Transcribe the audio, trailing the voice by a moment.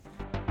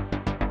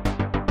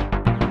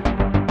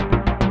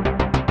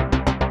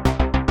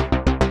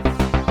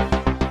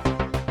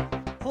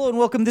Hello and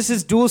welcome. This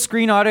is Dual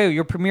Screen Audio,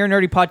 your premier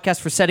nerdy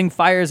podcast for setting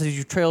fires as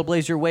you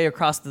trailblaze your way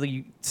across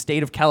the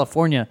state of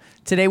California.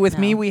 Today with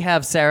me, we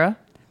have Sarah.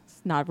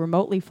 It's not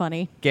remotely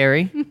funny.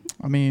 Gary.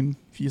 I mean,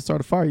 if you start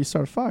a fire, you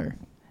start a fire.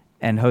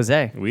 And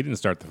Jose. We didn't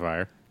start the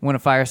fire. When a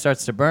fire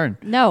starts to burn.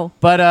 No.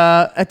 But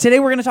today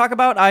we're going to talk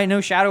about, I know,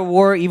 Shadow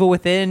War, Evil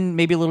Within,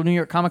 maybe a little New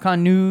York Comic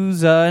Con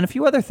news, and a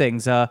few other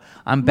things.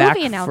 I'm back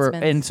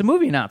and some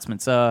movie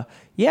announcements.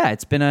 Yeah,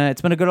 it's been a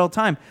good old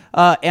time.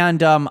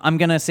 And I'm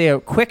going to say a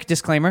quick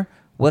disclaimer.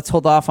 Let's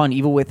hold off on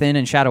Evil Within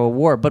and Shadow of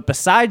War. But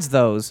besides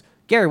those,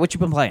 Gary, what you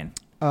been playing?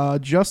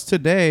 Just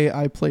today,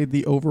 I played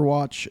the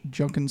Overwatch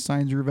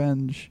Junkenstein's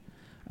Revenge.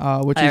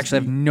 Which I actually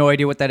have no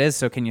idea what that is,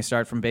 so can you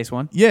start from base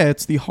one? Yeah,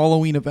 it's the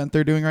Halloween event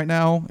they're doing right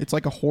now. It's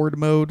like a horde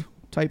mode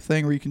type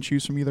thing where you can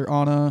choose from either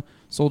Ana,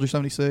 Soldier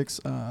 76,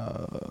 kind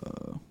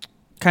of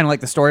like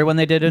the story one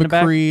they did in the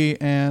back? McCree,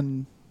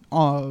 and...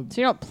 so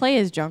you don't play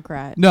as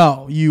Junkrat?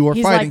 No, you are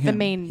He's fighting like the him.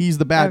 main... He's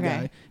the bad Okay.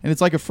 guy. And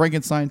it's like a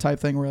Frankenstein type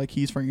thing where like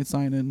he's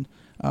Frankenstein and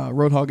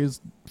Roadhog is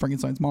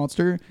Frankenstein's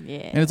monster. Yeah.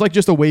 And it's like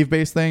just a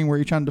wave-based thing where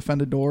you're trying to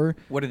defend a door.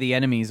 What are the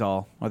enemies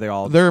all? Are they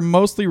all... They're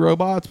mostly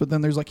robots, but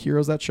then there's like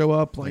heroes that show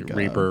up. Like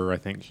Reaper, I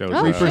think, shows Oh,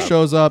 up. Reaper shit.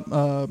 shows up,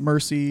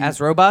 Mercy.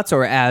 As robots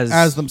or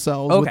as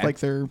themselves Okay. with like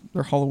their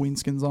Halloween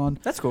skins on.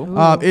 That's cool.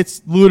 Ooh.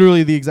 It's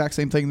literally the exact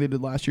same thing they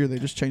did last year. They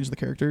just changed the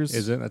characters.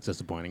 Is it? That's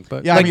disappointing.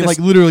 But Yeah, Like I mean, this-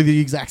 like literally the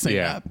exact same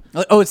Yeah.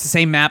 map. Oh, it's the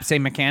same map,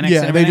 same mechanics. Yeah,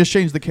 and they everything? just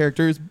changed the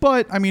characters.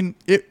 But I mean,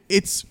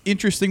 it's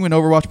interesting when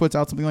Overwatch puts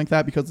out something like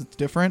that because it's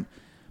different.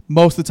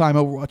 Most of the time,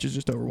 Overwatch is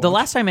just Overwatch. The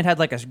last time it had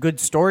like a good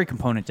story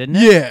component, didn't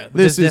it? yeah,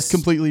 this This- is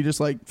completely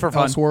just like for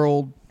fun.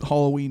 Elseworld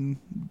Halloween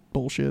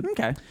bullshit.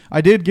 Okay.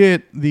 I did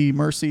get the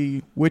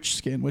Mercy Witch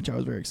skin, which I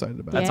was very excited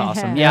about. That's Yeah.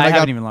 awesome. And Yeah, I I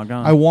haven't got- even logged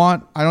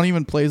on. I don't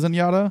even play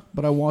Zenyatta,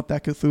 but I want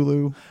that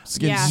Cthulhu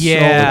skin. Yeah. So Yeah,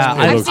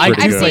 bad. It looks I've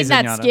pretty I've good. seen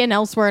that Zenyatta. skin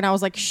elsewhere, and I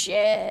was like,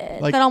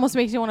 shit. Like- that almost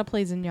makes me want to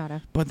play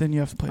Zenyatta. But then you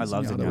have to play I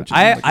love Zenyatta. Zenyatta. Which is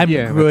like, I'm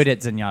Yeah, good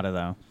at Zenyatta,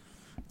 though.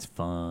 It's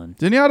fun.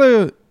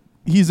 Zenyatta,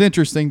 he's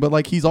interesting, but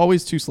like he's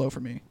always too slow for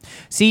me.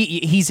 See,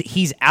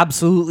 he's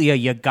absolutely a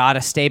you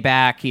gotta stay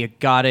back, you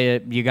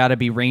gotta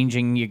be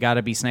ranging, you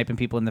gotta be sniping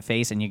people in the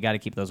face, and you gotta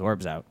keep those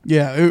orbs out.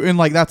 Yeah, and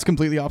like that's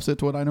completely opposite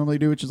to what I normally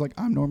do, which is like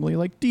I'm normally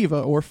like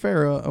Diva or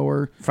Pharah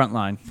or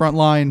Frontline.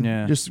 Frontline,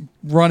 Yeah. just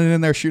running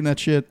in there shooting that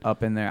shit.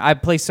 Up in there.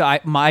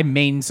 My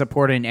main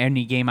support in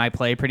any game I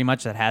play pretty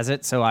much that has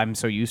it, so I'm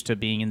so used to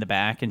being in the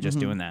back and just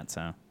doing that,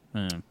 so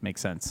makes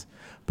sense.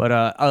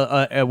 But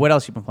what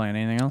else you been playing?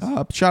 Anything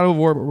else? Shadow of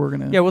War, but we're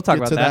gonna we'll talk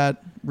get about to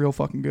that. real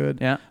fucking good.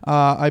 Yeah.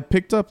 I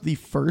picked up the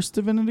first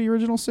Divinity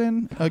Original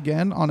Sin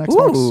again on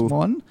Xbox Ooh.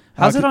 One.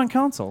 How's it on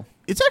console?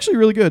 It's actually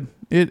really good.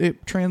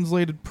 It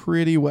translated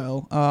pretty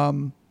well.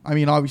 I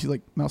mean, obviously,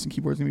 like mouse and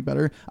keyboard is gonna be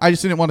better. I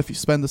just didn't want to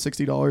spend the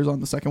 $60 on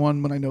the second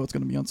one when I know it's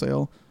gonna be on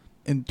sale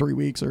in 3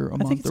 weeks or a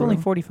month. I think it's or only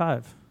whatever.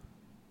 $45.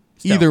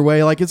 Either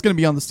way, like it's gonna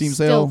be on the Steam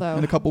Still, sale though.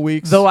 in a couple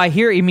weeks. Though I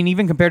hear, I mean,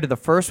 even compared to the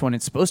first one,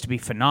 it's supposed to be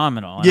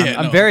phenomenal. And Yeah,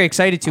 I'm no. very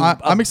excited to.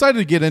 I'm excited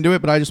to get into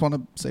it, but I just want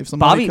to save some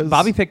money. 'cause-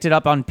 Bobby picked it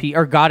up on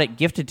or got it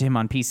gifted to him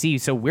on PC,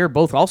 so we're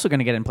both also going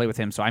to get in and play with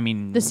him. So I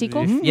mean, The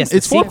sequel? yes,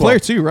 it's the four sequel. player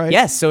too, right?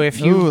 Yes, so if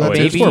you Ooh, that's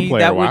maybe four player,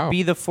 that wow. would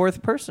be the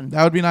fourth person.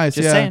 That would be nice.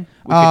 Just yeah. saying,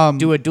 we could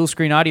do a dual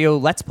screen audio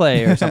let's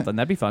play or something.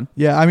 That'd be fun.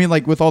 Yeah, I mean,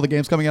 like with all the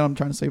games coming out, I'm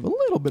trying to save a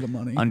little bit of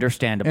money.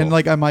 Understandable. And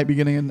like I might be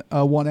getting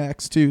a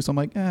 1X too, so I'm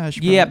like, I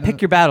should yeah, probably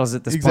pick your battles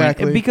at this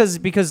Exactly.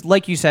 point because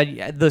like you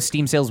said, the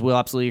Steam sales will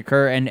absolutely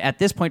occur. And at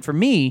this point, for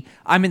me,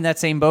 I'm in that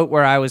same boat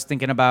where I was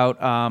thinking about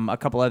a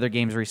couple other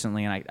games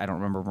recently, and I don't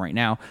remember them right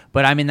now.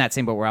 But I'm in that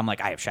same boat where I'm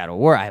like, I have Shadow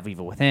War, I have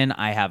Evil Within,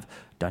 I have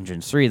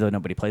Dungeons 3, though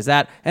nobody plays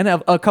that, and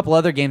a couple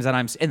other games that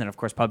and then of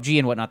course PUBG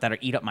and whatnot that are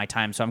eat up my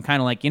time. So I'm kind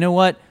of like, you know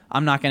what?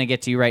 I'm not going to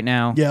get to you right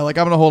now. Yeah, like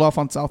I'm gonna hold off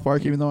on South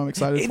Park, even though I'm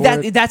excited for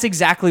it. That's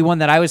exactly one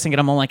that I was thinking.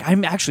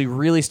 I'm actually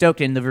really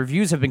stoked, and the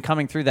reviews have been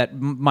coming through that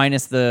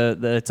minus the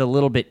it's a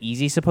little bit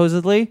easy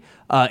supposedly.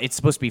 It's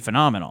supposed to be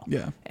phenomenal.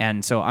 Yeah.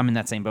 and so I'm in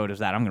that same boat as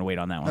that. I'm going to wait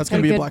on that one. That's Got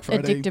gonna be a good Black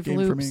Friday addictive game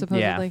loop, for me.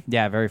 supposedly.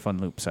 yeah, very fun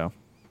loop. So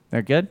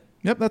they're good.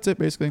 Yep, that's it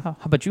basically. How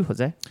about you,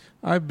 Jose?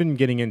 I've been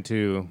getting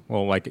into,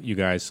 well, like you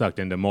guys sucked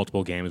into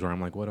multiple games where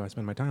I'm like, what do I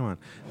spend my time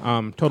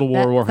on? Total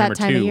War, Warhammer that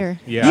time 2. of year.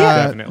 Yeah,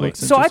 Yeah, definitely. looks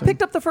So I interesting.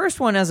 picked up the first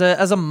one as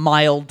a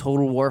mild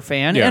Total War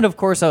fan, Yeah. and of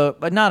course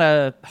but not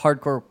a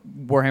hardcore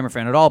Warhammer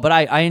fan at all. But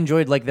I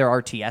enjoyed like their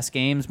RTS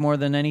games more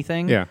than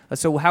anything. Yeah.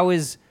 So how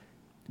is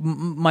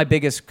my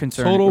biggest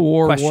concern? Total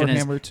War question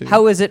Warhammer is 2.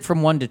 how is it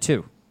from 1 to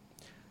 2?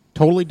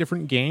 Totally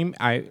different game.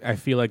 I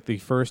feel like the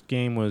first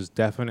game was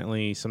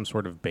definitely some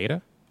sort of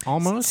beta,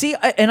 almost. See,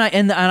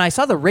 I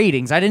saw the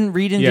ratings. I didn't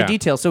read into Yeah.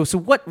 detail. So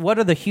what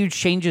are the huge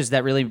changes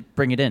that really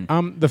bring it in?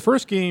 The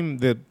first game,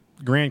 the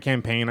grand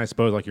campaign, I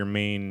suppose, like your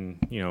main,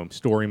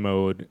 story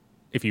mode,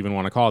 if you even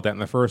want to call it that.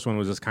 And the first one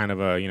was just kind of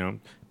a,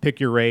 pick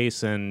your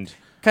race and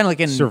Kind of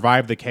like in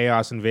survive the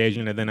chaos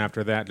invasion, and then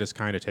after that, just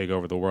kind of take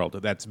over the world.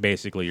 That's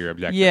basically your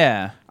objective.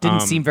 Yeah,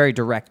 didn't seem very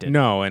directed.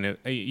 No, and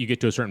you get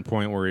to a certain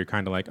point where you're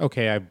kind of like,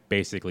 okay, I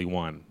basically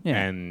won,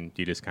 Yeah. and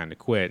you just kind of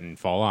quit and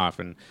fall off,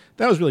 and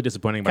that was really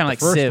disappointing about Kinda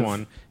the like first Civ.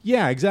 one.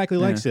 Yeah, exactly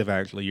like Civ.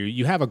 Actually,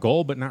 you have a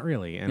goal, but not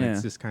really, and it's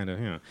Yeah. just kind of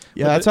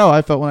Yeah, that's how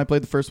I felt when I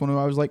played the first one.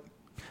 I was like,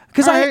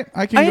 Because All right,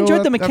 I can I go enjoyed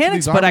the after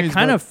mechanics, these but I armies,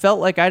 kind but- of felt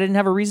like I didn't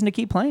have a reason to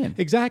keep playing.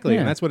 Exactly,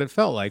 Yeah. and that's what it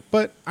felt like.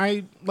 But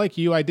I, like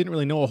you, I didn't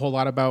really know a whole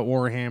lot about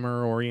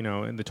Warhammer or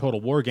in the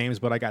Total War games,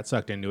 but I got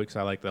sucked into it because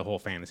I like the whole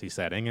fantasy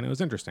setting, and it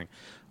was interesting.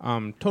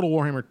 Total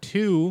Warhammer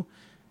 2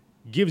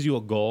 gives you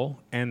a goal,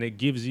 and it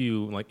gives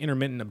you like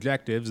intermittent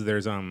objectives.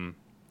 There's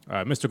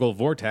mystical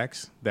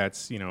vortex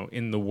that's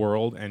in the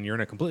world, and you're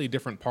in a completely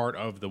different part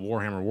of the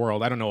Warhammer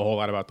world. I don't know a whole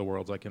lot about the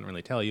worlds, I can't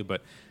really tell you,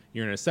 but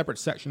you're in a separate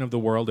section of the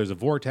world. There's a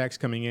vortex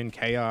coming in.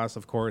 Chaos,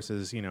 of course,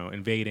 is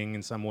invading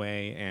in some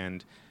way,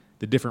 and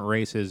the different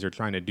races are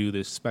trying to do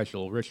this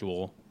special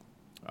ritual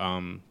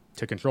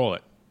to control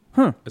it.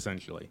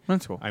 Essentially,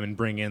 That's cool. I mean,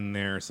 bring in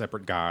their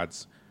separate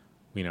gods.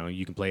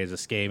 You can play as a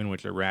Skaven,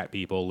 which are rat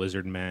people,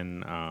 lizard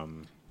men,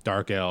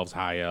 dark elves,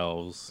 high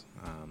elves.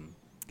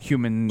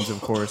 Humans,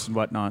 of course, and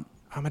whatnot.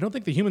 I don't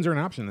think the humans are an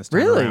option this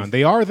time Really? around.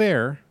 They are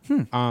there.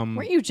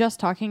 Weren't you just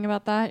talking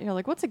about that? You're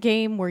like, what's a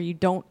game where you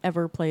don't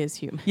ever play as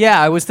human? Yeah,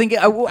 I was thinking.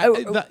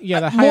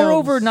 the high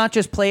moreover, elves- not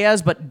just play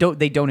as, but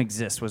they don't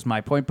exist was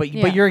my point. But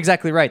Yeah. you're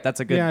exactly right. That's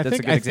a good. Yeah, I that's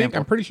think a good example.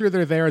 I'm pretty sure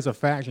they're there as a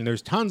faction.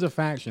 There's tons of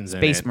factions in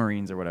Space it.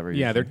 Marines or whatever.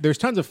 Yeah, usually. there's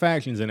tons of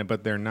factions in it,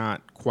 but they're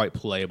not quite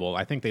playable.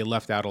 I think they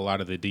left out a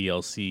lot of the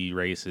DLC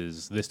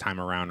races this time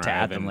around. To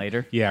rather add them than-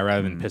 later? Yeah,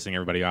 rather than pissing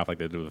everybody off like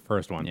they did with the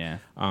first one. Yeah.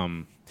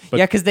 But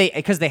Yeah,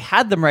 because they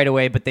had them right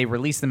away, but they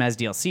released them as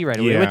DLC right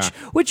away. Yeah.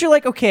 Which you're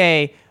like,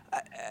 okay,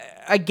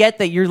 I get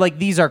that you're like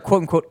these are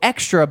quote unquote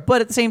extra, but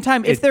at the same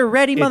time, if they're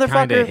ready, it kinda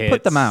motherfucker,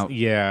 put them hits. out.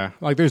 Yeah,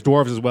 like there's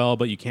dwarves as well,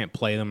 but you can't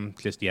play them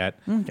just yet.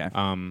 Okay.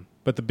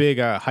 But the big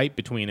hype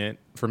between it,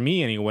 for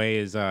me anyway,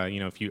 is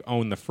if you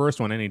own the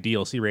first one, any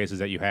DLC races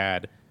that you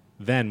had,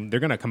 then they're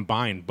gonna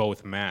combine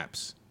both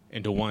maps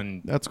into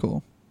one that's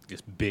cool.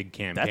 just big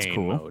campaign That's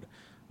cool. mode.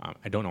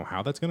 I don't know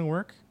how that's gonna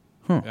work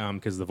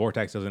because the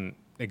vortex doesn't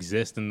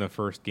exist in the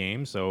first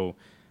game, so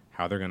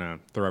how they're gonna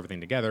throw everything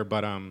together.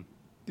 But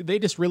they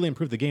just really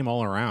improved the game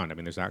all around. I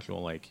mean, there's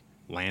actual like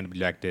land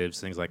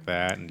objectives, things like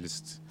that, and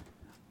just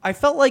I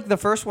felt like the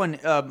first one,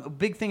 a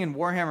big thing in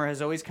Warhammer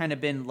has always kind of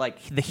been like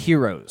the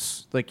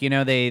heroes. Like,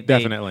 they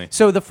Definitely.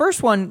 So the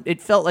first one,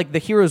 it felt like the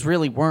heroes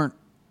really weren't,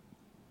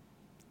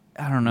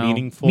 I don't know.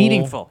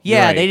 Meaningful.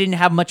 Yeah, Right. they didn't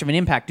have much of an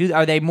impact.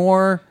 Are they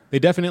more? They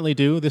definitely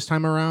do this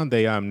time around.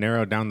 They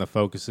narrowed down the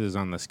focuses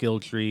on the skill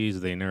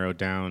trees. They narrowed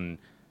down.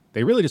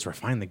 They really just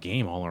refined the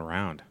game all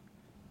around.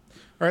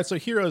 All right, so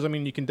heroes, I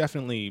mean, you can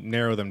definitely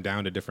narrow them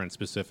down to different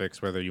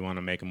specifics, whether you want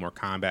to make them more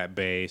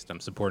combat-based,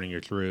 supporting your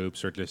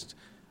troops, or just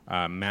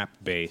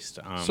map-based.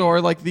 So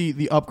are like the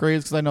upgrades,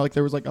 because I know like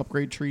there was like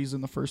upgrade trees in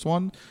the first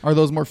one. Are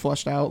those more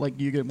fleshed out? Like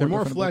you get more they're more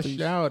different fleshed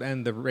abilities? out,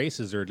 and the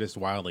races are just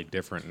wildly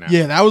different now.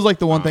 Yeah, that was like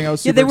the one thing I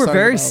was Yeah, super they were excited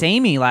very about.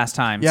 samey last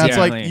time. Yeah, it's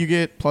like seemingly. you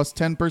get plus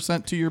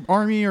 10% to your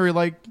army or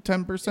like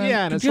 10%.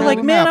 Yeah, and it's You're control like,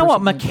 of the man, map I or want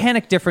something like that."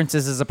 mechanic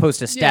differences as opposed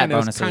to Yeah, stat and it's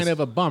bonuses. kind of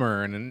a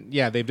bummer, and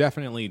yeah, they've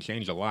definitely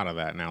changed a lot of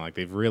that now. Like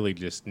they've really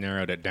just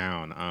narrowed it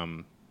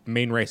down.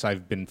 Main race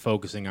I've been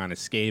focusing on is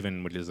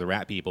Skaven, which is the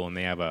rat people, and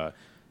they have a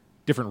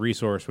different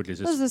resource, which is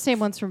Those are just the same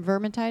ones from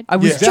Vermintide. I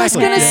was Yeah. just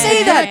Exactly. gonna Yeah.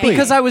 say that Exactly.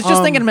 because I was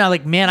just thinking about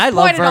like, man, I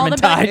love Pointed all the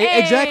Vermintide. buttons.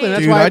 exactly.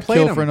 That's Dude, why I I'd played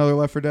kill them. for another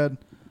Left 4 Dead.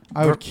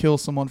 I would kill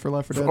someone for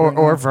Left 4 Dead. or right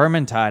now.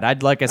 Vermintide.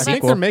 I'd like a I think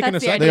sequel. they're making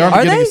That's a the second. idea. Are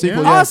Are getting they? a sequel,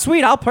 Oh, yeah.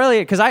 sweet! I'll play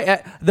it because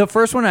the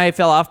first one I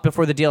fell off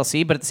before the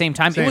DLC, but at the same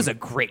time, Same. it was a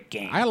great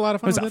game. I had a lot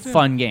of fun. It was with a it, too.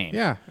 fun game.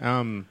 Yeah.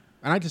 And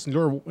I just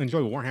enjoy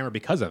Warhammer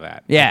because of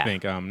that. Yeah. I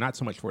think not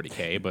so much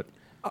 40K, but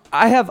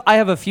I have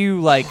a few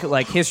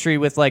like history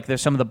with like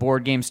there's some of the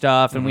board game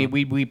stuff, and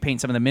we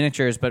paint some of the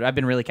miniatures, but I've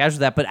been really casual with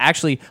that. But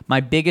actually, my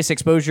biggest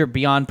exposure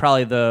beyond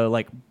probably the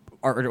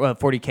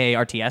 40K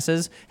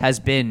RTSs has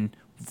been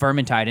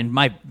Vermintide, and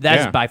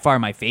that's Yeah. by far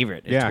my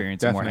favorite yeah,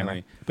 experience in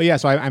definitely. Warhammer. But yeah,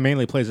 so I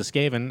mainly play as a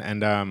Skaven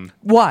and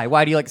Why?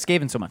 Why do you like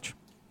Skaven so much?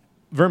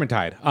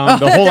 Vermintide.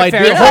 The whole Fair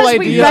idea, enough. whole Because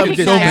we idea of just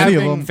recognize- So many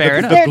of having them. Fair the,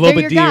 enough. the They're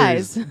your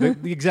guys.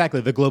 globadiers,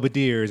 exactly the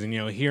globadiers, and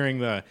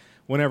hearing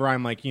whenever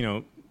I'm like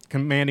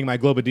commanding my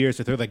globadiers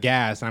to throw the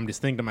gas, I'm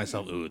just thinking to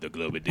myself, ooh, the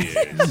globadiers.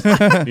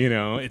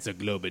 It's a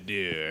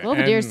globadier.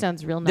 Globadier And-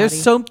 sounds real naughty.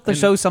 There's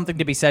so something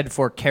to be said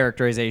for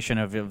characterization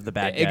of the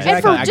bad guys. Exactly.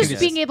 and for I could just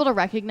just- being able to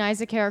recognize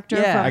a character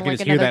Yeah. from I can like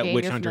just hear another that game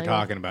witch you're hunter familiar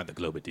with. talking about the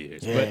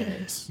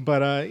globadiers.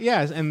 But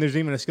yes, and there's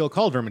even a skill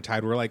called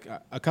Vermintide where like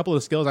a couple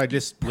of skills I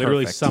just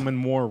literally Perfect. summon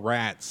more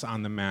rats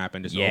on the map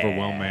and just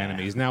overwhelm my Yeah.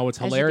 enemies. Now what's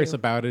As you hilarious do.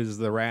 about it is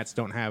the rats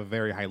don't have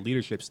very high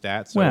leadership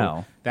stats, so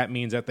Well. that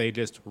means that they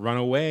just run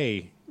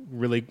away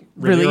really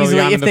Really early easily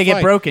on in if the they get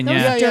fight. broken, Those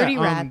yeah. dirty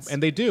rats.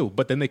 And they do,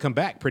 but then they come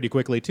back pretty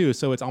quickly too.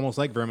 So it's almost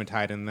like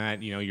Vermintide in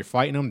that you're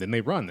fighting them, then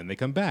they run, then they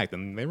come back,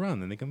 then they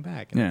run, then they come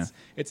back. And Yeah.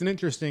 it's an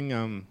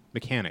interesting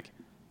mechanic.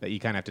 that you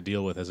kind of have to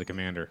deal with as a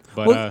commander.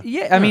 But Well,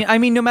 yeah, I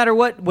mean, no matter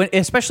what,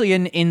 especially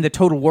in the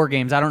Total War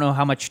games, I don't know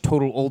how much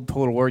old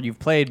Total War you've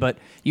played, but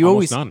you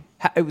Almost always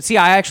none. See.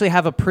 I actually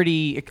have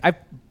I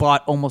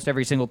bought almost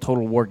every single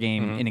Total War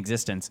game in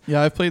existence.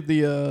 Yeah, I've played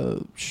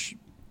the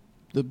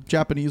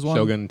Japanese one.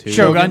 Shogun 2.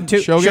 Shogun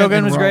too. Shogun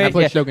and was Rom. great. I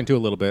played Yeah. Shogun 2 a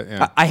little bit.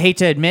 Yeah. I hate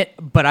to admit,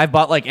 but I've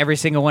bought like every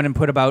single one and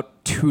put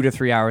about 2 to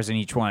 3 hours in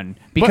each one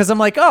because I'm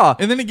like, oh,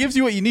 And then it gives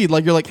you what you need.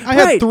 Like you're like, I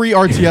Right. had 3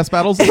 RTS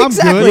battles. I'm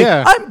exactly. good.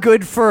 Yeah. I'm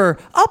good for.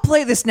 I'll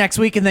play this next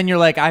week, and then you're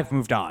like, I've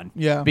moved on.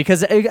 Yeah.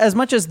 Because as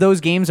much as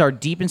those games are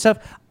deep and stuff,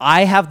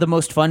 I have the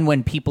most fun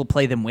when people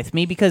play them with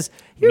me because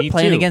you're Me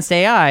playing too. against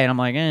AI, and I'm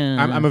like,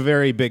 I'm a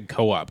very big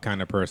co-op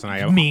kind of person.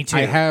 Me too.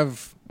 I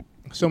have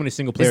so many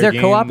single player Is there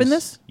games. co-op in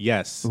this?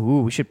 Yes.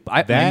 Ooh, we should.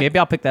 That- Maybe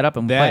I'll pick that up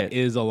and play That it.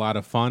 is a lot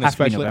of fun, Has to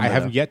be especially I November,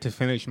 haven't though. yet to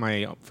finish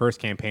my first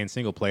campaign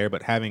single player,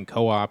 but having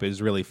co-op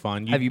is really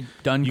fun. Have you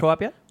done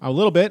co-op yet? A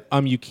little bit.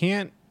 You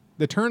can't.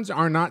 The turns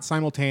are not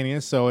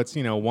simultaneous, so it's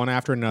one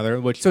after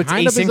another. Which So it's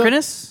kind of is a-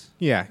 asynchronous.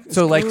 yeah.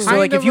 So like,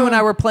 kind if of you and a-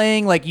 I were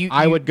playing, like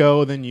I would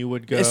go, then you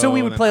would go. So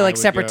we would then play I like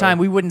would separate go. time.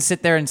 We wouldn't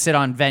sit there and sit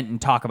on Vent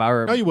and talk about.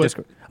 Or No, you would.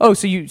 Discord. Oh,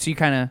 so you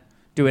kind of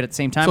do it at the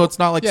same time. So it's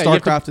not like Yeah, you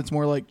have to- StarCraft. It's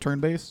more like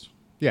turn-based.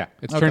 Yeah,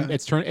 it's Okay.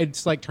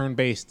 It's like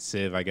turn-based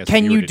Civ, I guess. if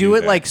Can were you to do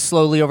it that. like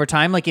slowly over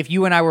time? Like if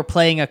you and I were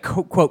playing a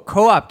quote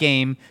co-op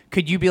game,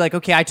 could you be like,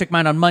 okay, I took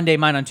mine on Monday,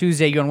 mine on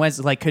Tuesday, you on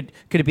Wednesday? Like, could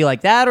it be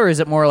like that, or is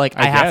it more like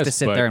I have to guess,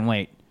 sit but- there and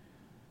wait?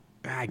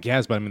 I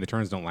guess, but I mean the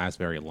turns don't last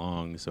very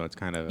long, so it's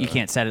kind of You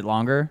can't set it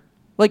longer.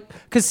 Like,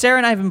 because Sarah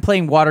and I have been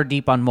playing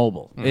Waterdeep on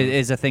mobile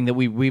is a thing that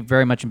we've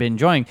very much been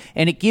enjoying,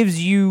 and it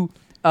gives you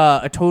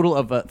a total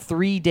of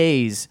 3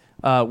 days,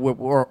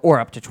 or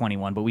up to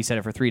 21, but we set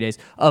it for 3 days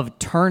of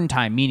turn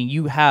time, meaning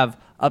you have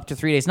up to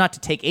 3 days, not to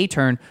take a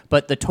turn,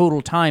 but the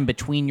total time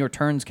between your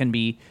turns can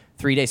be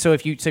 3 days. So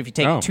if you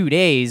take Oh. 2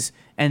 days,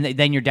 and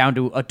then you're down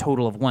to a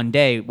total of 1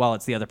 day while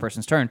it's the other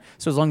person's turn.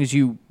 So as long as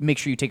you make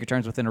sure you take your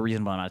turns within a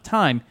reasonable amount of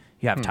time,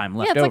 you have time Yeah,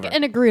 left it's over. like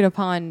an agreed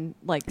upon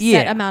set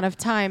Yeah. amount of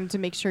time to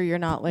make sure you're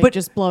not like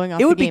just blowing off.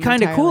 It would the be game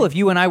kind of cool entirely. if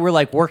you and I were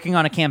like working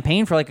on a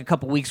campaign for like a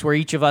couple weeks where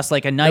each of us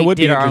like a night would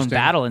be did our own interesting.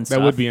 battle and stuff.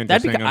 That would be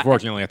That'd interesting. I-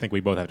 Unfortunately, I think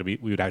we would have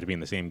to be in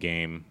the same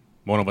game.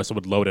 One of us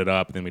would load it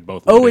up, then we'd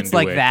both. Oh, load it's into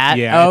like it. that.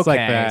 Yeah, okay. it's like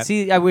that.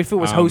 See, if it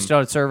was hosted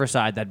on server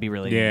side, that'd be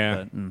really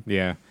yeah, neat, but,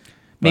 yeah.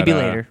 maybe But,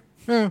 later.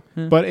 Yeah,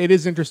 but it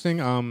is interesting.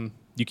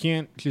 You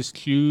can't just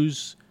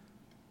choose.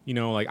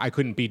 Like I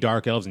couldn't be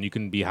Dark Elves and you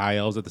couldn't be High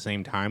Elves at the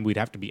same time. We'd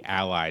have to be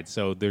allied.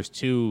 So there's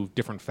 2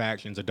 different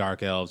factions of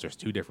Dark Elves. There's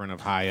 2 different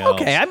of High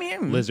Elves. Okay, I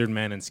mean- Lizard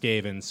Men and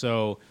Skaven.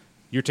 So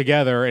you're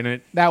together,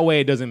 and that way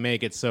it doesn't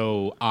make it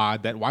so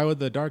odd that why would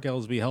the Dark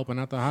Elves be helping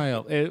out the High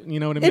Elves? You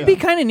know what I mean? It'd be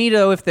kind of neat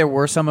though if there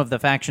were some of the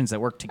factions that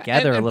work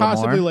together and a little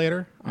possibly more.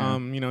 later.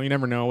 You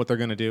never know what they're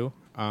gonna do.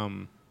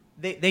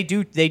 They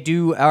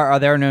are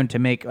they're known to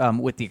make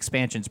with the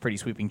expansions pretty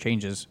sweeping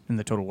changes in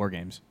the Total War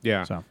games.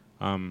 Yeah. So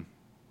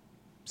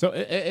So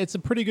it's a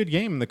pretty good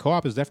game. The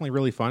co-op is definitely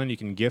really fun, and you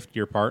can gift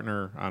your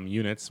partner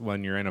units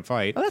when you're in a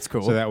fight. Oh, that's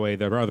cool. So that way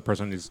the other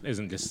person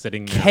isn't just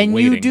sitting there can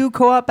waiting. you do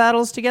co-op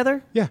battles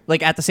together? Yeah.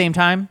 Like at the same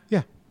time?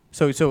 Yeah.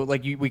 So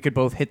like we could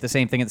both hit the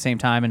same thing at the same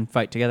time and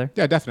fight together?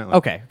 Yeah, definitely.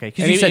 Okay.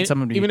 Because you said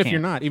someone even if can't.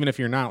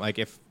 you're not, like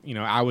if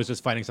I was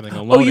just fighting something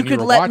alone. Oh, you and could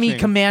were let me watching,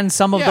 command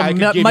some of yeah, I them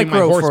could give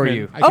micro you my for horsemen.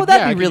 you. I could-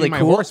 That'd I be could really give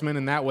you cool. My horsemen,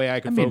 and that way I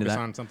could I'm into focus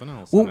that. on something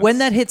else. Well, And when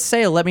that's- that hits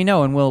sale, let me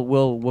know and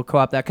we'll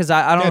co-op that because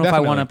I don't Yeah, know if I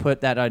want to definitely.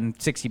 put that on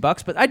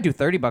 $60, but I'd do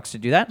 $30 to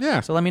do that. Yeah.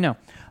 So let me know.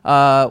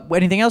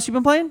 Anything else you've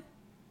been playing?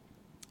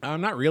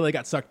 Not really. I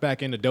got sucked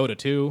back into Dota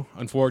 2,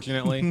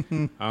 unfortunately.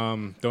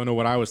 Don't know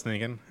what I was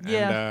thinking.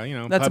 Yeah.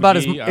 And, That's PUBG, about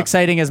as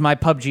exciting as my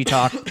PUBG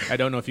talk. I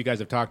don't know if you guys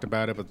have talked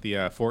about it, but the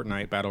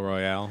Fortnite Battle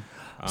Royale.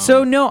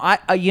 So no, I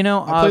I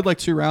played like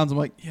 2 rounds. I'm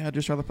like, yeah, I'd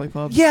just rather play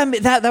pubs. yeah,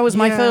 that was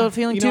my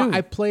feeling you too. know,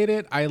 I played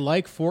it. I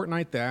like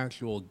Fortnite, the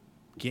actual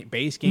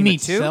base game Me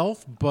too.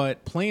 itself.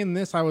 But playing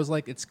this, I was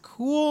like, it's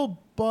cool,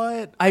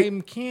 but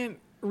I can't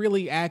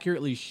really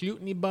accurately shoot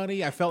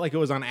anybody. I felt like it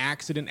was on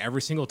accident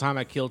every single time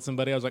I killed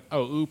somebody. I was like,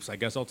 oh, oops, I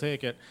guess I'll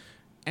take it.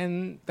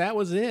 And that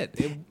was it.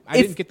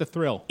 I didn't get the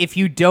thrill. if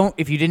you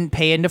didn't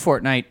pay into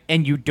Fortnite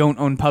and you don't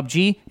own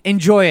PUBG,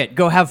 enjoy it.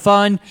 Go have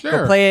fun. Go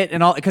Sure. play it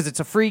and all because it's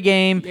a free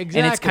game and it's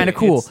Exactly. kind of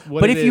cool. It's what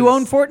But it if you is.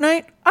 own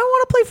Fortnite, I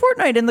want to play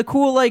Fortnite and the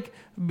cool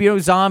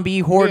zombie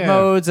horde Yeah.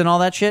 modes and all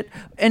that shit.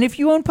 And if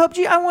you own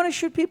PUBG, I want to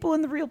shoot people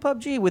in the real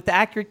PUBG with the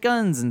accurate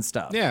guns and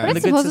stuff. Yeah. And But the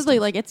it's good supposedly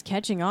systems. like it's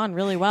catching on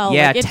really well.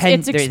 Yeah, like, it's 10,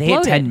 exploded. they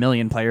hit 10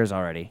 million players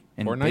already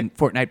in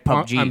Fortnite?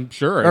 PUBG. I'm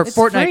sure Or it's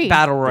Fortnite free.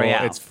 Battle Royale.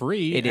 Well, it's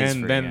free, It is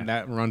and free, then yeah.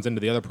 that runs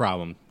into the other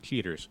problem: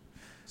 cheaters.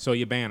 So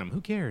you ban them.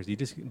 Who cares? You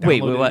just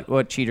Wait, download it.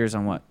 what cheaters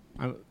on what?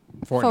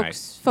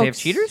 Fortnite. They have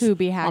cheaters? who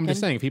be hacking. I'm just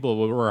saying, people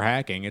were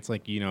hacking. It's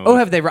like, Oh,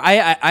 have they?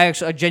 I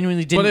actually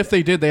genuinely didn't. But if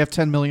they did, they have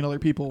 10 million other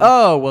people.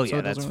 Oh well, So yeah,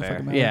 it that's doesn't fair.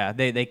 fucking matter. Yeah,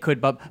 they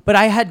could bump, but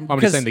I had I'm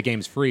just saying the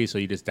game's free, so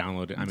you just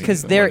download it. I mean,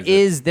 because what there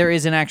is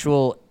is an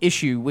actual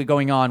issue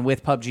going on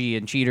with PUBG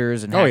and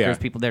cheaters and Oh, hackers. yeah.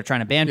 People they're trying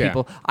to ban Yeah.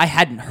 people. I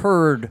hadn't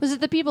heard. Was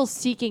it the people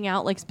seeking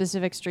out like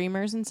specific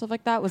streamers and stuff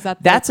like that? Was that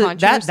the That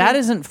controversy?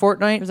 isn't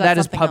Fortnite. Or is that That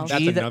is something else?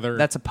 PUBG. That's another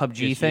That's a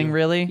PUBG issue. thing,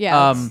 really.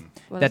 Yeah, that's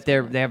what that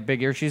it's they have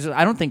bigger issues.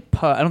 I don't think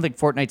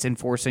Fortnite's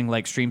enforcing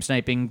like stream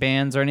sniping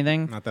bans or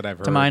anything. Not that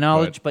I've to my heard,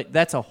 knowledge, but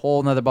that's a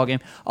whole nother ballgame.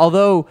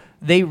 Although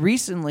they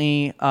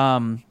recently,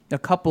 a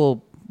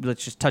couple.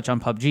 Let's just touch on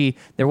PUBG.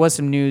 There was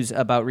some news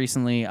about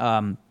recently.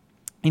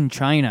 In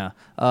China,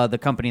 the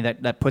company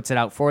that puts it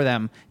out for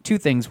them, two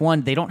things.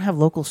 One, they don't have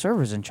local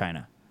servers in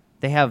China.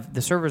 They have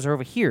the servers are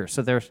over here,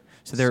 so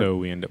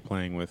we end up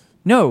playing with.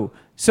 no.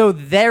 So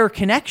their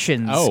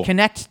connections Oh.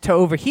 connect to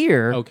over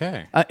here,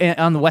 Okay.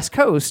 On the West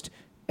Coast,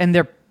 and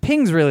their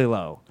ping's really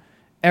low,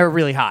 or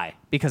really high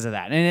because of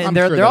that. And I'm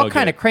they're sure they're all that'll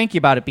kind of get- cranky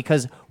about it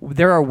because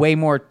there are way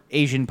more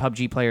Asian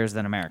PUBG players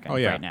than American Oh,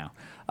 yeah. right now.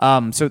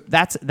 So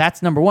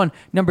that's number one.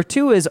 Number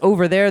two is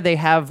over there they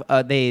have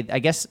I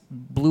guess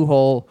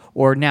Bluehole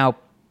or now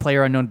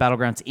PlayerUnknown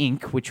Battlegrounds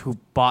Inc., who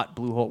bought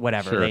Bluehole,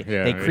 whatever. Sure,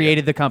 They yeah,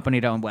 created the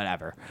company to own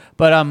whatever.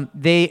 But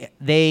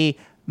they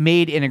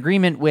made an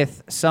agreement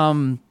with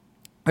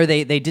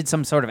they did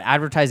some sort of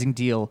advertising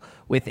deal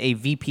with a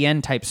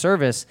VPN type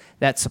service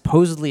that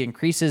supposedly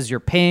increases your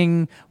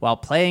ping while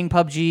playing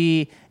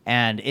PUBG,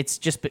 and it's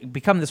just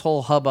become this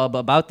whole hubbub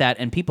about that,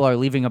 and people are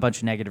leaving a bunch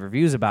of negative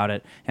reviews about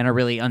it and are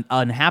really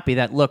unhappy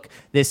that, look,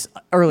 this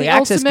early The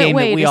access ultimate game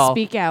way that we to all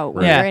speak out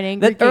when yeah, you're an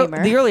angry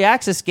gamer. the early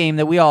access game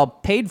that we all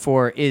paid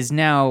for is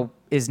now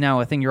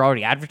a thing you're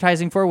already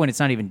advertising for when it's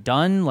not even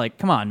done. Like,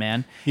 come on,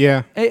 man.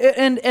 Yeah.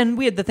 And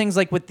we had the things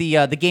like with the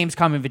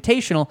Gamescom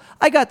Invitational.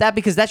 I got that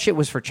because that shit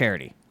was for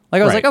charity.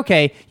 Like I was Right. like,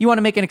 okay, you want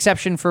to make an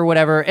exception for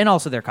whatever, and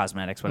also their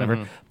cosmetics, whatever.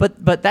 Mm-hmm.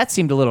 But that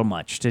seemed a little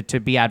much to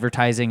be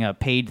advertising a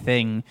paid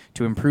thing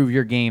to improve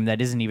your game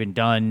that isn't even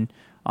done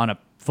on a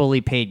fully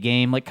paid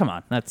game. Like, come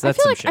on, that's I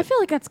some shit. feel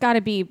like that's got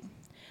to be.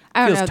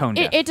 I don't Feels know. tone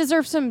deaf. It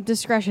deserves some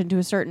discretion to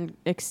a certain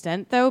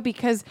extent, though,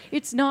 because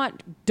it's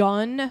not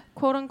done,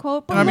 quote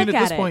unquote. But I mean, look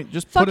at this it. point,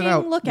 just put it Fucking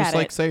out. Look Just at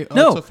like it. say, oh,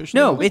 no, it's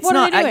officially out. it's What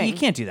are not. they doing? You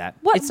can't do that.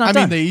 What? It's not I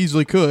done. mean, they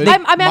easily could.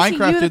 I'm asking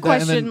Minecraft you the did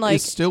that and then question, like-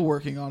 is still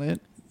working on it.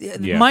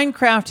 Yeah.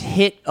 Minecraft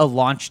hit a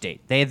launch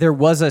date. There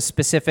was a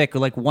specific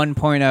like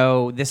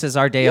 1.0. This is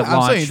our day of Yeah, I'm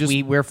launch. saying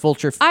just- We're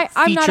feature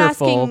I'm not feature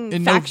full. asking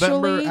In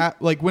factually. November,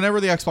 like whenever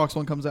the Xbox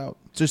One comes out,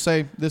 just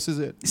say this is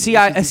it. See, This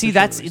I is the see.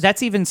 official release.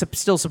 That's even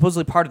still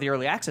supposedly part of the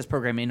early access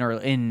program in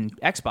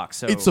Xbox.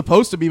 So It's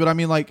supposed to be, but I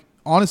mean, like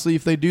honestly,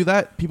 if they do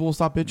that, people will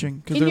stop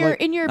bitching because in they're your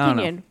like, in your I don't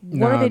know. opinion,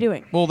 what are they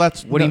doing? well,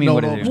 that's What do you mean,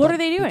 what are they doing? What are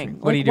they doing?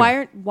 What are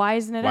Like, you why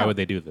isn't it Why out? would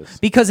they do this?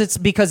 because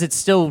it's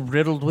still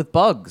riddled with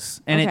bugs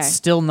and it's Okay.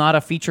 still not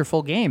a feature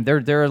full game.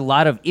 There are a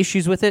lot of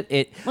issues with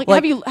it. Like,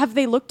 have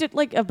they looked at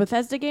like a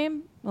Bethesda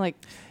game? Like,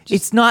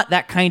 It's not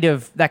that kind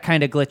of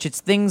glitch.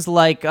 It's things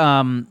like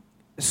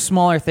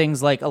smaller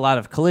things like a lot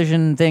of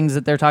collision things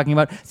that they're talking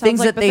about. Things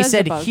like that they Bethesda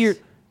said bugs. here.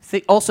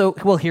 Also,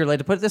 well, here, let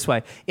me put it this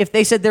way: if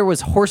they said there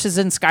was horses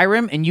in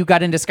Skyrim and you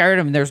got into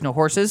Skyrim and there's no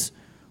horses,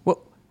 what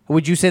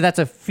would you say that's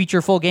a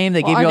feature full game?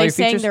 They well, gave are you all they your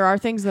saying features. there are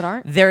things that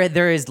aren't?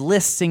 There is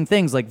listing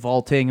things like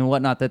vaulting and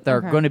whatnot that they're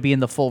Okay. going to be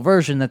in the full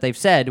version that they've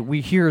said.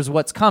 Here's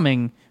what's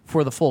coming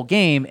for the full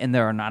game, and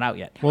they're not out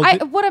yet. Well,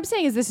 What I'm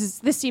saying is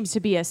this seems to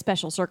be a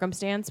special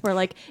circumstance where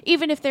like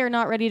even if they're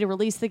not ready to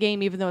release the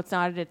game, even though it's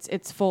not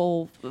its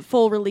full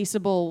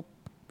releasable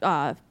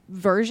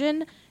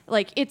version,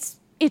 like it's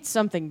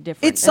something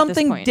different. It's at this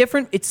something point.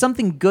 different. It's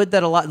something good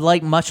that a lot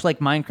much like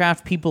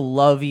Minecraft, people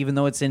love, even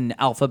though it's in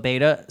alpha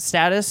beta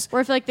status. Or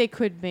I feel like they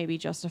could maybe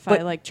justify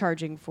But- like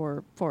charging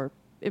for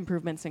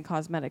improvements in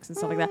cosmetics and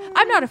stuff like that.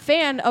 I'm not a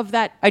fan of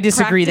that. I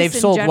disagree. They've practice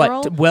in sold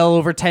general. well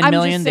over 10 I'm just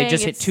million. They saying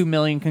just hit it's- 2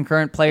 million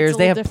concurrent players. a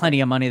They have little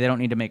plenty of money. They don't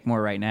need to make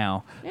more right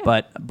now. Yeah.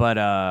 But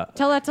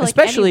Tell that to, like,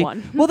 especially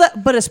anyone.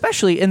 but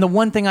especially, and the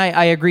one thing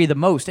I agree the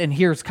most, and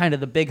here's kind of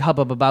the big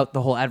hubbub about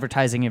the whole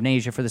advertising in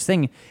Asia for this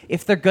thing.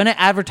 If they're gonna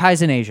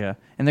advertise in Asia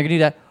and they're gonna do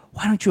that,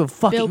 why don't you have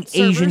fucking Build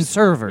Asian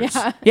servers.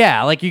 servers?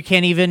 Yeah. Like you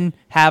can't even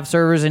have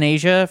servers in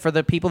Asia for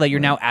the people that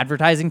you're now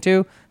advertising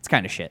to. It's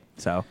kind of shit.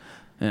 So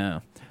yeah.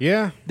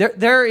 yeah. There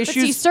are But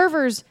see, issues.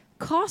 servers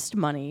cost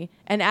money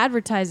and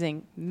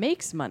advertising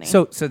makes money.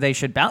 So they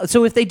should balance.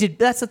 So if they did,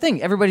 that's the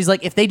thing. Everybody's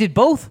like, if they did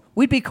both,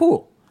 we'd be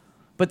cool.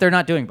 But they're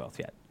not doing both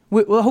yet.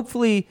 Well,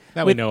 hopefully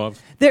That we know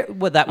of. That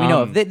we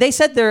know of. They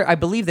said they're. I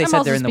believe they I'm said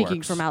also they're in the speaking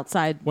works. from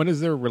outside. When is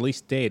their release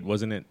date?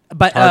 Wasn't it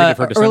But targeted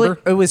for December?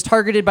 it was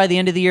targeted by the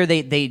end of the year.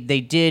 They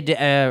did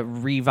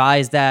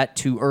revise that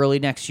to early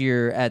next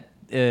year at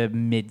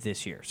mid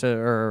this year. So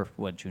or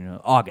what June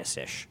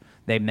August-ish.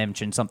 They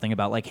mentioned something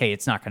about like, hey,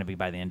 it's not going to be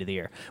by the end of the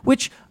year,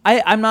 which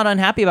I'm not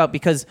unhappy about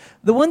because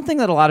the one thing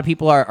that a lot of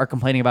people are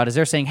complaining about is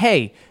they're saying,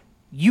 hey,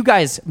 you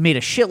guys made a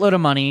shitload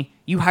of money.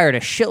 You hired a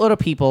shitload of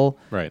people.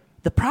 Right.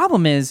 The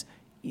problem is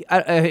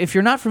if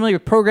you're not familiar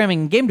with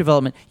programming and game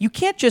development, you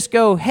can't just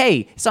go,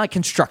 hey, it's not like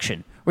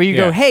construction. Where you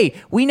go, Yeah. hey,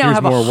 we now Here's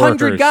have more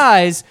 100 workers.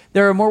 guys.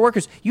 There are more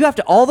workers. You have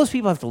to, all those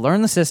people have to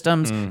learn the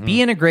systems, Mm-hmm. be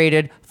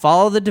integrated,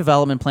 follow the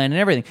development plan and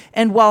everything.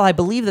 And while I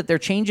believe that their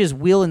changes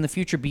will in the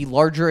future be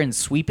larger and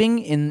sweeping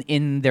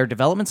in their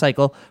development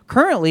cycle,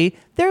 currently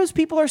those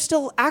people are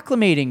still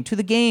acclimating to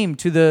the game,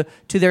 to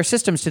their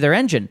systems, to their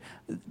engine.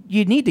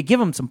 You need to give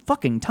them some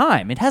fucking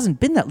time. It hasn't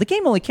been that. The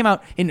game only came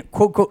out in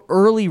quote unquote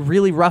early,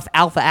 really rough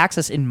alpha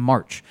access in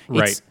March.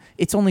 Right.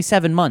 It's only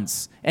 7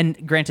 months.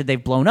 And granted,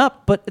 they've blown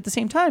up, but at the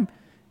same time,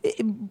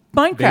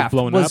 Minecraft They've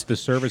blown was up. The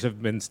servers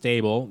have been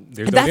stable.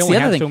 And that's They only the other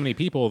have thing. so many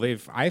people.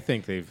 I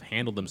think they've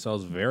handled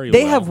themselves very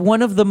They well. have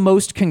one of the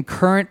most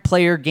concurrent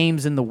player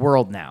games in the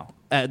world now.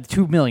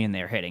 2 million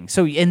they're hitting.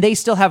 So, and they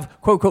still have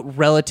quote unquote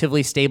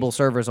relatively stable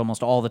servers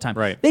almost all the time.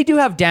 Right. They do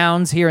have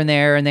downs here and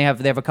there, and they have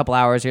a couple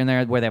hours here and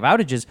there where they have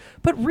outages.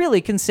 But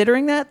really,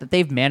 considering that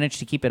they've managed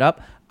to keep it up,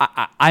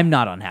 I'm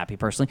not unhappy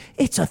personally.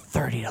 It's a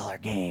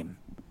 $30 game.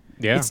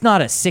 Yeah. It's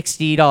not a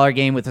 $60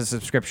 game with a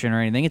subscription or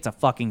anything. It's a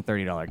fucking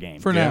 $30 game.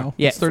 For now.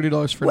 Yeah. It's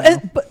 $30 for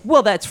Well, now.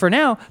 well, that's for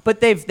now.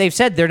 But they've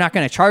said they're not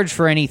going to charge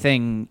for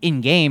anything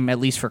in game, at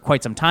least for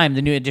quite some time.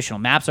 The new additional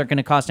maps aren't going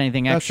to cost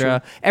anything That's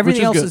extra. true. Everything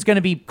Which is else good. is going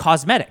to be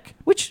cosmetic,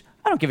 which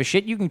I don't give a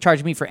shit. You can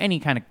charge me for any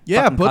kind of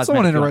Yeah, fucking put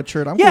someone cosmetic in a you red want.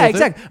 shirt. I'm yeah, cool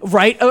with it. exactly.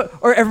 Right?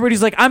 Or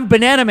everybody's like, I'm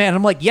Banana Man.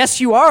 I'm like,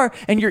 yes, you are,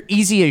 and you're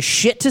easy as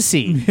shit to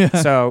see.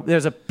 So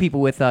there's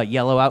people with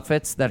yellow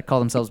outfits that call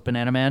themselves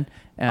Banana Man.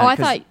 I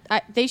 'cause-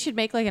 thought they should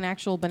make like an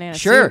actual banana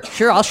Sure, suit.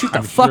 sure. I'll shoot the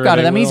I'm fuck sure out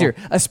of they them will. easier,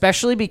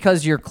 especially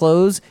because your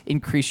clothes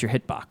increase your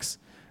hitbox.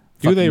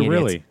 Do Fucking they idiots.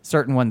 really?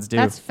 Certain ones do.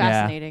 That's Yeah.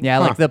 fascinating. Yeah,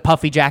 Huh. like the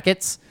puffy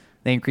jackets,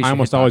 they increase. I your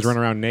almost hitbox. always run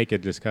around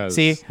naked just because.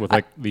 See, with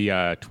like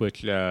the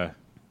Twitch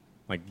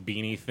like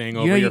beanie thing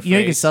over You know, your you know,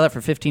 you can face. sell that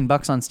for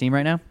 $15 on Steam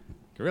right now.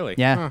 Really?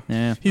 Yeah, Huh.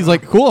 yeah. He's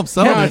like, cool, I'm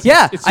selling Yeah, it.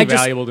 yeah. It's I too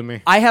valuable to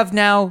me. I have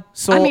now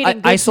sold. I'm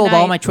eating I good sold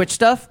all tonight. my Twitch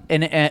stuff,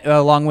 and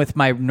along with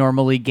my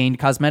normally gained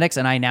cosmetics,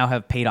 and I now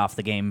have paid off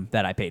the game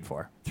that I paid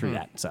for through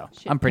that. So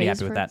Shit I'm pretty pays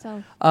happy with for that.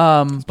 itself.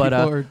 But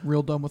People are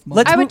real dumb with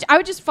money. let's- I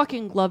would just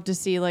fucking love to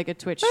see like a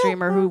Twitch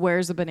streamer who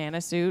wears a banana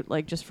suit,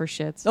 like just for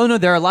shits. oh no,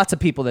 there are lots of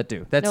people that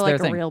do. That's No, their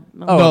like a thing. real-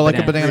 oh, No, like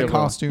a banana real-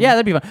 costume. Yeah,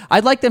 that'd be fun.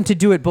 I'd like them to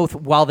do it both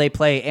while they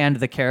play and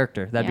the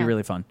character. That'd be Yeah.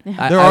 really fun.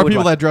 Yeah. there I are would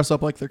people watch- that dress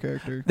up like their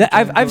character. That which I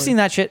I've enjoy. seen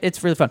that shit.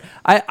 It's really fun.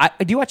 I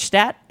do you watch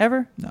Stat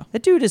ever? No.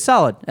 That dude is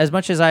solid. As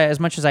much as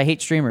I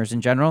hate streamers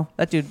in general,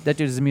 that dude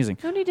is amusing.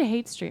 No need to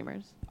hate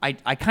streamers. I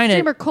kind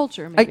Streamer of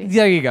culture, maybe.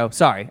 there you go.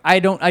 Sorry, I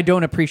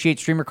don't appreciate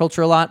streamer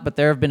culture a lot, but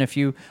there have been a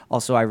few.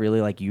 Also, I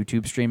really like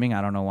YouTube streaming.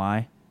 I don't know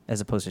why, as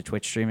opposed to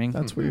Twitch streaming.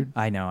 That's weird.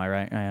 I know.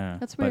 I know.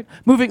 That's But weird.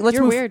 Moving. Let's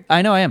You're move. weird.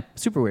 I know. I am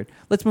super weird.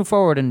 Let's move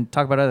forward and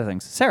talk about other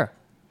things. Sarah,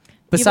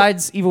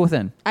 besides Evil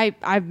Within,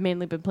 I've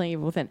mainly been playing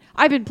Evil Within.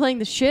 I've been playing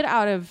the shit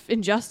out of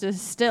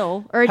Injustice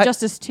still, or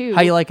Injustice 2.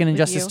 how you liking with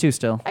Injustice you. 2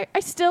 still? I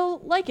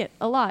still like it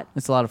a lot.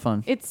 It's a lot of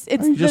fun It's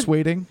Are you just the-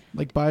 waiting,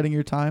 like biding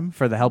your time?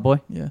 for the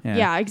Hellboy. Yeah.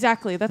 Yeah,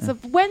 exactly. That's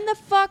when the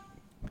fuck.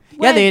 Yeah,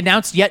 when- they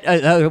announced yet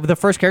the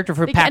first character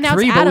for They Pack announced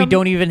 3, but we Adam.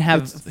 don't even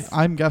have.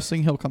 I'm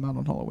guessing he'll come out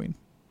on Halloween.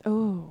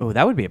 Oh, Oh,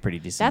 that would be a pretty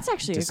decent. That's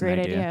actually a decent great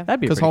idea.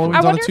 That'd be 'Cause pretty cool. Halloween's I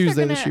on a wonder if they're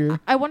Tuesday gonna, this year.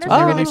 I wonder So if they're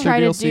they're gonna going to try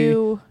to DLC.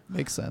 do.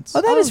 Makes sense.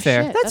 Oh, that is Oh,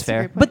 fair. shit, That's that's a fair.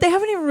 great point. But they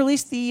haven't even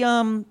released the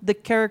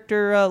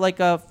character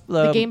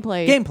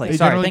gameplay. Gameplay. They Sorry,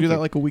 generally thank do that you.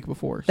 like a week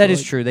before. That so, is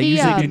like, true. They The,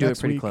 usually do it next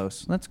pretty week.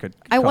 close. That's good.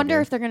 I Good wonder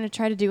call, if they're going to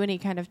try to do any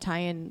kind of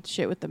tie-in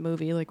shit with the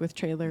movie, like with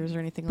trailers or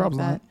anything Probably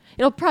like that. not.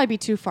 It'll probably be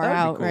too far That would be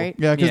out, cool. right?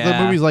 Yeah, because Yeah.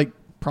 the movie's like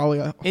probably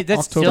Gary.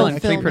 That's October still in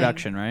next year. filming.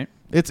 pre-production, right?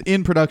 It's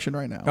in production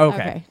right now.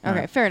 Okay.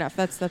 Okay. Fair enough.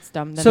 That's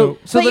dumb. Then. So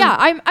but then, yeah,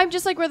 I'm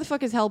just like, where the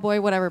fuck is Hellboy?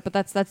 Whatever. But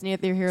that's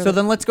neither here. So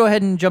then let's go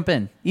ahead and jump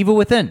in. Evil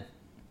Within.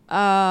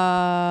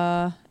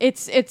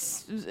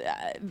 It's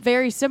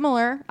very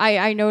similar.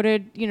 I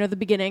noted, the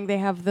beginning they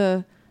have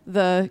the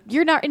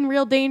you're not in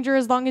real danger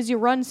as long as you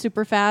run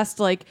super fast,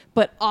 like,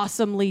 but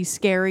awesomely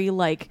scary,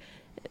 like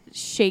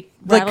shake,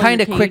 Like rattle kind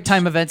your of quick cage.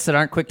 time events that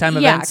aren't quick time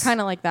yeah, events. kind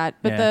of like that.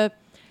 But Yeah.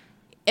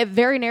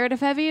 very narrative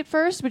heavy at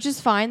first, which is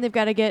fine. They've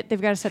got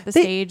to set the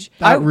They- stage.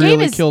 That Game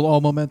really is- killed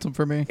all momentum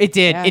for me. It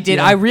did. Yeah. It did.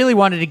 Yeah. I really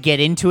wanted to get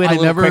into it a I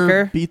little never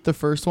quicker. beat the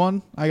first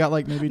one. I got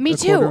like maybe Me a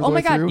quarter too. of the Oh my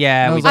way God. through.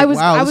 Yeah, And we- I I was was-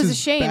 like, wow, I this was is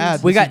ashamed.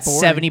 bad. We This got is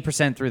boring.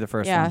 70% through the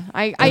first Yeah, one.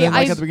 I And then,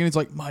 like I at the beginning, it's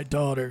like my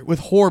daughter with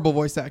horrible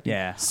voice acting.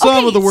 Yeah.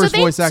 Some of the Okay, worst so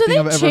they- voice so acting they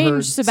I've ever changed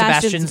heard.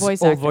 Sebastian's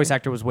voice old actor. voice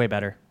actor was way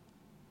better.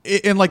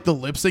 And like the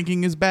lip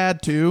syncing is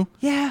bad too.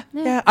 Yeah,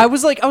 yeah. I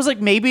was like,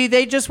 maybe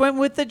they just went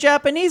with the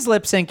Japanese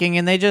lip syncing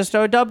and they just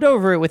dubbed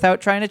over it without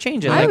trying to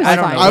change it. I Like, was I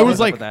don't fine know. with I what was up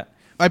like, with that.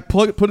 I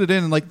put it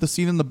in, and like the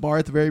scene in the bar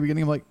at the very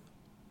beginning. I'm like,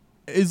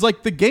 is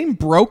like the game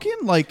broken?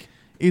 Like,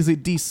 Is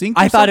it desynced?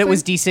 I or thought it something?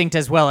 was desynced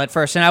as well at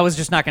first, and I was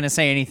just not going to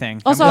say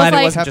anything. Also, I'm I was glad it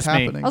like- wasn't What's just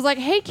me. happening? I was like,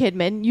 hey,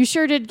 Kidman, you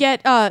sure did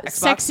get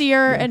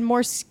sexier and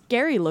more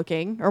scary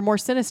looking, or more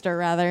sinister,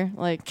 rather.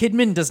 Like,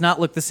 Kidman does not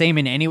look the same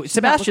in any way.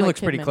 Sebastian like looks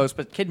pretty Kidman. close,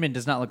 but Kidman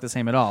does not look the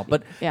same at all.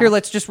 But Yeah. here,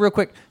 let's just real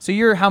quick. So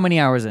you're how many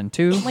hours in?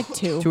 2? Like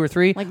 2. 2 or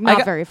 3? Like, I not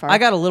got- very far. I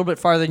got a little bit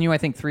farther than you. I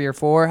think 3 or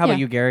 4. How Yeah. about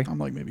you, Gary? I'm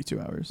like maybe 2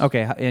 hours.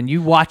 Okay, and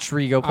you watched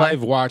Rigo play?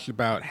 I've watched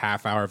about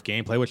half hour of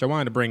gameplay, which I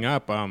wanted to bring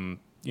up.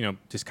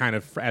 Just kind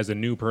of as a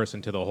new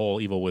person to the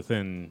whole Evil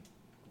Within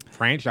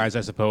franchise,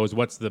 I suppose.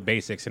 What's the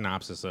basic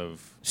synopsis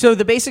of? So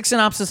the basic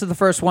synopsis of the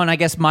first one, I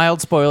guess,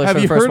 mild spoilers Have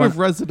for you the first heard one. of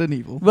Resident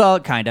Evil? Well,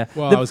 kind of.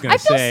 Well, I was going I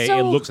to feel say so-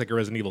 it looks like a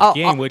Resident Evil Oh,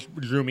 game, oh. which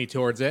drew me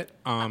towards it.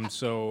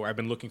 So I've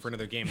been looking for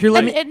another game. Here,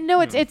 let to me- play.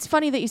 No, it's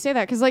funny that you say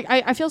that because like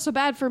I feel so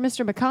bad for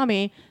Mr.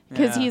 Mikami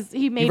because Yeah.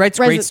 he made writes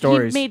great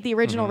stories. He made the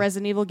original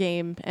Resident Evil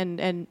game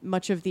and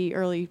much of the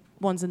early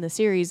ones in the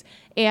series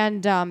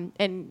and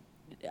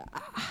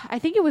I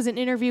think it was an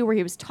interview where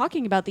he was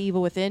talking about the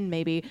Evil Within,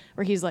 maybe,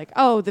 where he's like,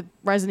 "Oh, the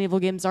Resident Evil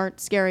games aren't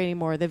scary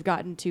anymore. They've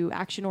gotten too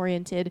action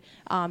oriented.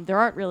 There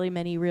aren't really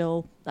many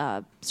real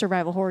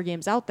survival horror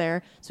games out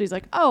there." So he's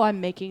like, "Oh,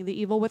 I'm making the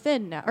Evil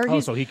Within now." Or Oh,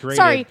 he's, so he created-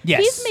 Sorry, Yes.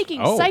 he's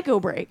making Oh.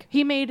 Psycho Break.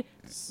 He made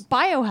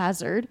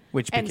Biohazard,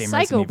 Which and became Psycho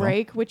Resident Evil.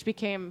 Break, which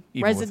became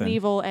Evil Resident Within.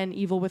 Evil and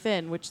Evil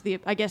Within. Which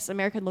I guess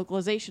American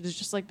localization is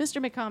just like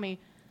Mr. Mikami.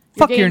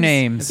 Fuck your games-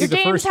 names. Your I think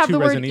the games first have two the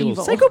word Resident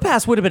Evils- evil.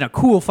 Psychopaths would have been a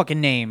cool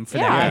fucking name for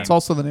Yeah. that game. It's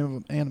also the name of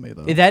an anime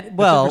though. Is that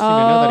well? Interesting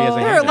to know that he has a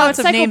there are hand in lots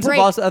of Psycho names Break,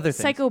 of also other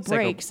things. Psycho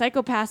Break.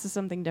 Psychopath is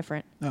something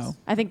different. Oh.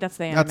 I think that's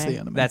the anime. That's the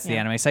anime. That's the Yeah.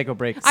 anime. Psycho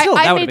Break. I, Still,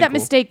 I that made that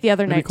mistake the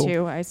other That'd night be cool.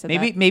 too. I said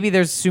Maybe that. maybe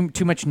there's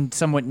too much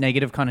somewhat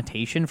negative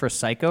connotation for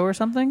Psycho or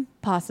something.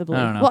 Possibly.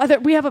 I don't know. Well,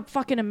 we have a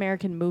fucking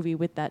American movie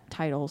with that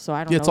title, so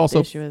I don't Yeah, know it's what also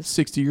the issue is.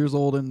 60 years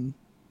old and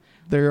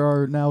there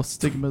are now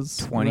stigmas.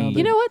 20. around You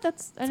it. know what? I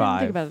didn't Five.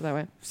 think about it that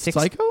way.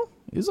 Psycho?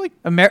 Is like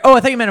Oh, I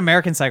thought you meant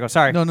American Psycho.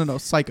 Sorry. no,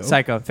 Psycho.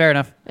 Psycho. Fair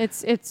enough.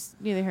 It's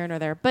neither here nor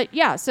there. But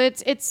yeah, so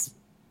it's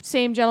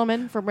same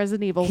gentleman from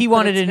Resident Evil. He but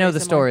wanted it's to know very the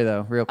similar. story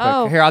though, real quick.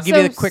 Oh, Here, I'll give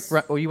you so the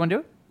quick. Oh, you want to do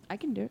it? I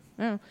can do it.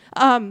 I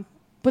don't know.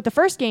 With the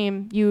first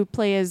game, you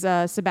play as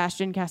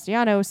Sebastian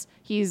Castellanos.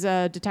 He's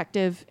a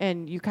detective,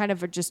 and you kind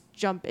of just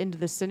jump into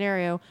this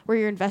scenario where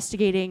you're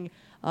investigating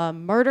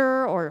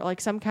murder or like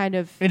some kind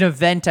of An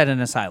event at an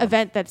asylum.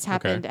 event that's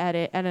happened at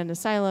an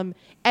asylum,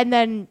 and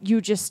then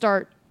you just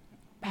start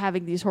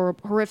having these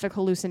horrific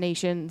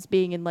hallucinations,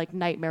 being in like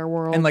nightmare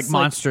worlds, and like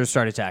monsters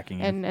start attacking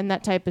you. and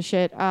that type of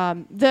shit.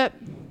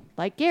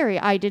 Like Gary,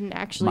 I didn't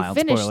actually Mild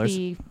finish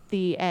spoilers.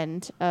 the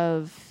end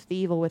of the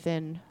Evil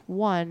Within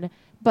 1,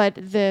 but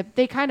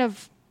they kind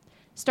of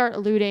start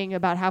alluding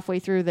about halfway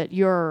through that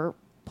you're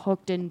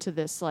hooked into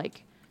this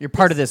like You're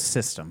part of this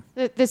system.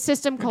 the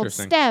system called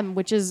Interesting. STEM,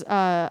 which is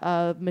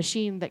a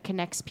machine that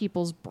connects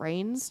people's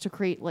brains to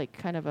create like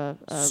kind of a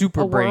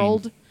Super brain.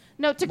 world.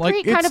 No, to Like,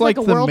 create kind it's of like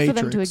like a the world for them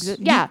to Matrix. exist.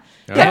 Yeah,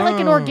 kind of like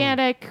an Oh.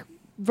 organic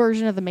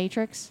version of the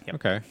Matrix,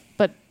 Okay.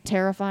 but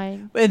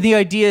terrifying. And the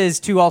idea is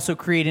to also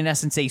create, in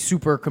essence, a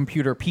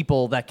supercomputer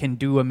people that can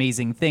do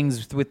amazing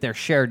things with their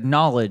shared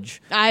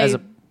knowledge. as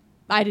a-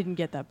 I didn't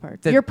get that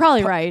part. that You're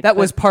probably pa- right. That but-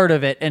 was part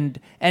of it, and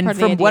Part of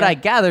the from what idea. I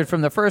gathered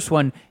from the first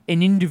one,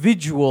 an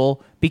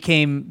individual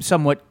became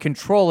somewhat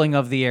controlling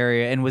of the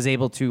area and was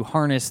able to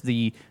harness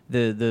the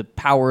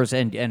powers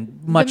and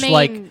much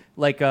main-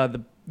 like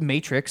the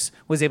Matrix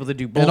was able to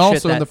do bullshit. And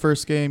also in that the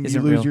first game, you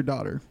isn't lose real. your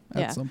daughter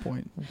Yeah. at some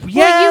point.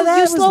 yeah, you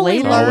that was slowly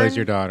later. learn- Always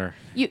your daughter.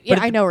 Yeah,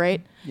 But I know, right?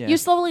 Yeah. You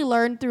slowly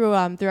learn through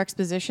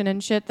exposition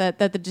and shit that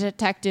the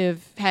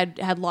detective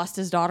had lost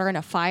his daughter in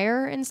a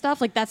fire and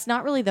stuff. Like that's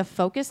not really the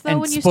focus though. And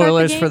when you start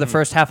spoilers the game. for the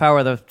first half hour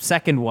of the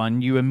second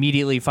one, you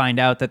immediately find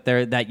out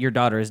that your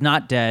daughter is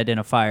not dead in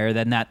a fire,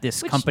 then that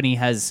this Which- company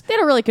has They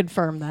don't really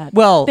confirm that.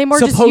 well, they more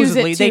supposedly just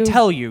use it they to,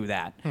 tell you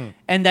that,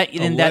 and that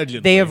Allegedly.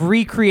 they have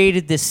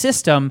recreated this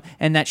system,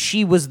 and that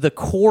she was the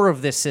core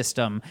of this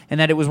system, and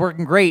that it was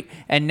working great,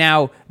 and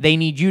now they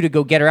need you to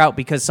go get her out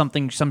because some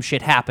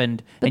shit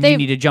happened, But and they- you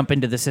need to jump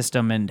into the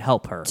system and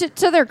help her.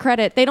 To their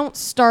credit, they don't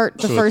start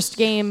the So first it's-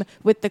 game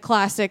with the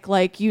classic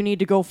like you need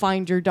to go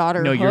find your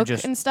daughter No, you're hook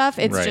just- and stuff.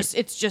 It's Right.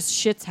 just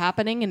shit's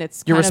happening and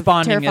it's You're kind of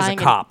responding as a terrifying and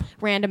cop.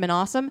 random and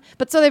awesome.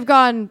 But so they've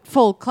gone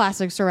full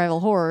classic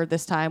survival horror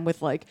this time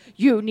with like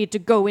you need to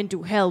go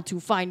into hell to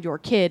find your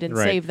kid and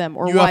Right. save them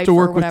or You wife have to or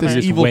work with whatever. this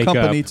Just evil wake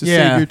company up. to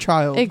Yeah. save your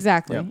child.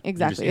 Exactly, Yep. You're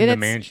exactly. just in the And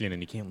it's- mansion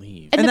and you can't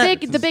leave. And,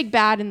 And the that- big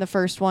bad in the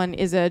first one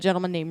is a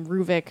gentleman named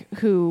Ruvik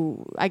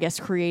who I guess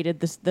created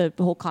the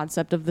whole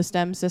concept of the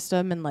STEM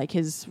system and like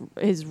his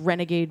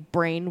renegade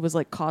brain was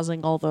like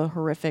causing all the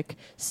horrific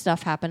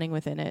stuff happening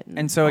within it.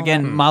 And so all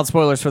again, that. mild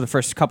spoilers for the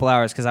first couple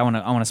hours because I want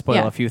to spoil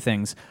Yeah. a few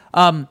things.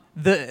 And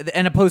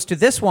opposed to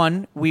this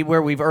one,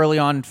 where we've early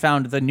on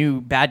found the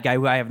new bad guy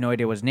who I have no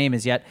idea what his name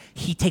is yet.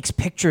 He takes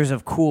pictures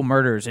of cool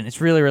murders, and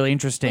it's really really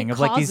interesting. He of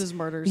like causes these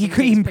murders He, and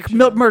takes he pictures of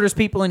them. murders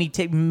people, and he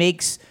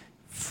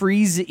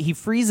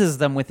freezes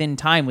them within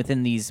time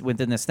within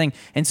this thing,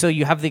 and so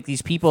you have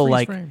these people Freeze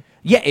like frame.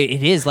 yeah,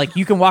 it is like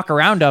you can walk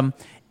around them.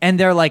 and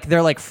they're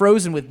like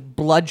frozen with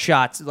blood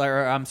shots,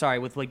 or I'm sorry,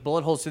 with like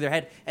bullet holes through their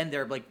head, and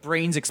their like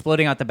brains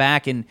exploding out the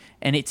back, and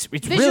it's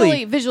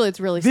really visually it's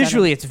really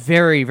visually it's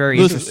very very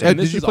Listen, interesting. Ed,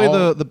 This did you is play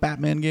all- the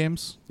Batman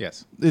games?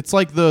 Yes. It's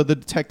like the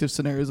detective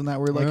scenarios in that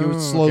where like it would Oh,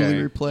 slowly okay.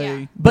 replay.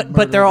 Yeah. the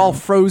But they're murder. all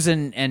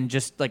frozen and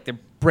just like their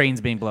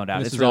brains being blown out.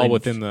 This It's is really all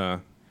within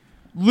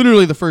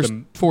literally the first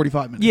The-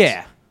 45 minutes.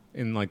 yeah.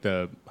 in like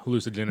the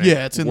hallucinogenic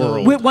Yeah, it's in the-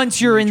 world. Once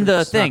you're in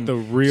the It's thing, Not the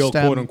real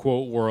STEM. quote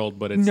unquote world,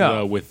 but it's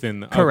No. within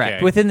the correct,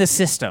 okay. within the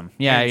system.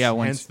 Yeah, hence, yeah. hence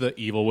Once. the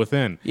evil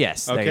within.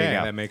 Yes, there Okay, you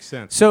go. that makes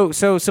sense. So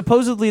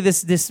supposedly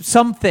this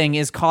something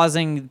is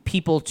causing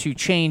people to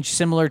change,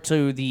 similar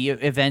to the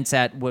events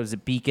at what was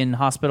it, Beacon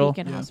Hospital?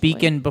 Beacon Hospital,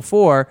 Beacon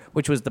before,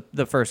 which was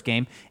the first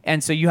game,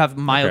 and so you have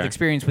mild Okay.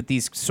 experience with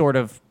these sort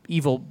of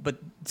evil, but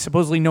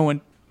supposedly no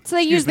one. So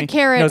they excuse use the me,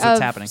 carrot knows what's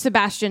of happening.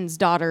 Sebastian's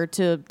daughter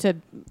to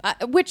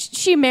which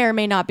she may or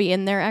may not be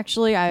in there.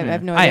 Actually, I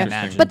have no I idea.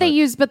 imagine, but they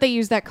but-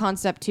 use that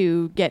concept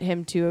to get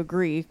him to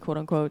agree, quote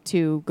unquote,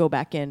 to go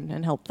back in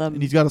and help them.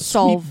 And he's got a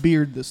solve sweet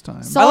beard this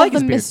time. solve like the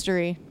his beard.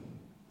 mystery.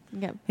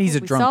 Yeah, He's a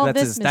we drunk. solved That's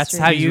this his, that's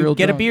mystery. how He's you real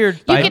get a drunk. beard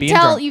You by could being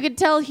tell. drunk. You could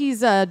tell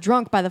he's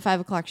drunk by the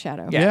 5 o'clock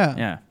shadow. Yeah,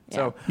 Yeah.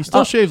 So He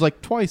still uh, shaves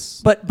like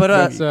twice. but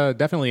That's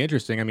definitely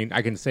interesting. I mean,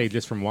 I can say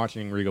just from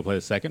watching Rigo play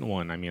the second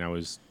one, I mean, I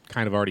was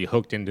kind of already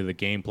hooked into the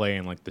gameplay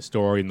and like the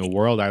story and the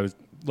world. I was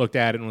looked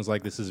at it and was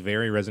like, this is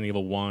very Resident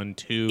Evil 1,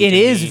 2. It to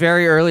is me.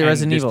 very early And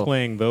Resident just Evil.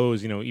 playing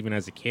those, even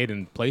as a kid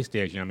in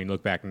PlayStation. I mean,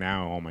 look back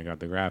now, oh my god,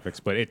 the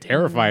graphics, but it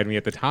terrified me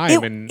at the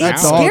time. And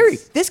it's now, scary.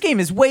 This game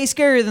is way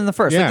scarier than the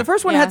first. Like Yeah. the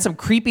first one Yeah. had some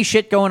creepy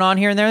shit going on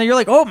here and there. And you're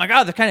like, oh my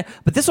god, they're kind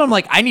of. But this one, I'm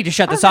like, I need to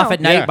shut this don't off know. at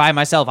night Yeah. by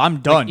myself. I'm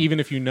like, done. even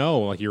if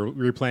like you're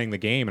replaying the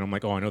game, and I'm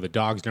like, oh, I know the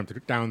dogs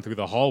jumped down through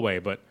the hallway,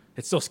 but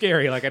it's still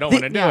scary. Like I don't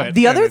want to do it.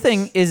 The And other it's-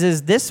 thing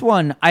is this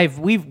one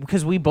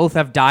because we both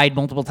have died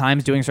multiple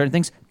times doing certain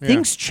things. Yeah.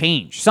 Things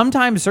change.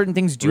 Sometimes certain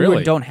things do Really?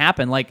 and don't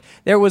happen. Like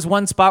there was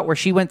one spot where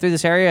she went through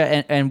this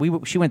area and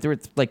she went through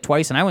it like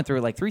twice and I went through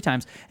it like 3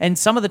 times. And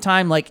some of the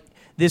time like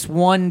this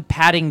one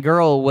padding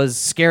girl was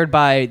scared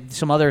by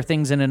some other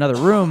things in another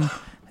room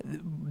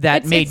that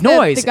It's- made it's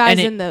noise. the guys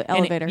and in the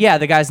elevator. yeah,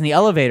 the guys in the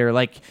elevator.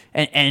 Like,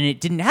 and it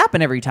didn't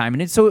happen every time.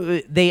 And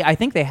I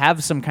think they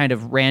have some kind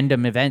of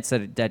random events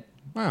that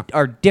Wow.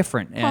 are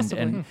different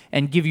Possibly.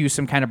 and give you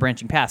some kind of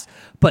branching paths.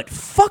 But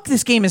fuck,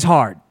 this game is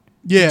hard.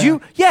 Yeah. Did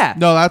you? Yeah.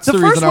 No, that's the the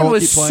first reason I one won't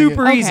was keep playing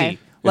super it. easy. Okay.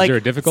 Is there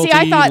a difficulty? See,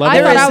 I thought level?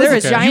 I There was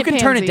is. a You giant can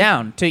turn it pansy.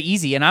 down to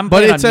easy, and I'm But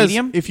playing it on says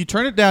medium. if you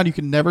turn it down, you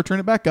can never turn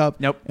it back up.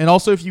 Nope. And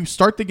also, if you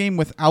start the game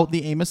without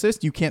the aim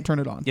assist, you can't turn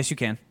it on. Yes, you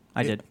can.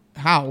 I did.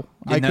 How?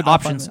 In the could not find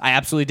options, it. I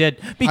absolutely did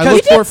I because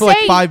looked did for it for like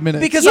say- 5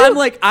 minutes. because I'm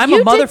like I'm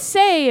you a mother. did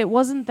say it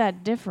wasn't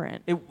that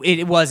different.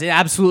 It was. It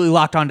absolutely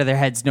locked onto their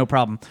heads, no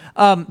problem.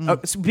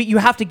 But you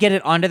have to get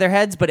it onto their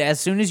heads. But as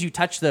soon as you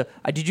touch the,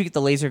 did you get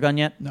the laser gun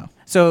yet? No.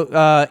 So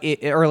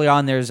early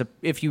on,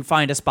 if you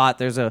find a spot,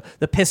 there's the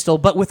pistol,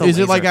 but with a Is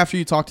laser. it like after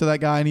you talk to that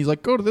guy and he's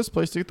like, go to this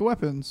place to get the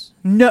weapons?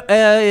 No,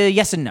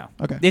 yes and no.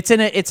 Okay. It's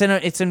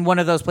in one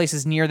of those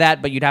places near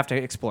that, but you'd have to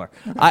explore.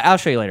 I'll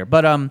show you later.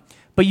 But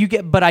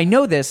I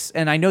know this,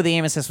 and I know the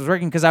aim assist was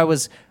working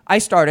because I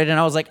started and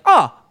I was like,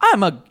 oh,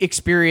 I'm a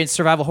experienced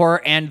survival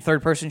horror and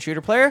third person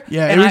shooter player.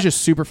 Yeah, and it was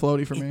just super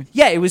floaty for me.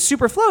 yeah, it was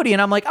super floaty,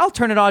 and I'm like, I'll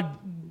turn it on,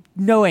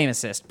 no aim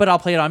assist, but I'll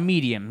play it on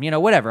medium.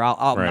 Whatever.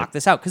 I'll Right. knock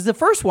this out because the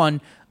first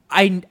one.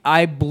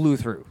 I blew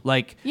through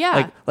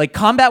Yeah. like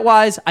combat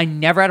wise I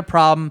never had a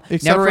problem,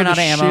 Except never for ran the out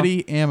of ammo.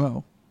 shitty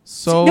ammo.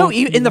 So No,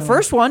 in the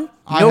first one,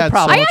 I no had so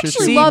problem. I much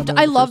actually issue loved. with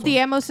I the love first the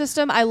one. ammo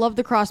system. I love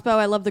the crossbow.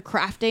 I love the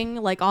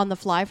crafting, like on the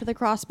fly for the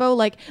crossbow.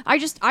 Like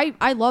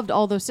I loved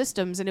all those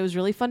systems, and it was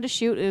really fun to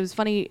shoot. It was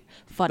funny.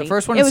 The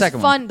first one It and was the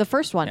second fun. one. The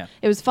first one. Yeah.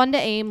 It was fun to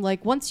aim.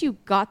 Like once you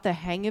got the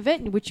hang of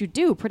it, which you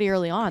do pretty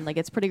early on. Like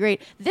it's pretty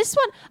great. This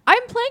one,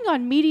 I'm playing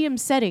on medium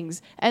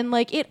settings, and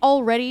like it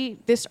already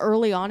this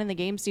early on in the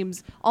game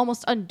seems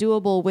almost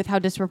undoable with how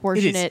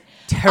disproportionate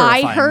I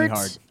terrifyingly hurt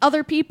hard.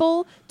 other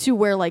people to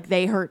where like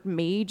they hurt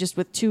me just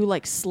with 2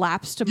 like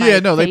slaps to my Yeah,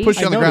 no, they face. push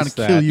you I on the ground and noticed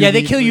kill that. you. Yeah,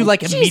 they kill you immediately. like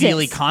Jesus.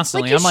 immediately,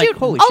 constantly. you I'm like, shoot-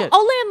 holy I'll, shit.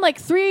 I'll land like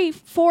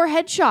 3-4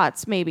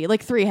 headshots, maybe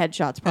like 3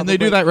 headshots. Probably. And they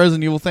do that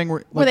Resident Evil thing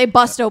where where they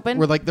bust open.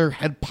 where like their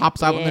head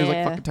pops out and there's like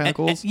Yeah. fucking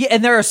tentacles. Yeah,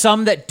 and there are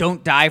some that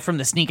don't die from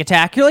the sneak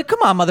attack. You're like, come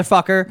on,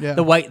 motherfucker. Yeah.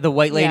 The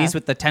white ladies Yeah.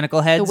 with the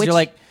tentacle heads. witch- You're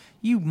like,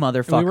 you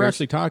motherfucker. And we were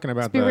actually talking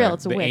about be the, real,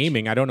 it's a the witch.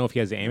 aiming. I don't know if he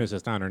has the aim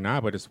assist on or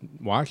not, but just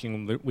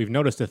watching, we've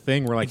noticed a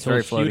thing where like It's he'll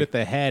very shoot floaty. at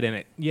the head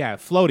and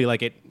floaty,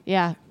 like it.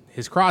 yeah.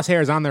 His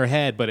crosshair is on their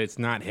head, but it's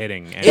not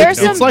hitting. And There's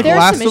you know, It's like There's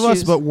Last some of Us,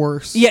 issues. but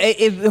worse. Yeah.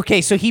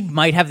 Okay, so he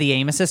might have the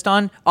aim assist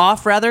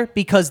off rather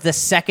because the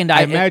second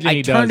I imagine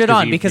he turned does, it 'cause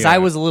on he- because yeah. I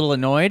was a little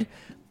annoyed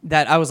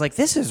that I was like,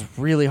 this is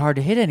really hard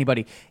to hit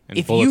anybody. And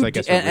if bullets, you I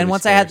guess, are and really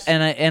once I had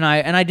scarce. and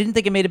I didn't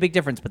think it made a big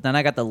difference, but then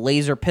I got the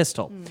laser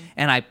pistol,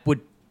 and I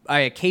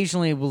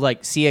occasionally would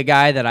like see a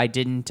guy that I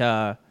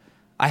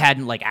I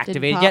hadn't like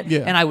activated pop. yet, Yeah.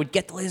 and I would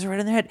get the laser right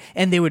in their head,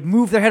 and they would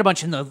move their head a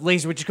bunch, and the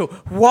laser would just go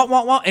wah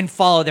wah wah and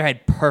follow their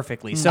head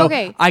perfectly. So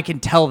Okay. I can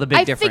tell the big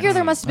I difference. figure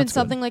there must have been That's good.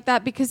 something like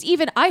that because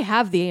even I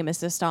have the aim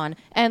assist on,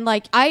 and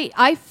like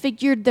I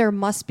figured there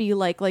must be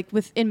like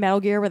with in Metal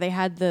Gear where they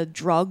had the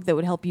drug that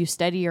would help you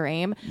steady your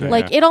aim. Yeah.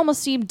 Like it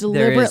almost seemed There is.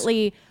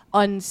 deliberately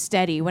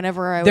unsteady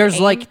whenever I would There's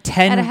aim like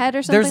 10 at a head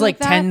or something there's like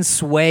that. 10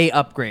 sway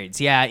upgrades,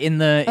 yeah, in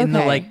the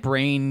Okay. like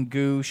brain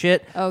goo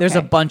shit. There's a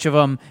Okay. bunch of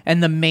them,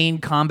 and the main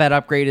combat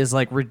upgrade is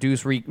like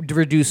reduce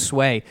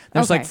sway.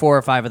 There's Okay. like 4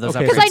 or 5 of those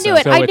Okay, upgrades. Because I knew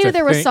it. so I it's knew a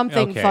there was thing-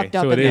 something okay, fucked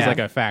up So in it is there. like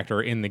a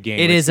factor in the game.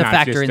 It It's is a not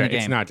factor just in the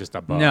It's game. not just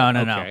a bug. No.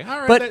 Okay. All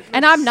right, But-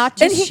 And I'm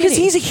not and just because shitty.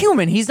 he's a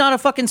human, he's not a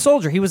fucking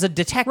soldier. He was a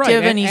detective,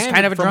 right, and he's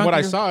kind of a from drunk. what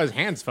I saw, his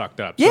hand's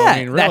fucked up. So, Yeah, I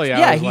mean, really, that's-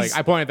 yeah, I was he's- like,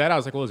 I pointed that out. I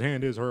was like, well, his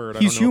hand is hurt.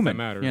 He's I don't know human, if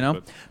that matters, you know.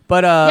 but-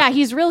 But yeah,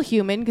 he's real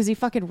human because he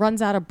fucking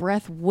runs out of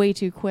breath way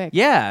too quick.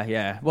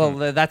 yeah. Well,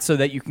 that's so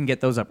that you can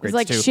get those upgrades He's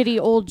like too. shitty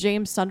old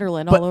James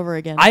Sunderland But all over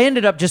again. I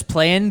ended up just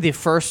playing the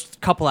first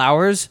couple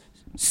hours,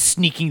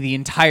 sneaking the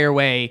entire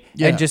way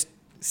Yeah. and just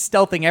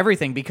stealthing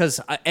everything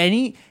because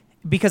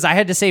I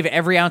had to save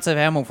every ounce of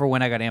ammo for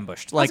when I got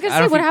ambushed. I was Like gonna I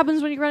say, don't what know if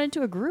happens when you run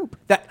into a group?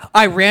 that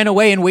I ran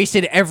away and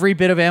wasted every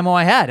bit of ammo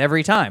I had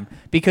every time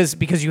because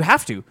you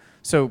have to.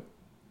 So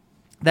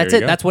that's There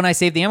it. you go. That's when I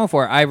saved the ammo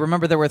for it. I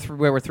remember there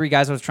were three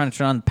guys I was trying to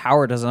turn on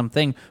power to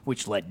something,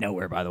 which led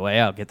nowhere. By the way,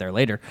 I'll get there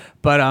later.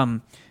 But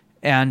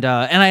and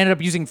I ended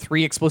up using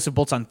 3 explosive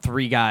bolts on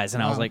 3 guys,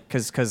 and I was Wow. like,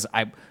 because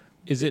I.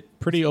 Is it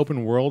pretty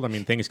open world? I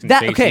mean, things can That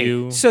face okay?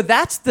 you. So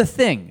that's the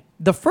thing.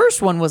 The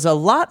first one was a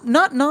lot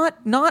not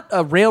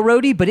a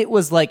railroady, but it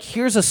was like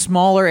here's a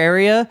smaller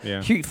area.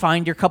 Yeah. Here you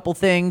find your couple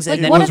things, Like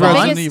and then one move of the on.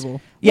 Resident biggest,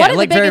 Evil. Yeah, one of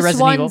like the very biggest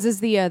Resident ones Evil.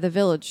 is the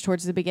village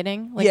towards the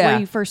beginning, like yeah, where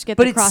you first get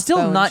but the it's crossbow still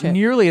and not shit.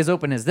 nearly as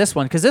open as this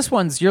one because this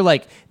one's you're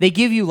like they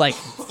give you like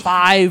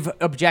 5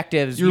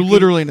 objectives. You're You can-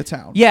 literally in a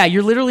town. Yeah,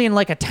 you're literally in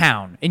like a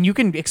town, and you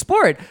can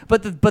explore it.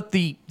 But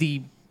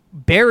the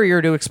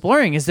barrier to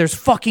exploring is there's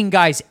fucking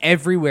guys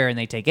everywhere, and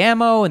they take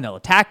ammo and they'll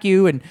attack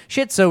you and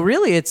shit. So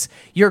really, it's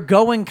you're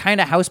going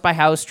kind of house by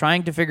house,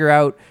 trying to figure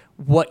out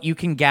what you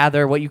can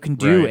gather, what you can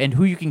do, Right. and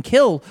who you can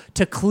kill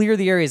to clear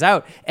the areas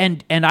out.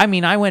 And I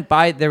mean, I went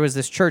by there was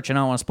this church, and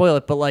I don't want to spoil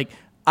it, but like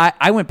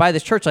I went by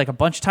this church like a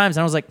bunch of times,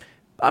 and I was like,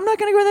 I'm not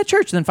gonna go to that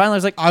church. And then finally, I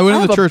was like, I went to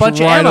have the a church bunch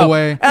of right ammo.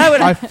 away.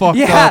 And I fucked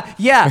yeah, up.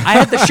 Yeah, I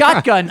had the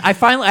shotgun. I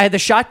had the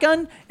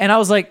shotgun, and I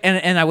was like,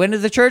 and I went to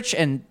the church,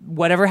 and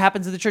whatever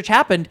happens at the church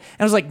happened.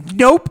 And I was like,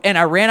 nope. And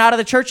I ran out of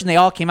the church, and they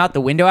all came out the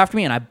window after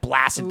me, and I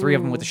blasted 3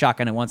 of them with the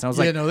shotgun at once. And I was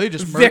Yeah, like, no, they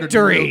just murdered you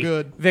victory, real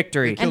good.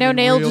 victory. They I killed know me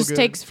nail real just good.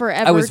 takes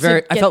forever I was to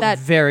very, I get felt that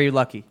very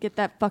lucky. get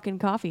that fucking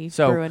coffee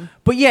So, brewing.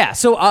 but yeah,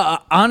 so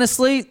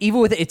honestly, even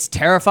with it, it's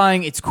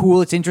terrifying. It's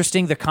cool. It's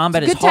interesting. The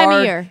combat It's a is good time of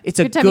hard. year. It's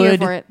a Good time of year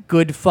for it.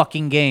 good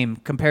fucking game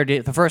compared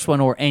to the first one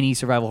or any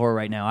survival horror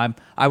right now.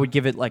 I would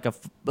give it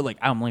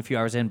I'm only a few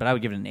hours in, but I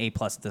would give it an A+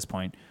 at this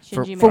point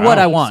for Shinji what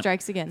I Mikami want.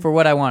 strikes again. For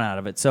what I want out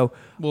of it. So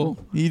Well,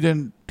 he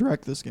didn't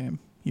direct this game.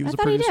 He was I a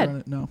thought he producer did. on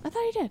it. No, I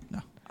thought he did.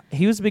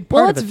 he was a big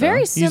part Well, of it's it. very though.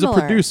 he's a similar.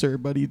 producer,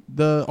 but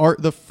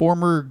the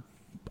former,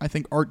 I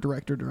think, art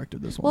director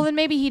directed this one. Well, then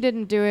maybe he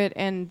didn't do it,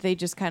 and they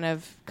just kind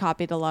of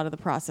copied a lot of the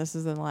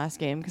processes in the last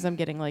game. Because I'm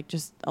getting like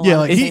just a yeah,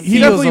 lot like of the he, same he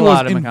feels definitely a was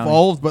lot of Mikami.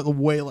 involved, but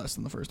way less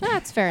than the first one.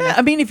 That's fair Yeah, enough.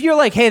 I mean, if you're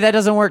like, hey, that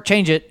doesn't work,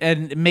 change it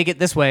and make it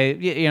this way.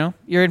 You know,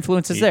 your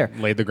influence is He there.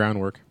 laid the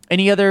groundwork.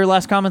 Any other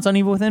last comments on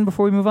Evil Within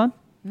before we move on?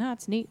 No,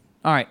 it's neat.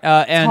 All right,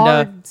 It's and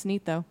hard. It's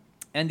neat though.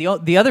 and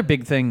the other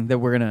big thing that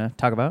we're gonna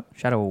talk about,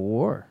 Shadow of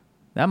War.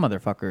 That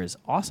motherfucker is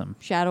awesome.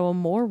 Shadow of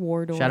More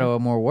Wardor. Shadow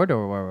of More War.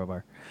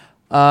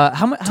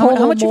 How much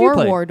Total have you More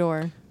played?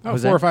 Wardor. Oh,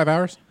 Was 4 that- or 5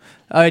 hours?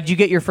 Did you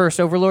get your first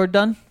Overlord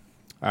done?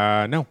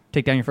 No.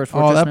 Take down your first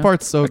fortress? Oh, that now?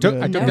 part's so I took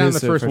good. No. down It the is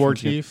the first first war one,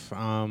 too. chief.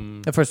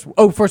 The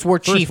first war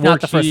chief, war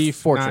not the first chief,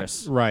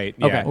 fortress. right.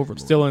 Okay. Yeah. Overlord.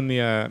 Still in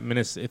the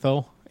Minas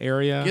Ithil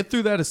area. Get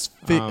through that as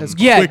as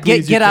Yeah, quickly as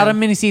you get out can. of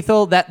Minas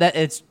Ithil. That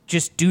it's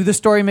just do the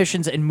story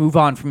missions and move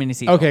on from Minas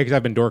Ithil. Okay, because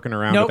I've been dorking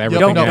around Nope, with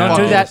don't- everything. don't else.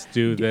 do that.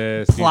 Do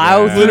this. do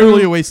Plow that. through-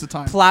 Literally a waste of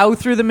time. Plow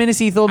through the Minas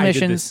Ithil I did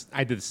missions. this-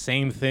 I did the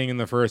same thing in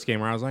the first game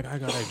where I was like, I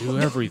gotta do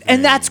everything,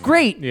 And that's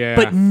great, Yeah,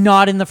 but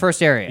not in the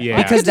first area. Yeah.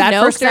 Because Good to that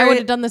know, first 'cause I would area,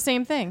 have done the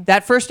same thing.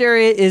 that first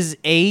area is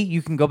A,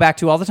 you can go back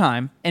to all the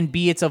time, and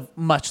B, it's of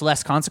much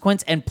less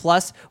consequence. And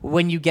plus,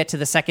 when you get to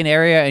the second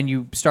area and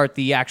you start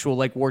the actual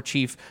like war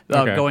chief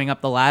Okay. going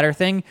up the ladder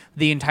thing,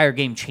 the entire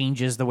game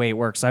changes the way it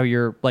works. How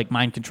you're like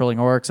mind controlling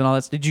orcs and all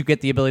that. Did you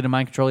get the ability to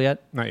mind control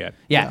yet? not yet.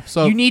 Yeah. Yeah,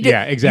 so- you need to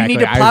Yeah, exactly. You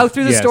need to plow I've-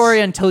 through the yes.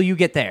 story until you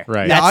get there.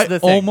 Right. That's I the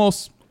thing.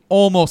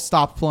 almost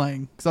stopped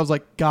playing because I was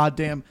like, God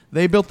damn,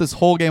 they built this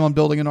whole game on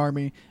building an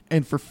army,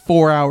 and for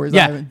 4 hours, I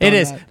Yeah, haven't done it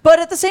is. that. But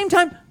at the same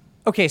time,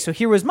 okay, so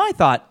here was my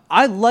thought.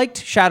 I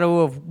liked Shadow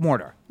of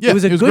Mordor. Yeah, it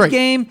was a it was good great.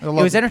 game. I It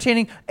loved was it.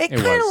 entertaining. It kind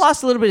of was.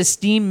 lost a little bit of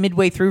steam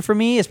midway through for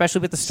me,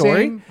 especially with the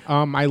story.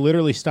 Same. I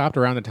literally stopped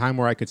around the time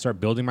where I could start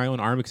building my own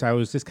army because I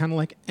was just kind of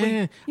like,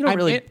 eh. you don't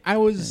really- I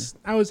was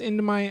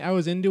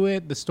into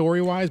it, the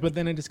story wise, but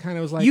then it just kind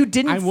of was like You I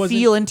didn't wasn't-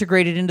 feel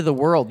integrated into the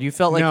world. You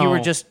felt like you were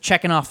No. just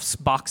checking off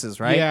boxes,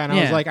 right? Yeah, and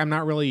I was like, I'm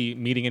not really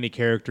meeting any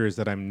characters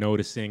that I'm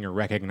noticing or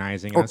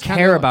recognizing, and or it's kinda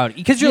care like- about it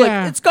because you're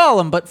Yeah. like, it's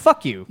Gollum, but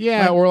fuck you.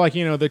 Yeah, or like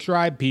the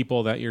tribe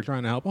people that you're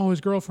trying to help. Oh,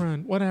 his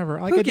girlfriend, whatever.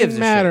 Like Who it gives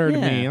didn't a shit? matter to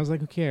Yeah. me. I was like,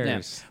 who Yeah.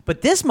 cares?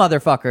 But this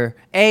motherfucker,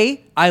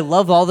 I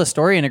love all the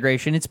story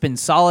integration. It's been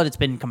solid. It's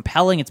been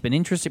compelling. It's been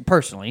interesting.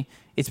 Personally,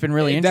 it's been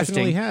really It interesting.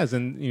 definitely has,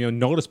 and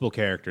noticeable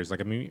characers.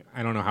 Like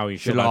I don't know how you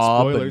feel about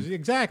Schlub spoilers and-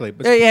 exactly.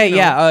 But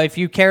Yeah. If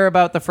you care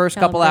about the first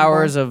couple Celebrate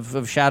hours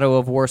of Shadow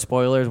of War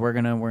spoilers, we're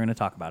gonna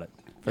talk about it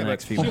for the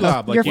next few minutes.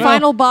 Shelob, like, Your you-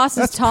 final boss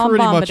is That's Tom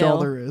pretty Bombadil. much all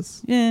there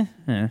is. Yeah.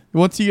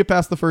 Once you get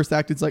past the first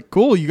act, it's like,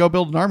 cool, you go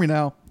build an army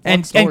now. Fun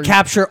And story.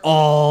 capture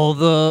all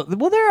the.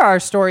 Well, there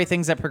are story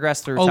things that progress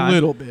through a time.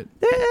 little bit.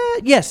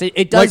 Yes, it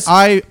Like does.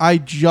 I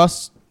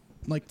just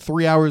like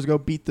 3 hours ago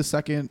beat the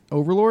second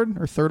Overlord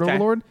or third Okay.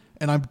 Overlord,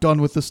 and I'm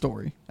done with the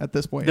story at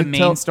this point. the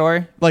main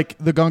story. like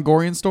the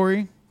Gongorian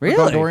story. the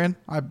Really? Gongorian.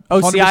 I'm Oh,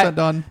 100%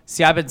 see,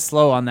 done. I've been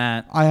slow on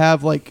that. I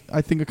have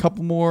I think a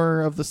couple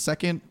more of the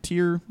second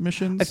tier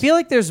missions. I feel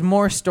like there's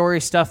more story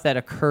stuff that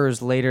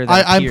occurs later. Than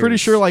I'm pretty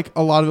appears. sure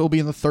a lot of it will be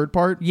in the third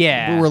part.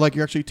 Yeah. where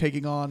you're actually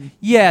taking on.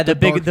 Yeah, the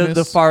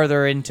darkness.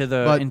 farther into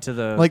the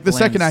But the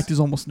second lens. act is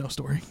almost no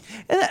story.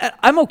 And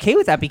I'm okay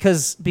with that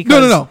because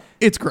No,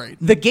 it's great.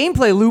 the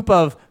gameplay loop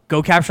of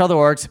go capture all the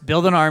orcs,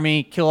 build an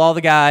army, kill all the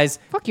guys,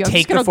 Fuck you! I'm take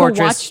just gonna the fortress.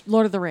 go watch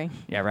Lord of the Ring.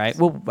 Yeah, right.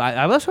 Well,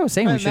 that's what I was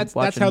saying. And we should that's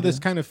watch. that's it how and this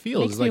do- kind of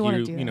feels. Makes It's me like wanna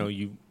you do you know that.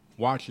 you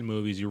watch the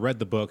movies, you read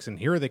the books, and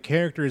here are the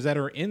characters that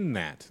are in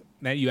that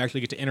you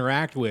actually get to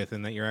interact with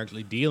and that you're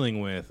actually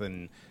dealing with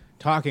and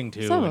talking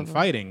to Some of and them.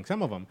 fighting.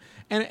 Some of them,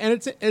 and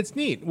it's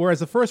neat. Whereas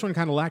the first one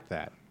kind of lacked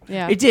that.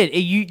 Yeah, It did.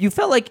 You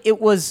felt like it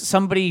was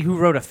somebody who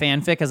wrote a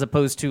fanfic as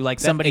opposed to like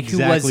somebody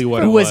exactly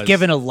what who it was was.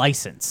 given a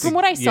license. From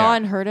what I saw Yeah.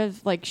 and heard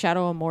of like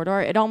Shadow of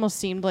Mordor, it almost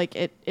seemed like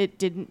it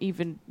didn't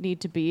even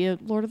need to be a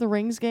Lord of the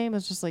Rings game.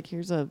 It's just like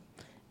here's a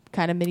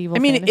kind of medieval. I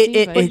mean, fantasy,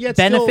 it but yet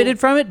benefited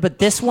still- from it, but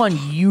this one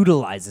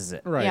utilizes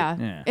it. Right. yeah.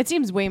 Yeah. It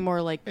seems way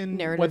more like And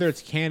narrative. whether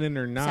it's canon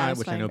or not, which I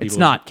satisfying. know people It's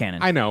not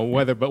canon. I know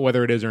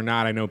whether it is or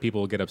not, I know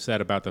people get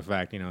upset about the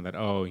fact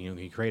that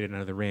he created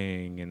another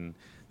ring and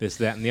this,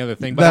 that, and the other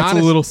thing. But That's a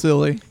honest- little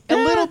silly. a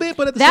little bit,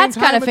 but at the That's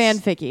same time, kind of it's-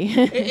 fanficky.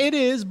 It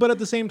is, but at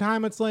the same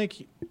time, it's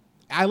like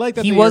I like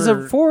that He they was a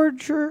are-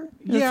 forger.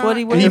 That's Yeah, what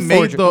he was. and a he made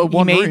forger. the He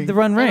one made ring. the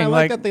run And ring. I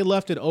like that they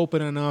left it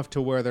open enough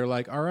to where they're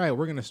like, all right,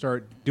 we're going to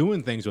start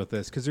doing things with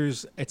this because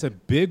it's a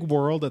big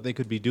world that they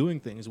could be doing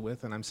things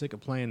with, and I'm sick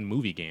of playing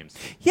movie games.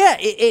 Yeah,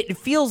 it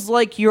feels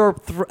like you're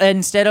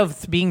instead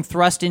of being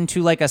thrust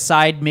into like a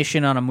side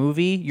mission on a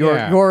movie,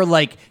 you're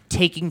like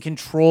taking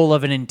control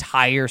of an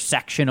entire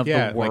section of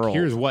Yeah, the world. like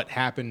here's what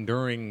happened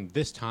during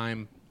this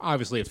time.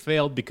 Obviously, it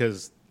failed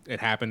because it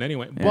happened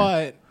anyway.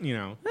 But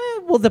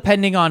Well,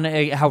 depending on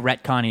how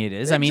retconny it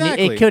is. I mean,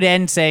 Exactly. it could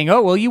end saying,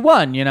 "Oh, well, you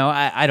won."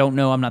 I don't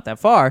know. I'm not that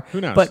far. Who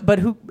knows? But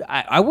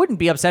I wouldn't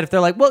be upset if they're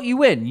like, "Well, you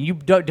win. You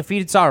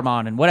defeated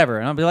Saruman and whatever."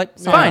 And I'll be like,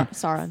 "Fine,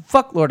 Sauron.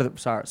 fuck Lord of the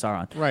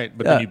Sauron." right.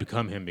 But then you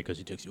become him because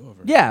he takes you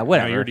over. Yeah,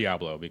 whatever. Now you're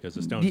Diablo because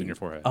the stone's in your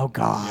forehead. Oh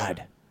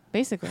God.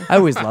 Basically. I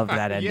always loved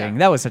that ending. Yeah.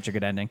 That was such a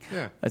good ending.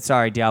 Yeah.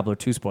 Sorry, Diablo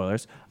 2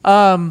 spoilers.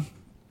 1,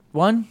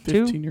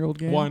 2, 15-year-old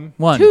game. one.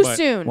 Too but-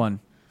 soon. One.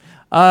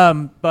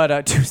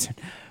 But too soon.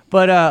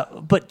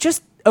 But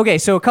just okay.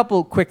 So a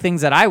couple quick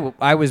things that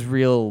I was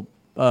real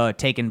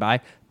taken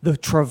by. The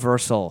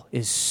traversal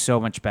is so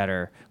much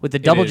better with the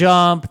double is.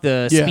 jump,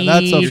 the Yeah, speed.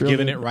 that stuff's You're really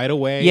giving it right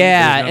away.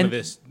 Yeah, There's none and- of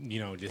this,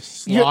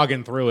 just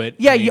slogging through it.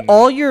 Yeah, I mean,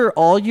 all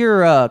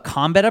your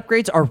combat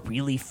upgrades are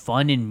really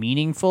fun and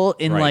meaningful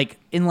in Right.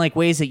 like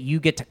ways that you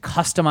get to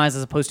customize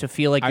as opposed to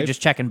feel like you're I- just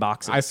checking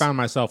boxes. I found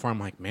myself where I'm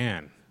like,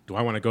 man, do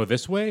I want to go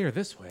this way or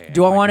this way?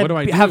 Do I Like, want what do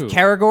I to have do?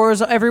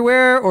 Karagors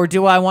everywhere, or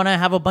do I want to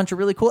have a bunch of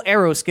really cool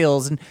arrow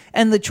skills?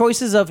 And the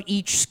choices of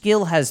each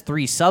skill has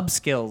 3 sub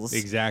skills,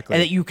 Exactly.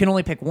 and that you can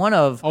only pick one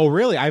of. Oh,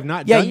 really? I've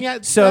not Yeah, done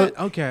yet. so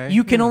okay,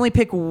 you can yeah. only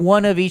pick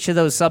one of each of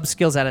those sub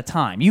skills at a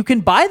time. You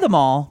can buy them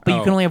all, but you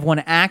can Oh. only have one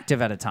active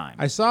at a time.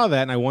 I saw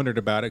that and I wondered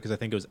about it because I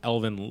think it was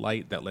Elven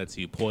Light that lets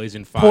you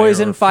poison,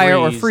 fire,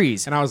 or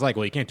freeze. And I was like,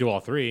 well, you can't do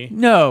all 3.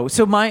 No,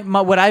 so my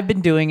what I've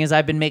been doing is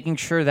I've been making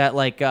sure that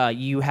like I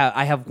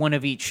have one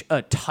of each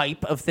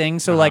type of thing.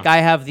 So like I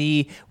have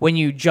when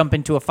you jump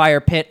into a fire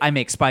pit, I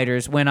make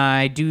spiders. When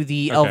I do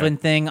the elven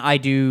thing, I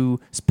do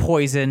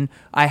poison.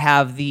 I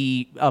have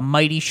the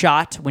mighty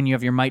shot when you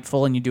have your might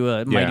full and you do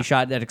a mighty Yeah.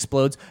 shot that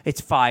explodes. It's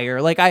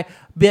fire. Like I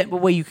bit the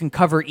way you can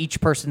cover each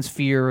person's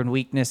fear and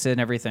weakness and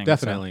everything. So-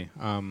 Definitely.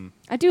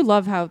 I do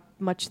love how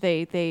much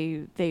they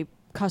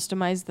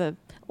customize the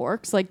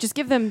orcs. Like, just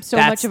give them so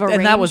That's- much of a and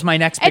range. that was my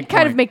next And big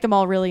kind of point. make them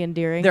all really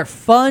endearing. They're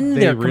fun.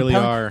 They They're really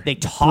compelling. are. They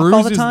talk Bruise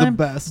all the is the time.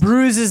 best.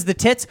 Bruise is the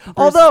tits. is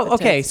Although, the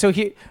okay, tits. so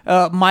here,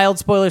 mild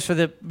spoilers for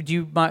the. Do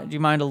you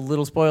mind a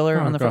little spoiler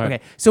Oh, on the? go ahead.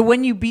 Okay, so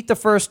when you beat the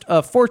first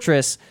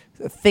fortress,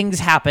 things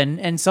happen,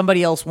 and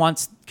somebody else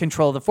wants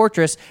control of the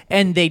fortress,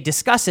 and they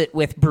discuss it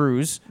with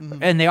Bruise,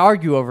 and they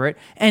argue over it,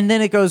 and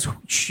then it goes,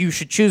 you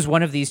should choose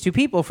one of these two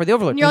people for the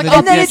Overlord. And you're like, And then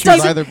and then you it can't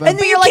choose doesn't, either of them. and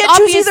then But you you're like, can't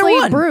choose either obviously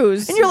one.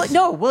 Bruise. And you're like,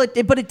 no, well,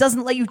 but it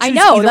doesn't let you choose I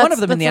know, either one that's- of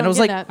them in the that's end. I what was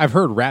I'm like, getting at. I've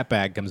heard Rat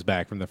Bag comes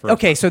back from the first.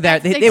 okay, so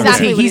that That's it was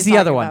exactly what he's he's the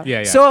other talking one. about.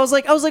 Yeah. So I was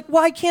like,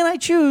 why can't I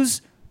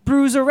choose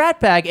Bruise or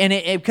Ratbag? And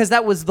it because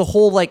that was the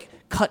whole like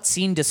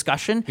cutscene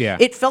discussion. Yeah.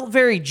 It felt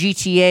very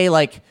GTA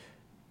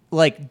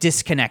like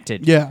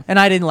disconnected. Yeah. And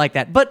I didn't like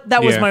that. But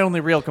that was Yeah. my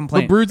only real But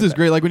complaint. Bruce is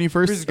great. Like when you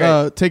Bruce is first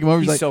great. take him over,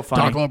 He's he's like, so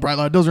funny. talk about bright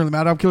light. It doesn't really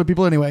matter. I'm killing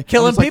people anyway.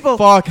 Killing I'm just people?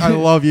 Like, fuck, I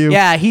love you.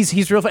 Yeah,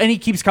 he's real and he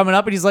keeps coming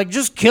up and he's like,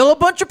 just kill a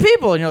bunch of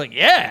people. And you're like,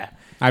 yeah.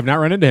 I've not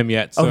run into him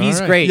yet. So Oh, he's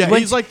all right. great. Yeah, When-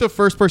 he's like the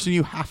first person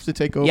you have to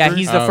take over. Yeah,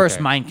 he's the Oh, first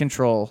okay. mind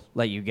control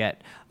that you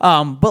get.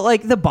 But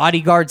like the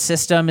bodyguard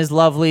system is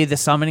lovely. The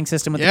summoning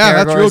system with yeah, the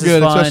that's Paragors real is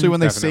good, fun. especially when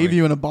they Definitely. save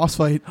you in a boss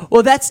fight.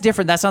 Well, that's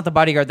different. That's not the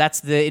bodyguard. That's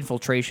the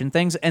infiltration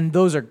things, and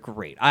those are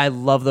great. I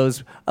love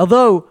those.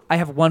 Although I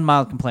have one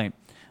mild complaint.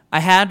 I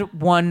had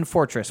one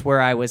fortress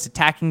where I was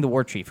attacking the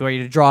war chief, ready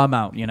to draw him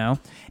out,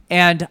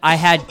 and I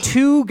had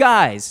two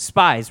guys,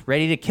 spies,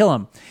 ready to kill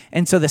him.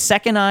 And so the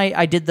second I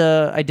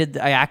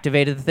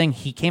activated the thing,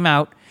 he came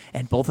out,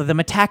 and both of them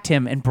attacked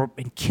him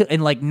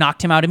and like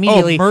knocked him out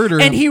immediately. murder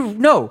And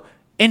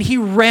him. he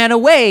ran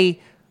away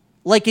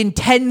like in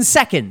 10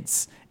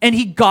 seconds. And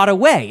he got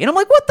away. And I'm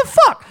like, what the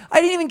fuck?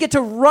 I didn't even get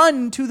to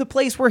run to the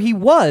place where he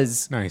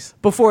was. Nice.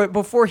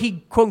 Before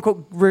he quote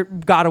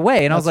unquote got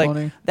away. And I was That's like,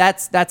 funny.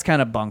 that's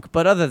kind of bunk.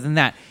 But other than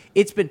that,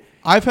 it's been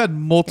I've had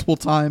multiple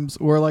times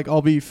where like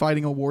I'll be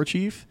fighting a war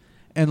chief,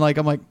 and like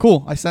I'm like,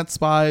 cool, I sent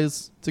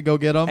spies to go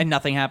get him, and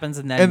nothing happens,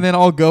 and then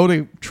I'll go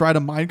to try to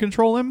mind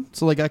control him,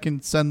 so like I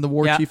can send the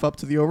war Yeah. chief up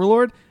to the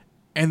Overlord,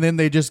 and then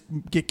they just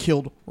get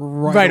killed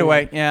Right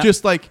away, yeah.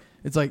 Just like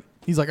it's like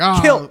he's like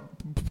Kill.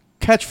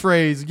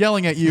 catchphrase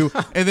yelling at you,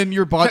 and then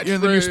your body,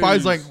 and then your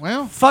spy's like,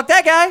 well, fuck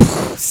that guy.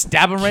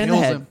 Stab him right in the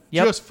kills head. him,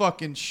 Yep. just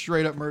fucking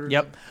straight up murders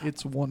Yep. him.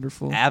 It's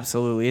wonderful.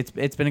 Absolutely.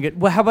 It's been a good.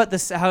 Well, how about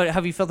this? How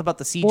have you felt about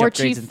the siege War upgrades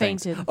chief and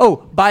things? fainted.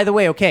 Oh, by the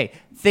way, okay.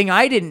 Thing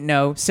I didn't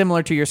know,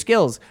 similar to your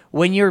skills,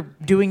 when you're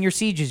doing your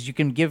sieges, you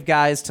can give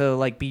guys to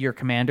like be your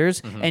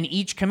commanders, and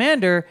each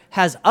commander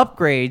has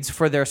upgrades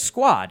for their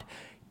squad.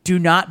 Do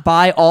not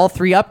buy all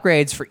 3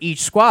 upgrades for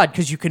each squad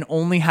because you can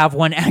only have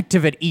one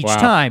active at each Wow.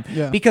 time.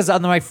 Yeah. Because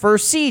on my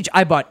first siege,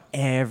 I bought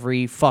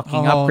every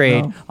fucking Oh,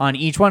 upgrade no. on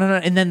each one,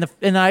 and then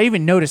and I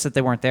even noticed that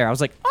they weren't there. I was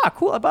like,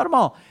 cool, I bought them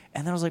all.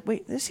 And then I was like,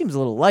 wait, this seems a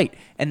little light.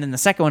 And then the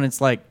second one, it's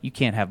like, you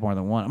can't have more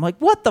than one. I'm like,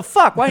 what the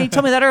fuck? Why didn't you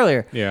tell me that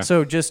earlier? Yeah.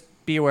 So just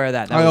be aware of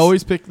that. That I was-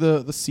 always pick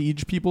the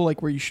siege people,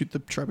 like where you shoot the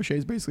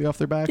trebuchets basically off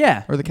their back,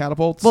 Yeah. or the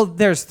catapults. Well,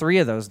 there's 3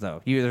 of those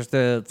though. There's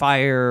the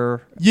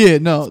fire, yeah,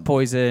 no,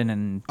 poison,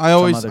 and I some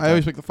always other I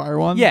always type. pick the fire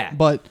one. Yeah.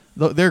 but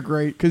they're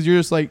great because you're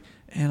just like,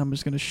 and I'm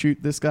just gonna shoot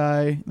this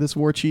guy, this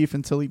war chief,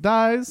 until he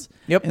dies.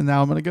 Yep. And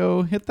now I'm gonna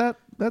go hit that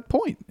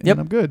point, and Yep.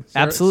 I'm good.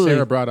 Absolutely.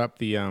 Sarah brought up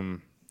the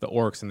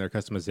orcs and their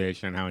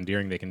customization and how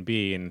endearing they can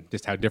be and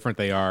just how different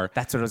they are.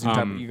 That's what I was gonna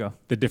talk about. You go.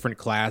 The different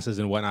classes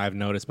and what I've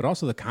noticed, but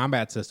also the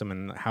combat system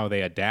and how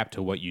they adapt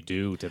to what you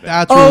do to them.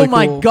 That's Oh really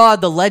my cool.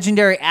 god, the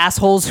legendary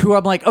assholes who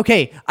I'm like,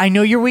 okay, I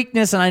know your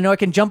weakness and I know I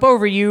can jump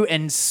over you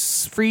and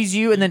freeze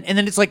you, and then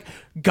it's like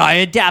guy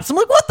adapts. I'm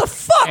like, what the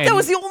fuck? That And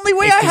was the only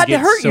way it I can had to get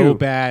hurt so you.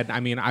 bad. I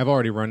mean, I've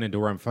already run into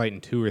where I'm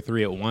fighting 2 or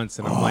 3 at once,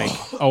 and I'm like,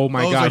 oh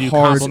my Those god, are you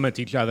hard. complement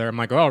each other. I'm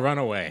like, oh, run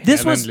away.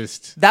 This And was then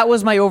just that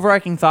was my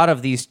overarching thought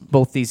of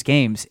both these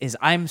games is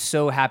I'm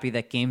so happy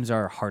that games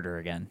are harder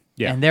again.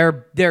 Yeah. And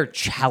they're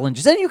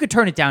challenges. And you could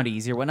turn it down to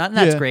easier whatnot, and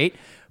that's Yeah. great.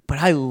 But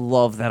I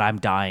love that I'm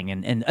dying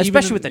and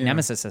especially with the yeah.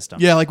 Nemesis system.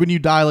 Yeah, like when you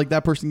die, like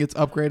that person gets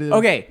upgraded.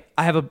 Okay,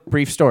 I have a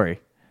brief story.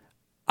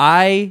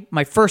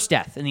 My first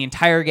death in the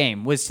entire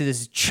game was to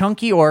this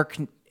chunky orc,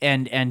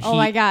 and he Oh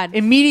my god!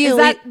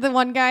 immediately. Is that the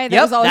one guy that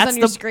Yep, was always that's on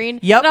your the- screen?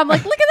 yep. And I'm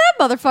like, look at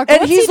that motherfucker. And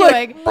What's he's he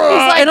like, doing? "Bruh," He's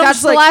like, and I'm that's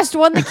just the like- last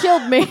one that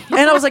killed me.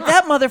 And I was like,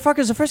 that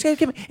motherfucker's the first guy who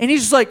came. And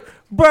he's just like,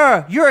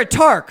 bruh, you're a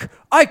Tark.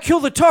 I kill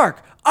the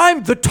Tark.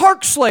 I'm the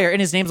Tark Slayer.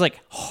 And his name's like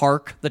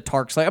Hark the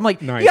Tark Slayer. I'm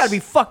like, Nice. you gotta be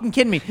fucking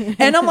kidding me.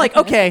 And I'm like,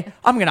 okay,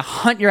 I'm gonna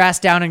hunt your ass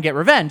down and get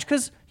revenge.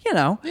 Cause,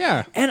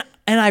 Yeah.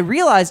 And I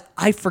realized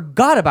I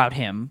forgot about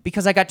him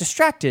because I got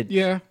distracted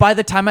Yeah. by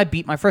the time I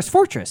beat my first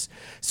fortress.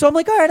 So I'm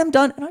like, all right, I'm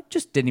done. And I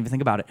just didn't even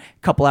think about it. A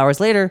couple hours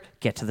later,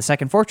 get to the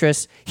second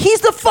fortress. He's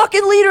the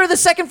fucking leader of the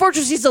second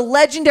fortress. He's a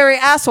legendary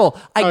asshole.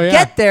 I Oh, yeah.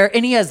 get there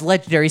and he has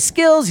legendary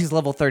skills. He's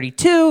level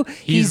 32.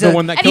 He's the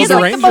one that And killed he's the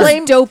like the ranger.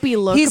 most dopey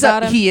look He's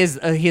about him. He is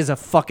a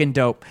fucking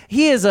dope.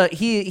 He's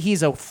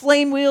a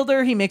flame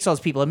wielder. He makes all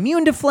his people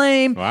immune to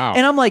flame. Wow.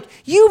 And I'm like,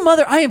 you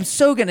mother, I am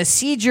so gonna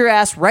siege your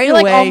ass right You're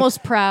away. like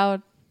almost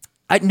proud.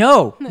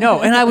 No,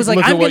 and I was like,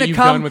 Look at I'm what gonna you've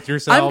come. done with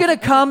yourself. I'm gonna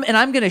come and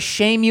I'm gonna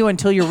shame you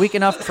until you're weak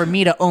enough for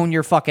me to own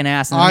your fucking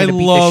ass, and I I'm gonna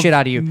beat the love shit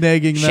out of you.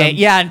 negging them.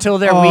 Yeah, until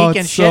they're Oh, weak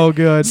and it's shit. so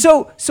good.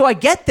 So I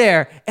get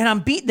there and I'm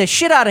beating the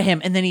shit out of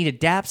him, and then he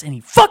adapts and he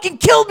fucking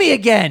killed me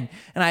again.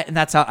 And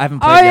that's how I haven't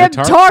played I yet.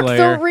 am Tark Tark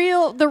Slayer.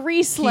 the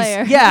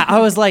Reslayer. Yeah, I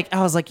was like,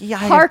 yeah. I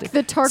have Hark to-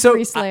 the Tark so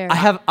Reslayer.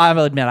 I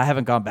will admit, I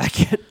haven't gone back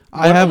yet.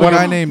 I have a what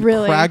guy am- named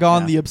Really?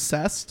 Kragon Yeah. the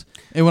Obsessed,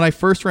 and when I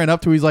first ran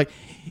up to him, he's like,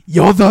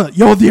 you're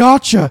the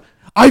archer.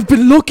 I've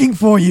been looking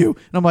for you.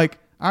 And I'm like,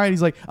 all right.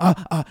 He's like,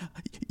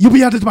 you'll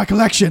be added to my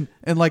collection.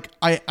 And like,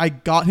 I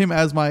got him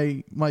as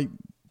my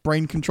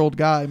brain controlled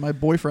guy, my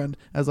boyfriend,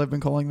 as I've been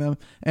calling them.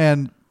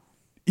 And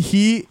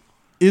he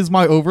is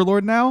my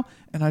overlord now.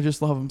 And I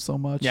just love him so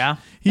much. Yeah.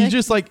 He's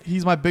just like,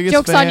 he's my biggest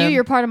Joke's fan. on you.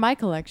 You're part of my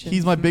collection.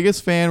 He's my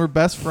biggest fan. We're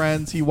best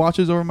friends. He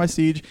watches over my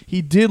siege.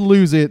 He did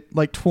lose it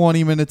like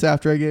 20 minutes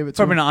after I gave it to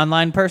From him. an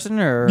online person,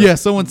 or Yeah,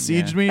 someone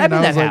sieged me. I and mean,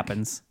 I that was like,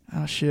 happens.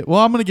 oh shit.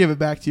 Well, I'm gonna give it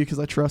back to you because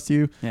I trust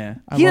you. Yeah,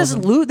 I he love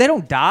doesn't him. lose. They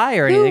don't die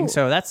or anything, Who-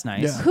 so that's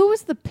nice. Yeah. Who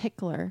was the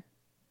pickler?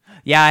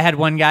 Yeah, I had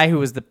one guy who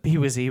was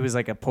he was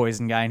like a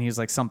poison guy, and he was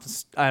like something.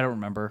 I don't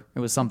remember. It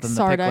was something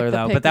Sardak the pickler the though,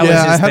 Pickler. but that was Yeah,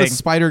 his I had thing. a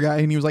spider guy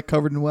and he was like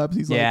covered in webs.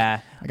 He's Yeah.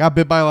 like, I got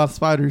bit by a lot of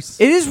spiders.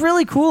 It is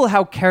really cool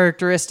how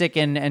characteristic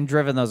and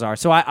driven those are.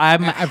 So I'm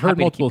I've happy heard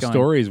to multiple keep going.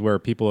 stories where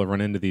people have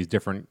run into these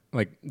different,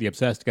 like the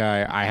obsessed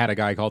guy. I had a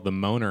guy called the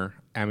Moaner.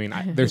 I mean,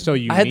 they're so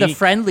unique. I had the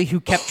friendly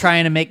who kept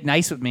trying to make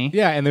nice with me.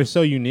 Yeah, and they're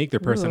so unique. Their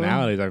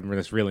personalities. I'm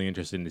just really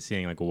interested in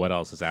seeing like what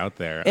else is out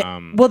there.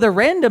 Well, they're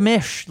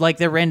random-ish, like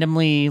they're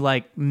randomly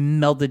like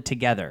melded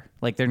together,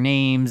 like their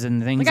names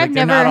and things. Like Like I've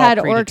they're never not all had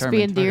orcs be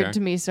predetermined. endeared Okay. to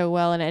me so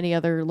well in any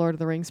other Lord of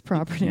the Rings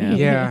property.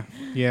 Yeah.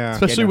 yeah.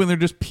 Especially when they're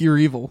just pure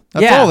evil.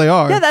 That's Yeah. all they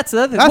are. Yeah, that's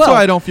the other thing. That's Well,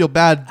 why I don't feel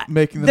bad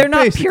making them. They're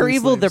not basically pure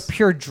evil. slaves. They're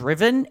pure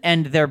driven,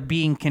 and they're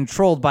being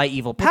controlled by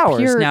evil powers.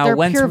 pure- now, they're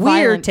once pure we're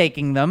violent.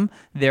 taking them,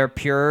 they're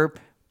pure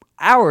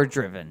hour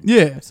driven.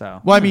 Yeah.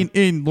 So well, I mean,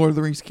 in Lord of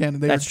the Rings canon,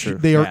 That's are true.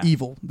 they are Yeah.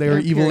 evil. They are They're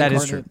evil pure. that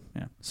incarnate. is true.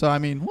 Yeah. So I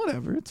mean,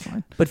 whatever. It's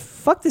fine. But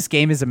fuck, this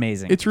game is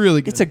amazing. It's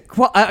really good. It's a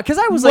because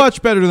I was like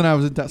much better than I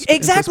was anticipating.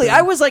 exactly.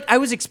 I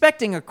was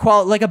expecting a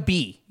like a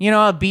B. You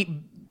know, a B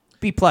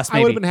plus I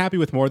maybe. would have been happy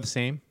with more of the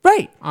same,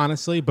 right.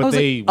 honestly. I But was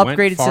they like, went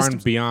upgraded far systems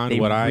and beyond they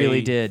what I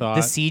really did. thought.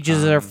 The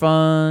sieges are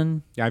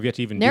fun. Yeah, I've yet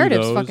to even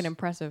Narrative's do those. fucking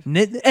impressive. And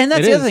that's It the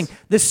other is. thing.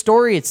 The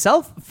story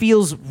itself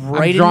feels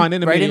right I'm drawn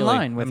in in right in immediately.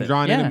 line with I'm it.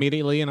 drawn in Yeah.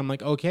 immediately, and I'm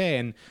like, okay.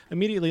 And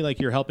immediately, like,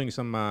 you're helping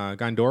some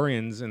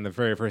Gondorians in the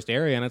very first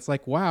area, and it's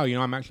like, wow, you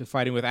know, I'm actually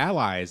fighting with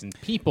allies and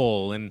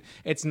people, and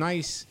it's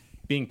nice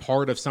being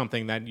part of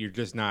something that you're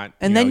just not.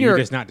 And you then know, you're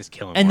just not just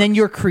killing. and then orcs.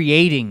 you're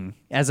creating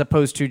as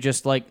opposed to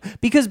just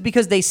like because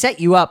they set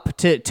you up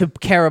to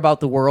care about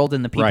the world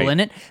and the people Right. in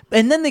it,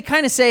 and then they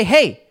kind of say,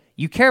 hey,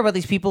 you care about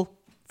these people,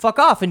 fuck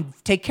off and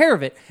take care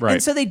of it. Right.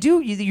 And so they do.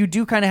 You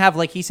do kind of have,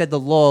 like he said, the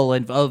lull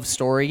of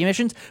story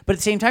missions, but at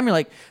the same time you're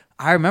like,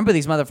 I remember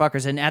these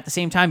motherfuckers, and at the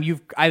same time,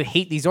 I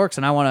hate these orcs,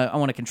 and I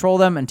want to control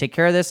them and take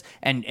care of this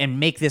and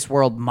make this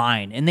world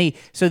mine. And they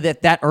so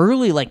that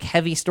early like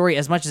heavy story,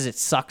 as much as it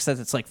sucks that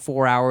it's like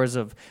 4 hours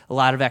of a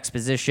lot of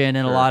exposition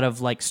and a lot of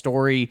like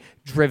story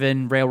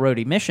driven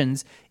railroady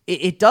missions,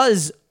 it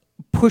does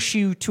push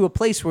you to a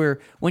place where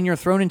when you're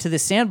thrown into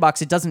this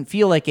sandbox, it doesn't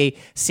feel like a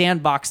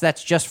sandbox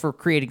that's just for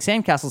creating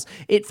sandcastles.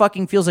 It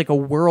fucking feels like a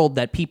world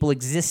that people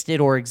existed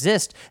or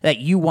exist that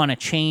you want to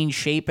change,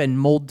 shape, and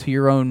mold to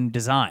your own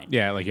design.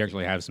 yeah, like you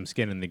actually have some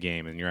skin in the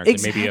game, and you're actually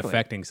maybe Exactly.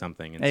 affecting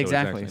something. And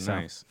Exactly. So it's So,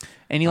 actually nice.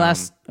 any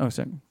last? Oh,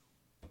 sorry.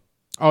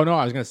 Oh no,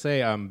 I was gonna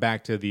say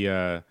back to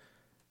the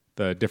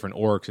different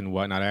orcs and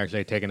whatnot. I actually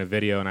had taken a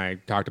video and I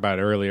talked about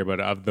it earlier,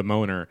 but of the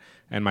Moaner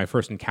and my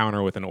first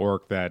encounter with an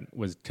orc that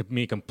was to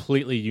me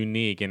completely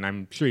unique. And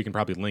I'm sure you can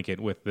probably link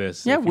it with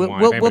this. Yeah, if you we'll-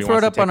 want, we'll- if we'll anybody throw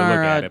it wants to up on take a look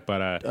our, at it.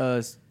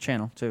 But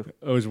Channel too.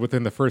 it was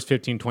within the first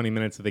 15, 20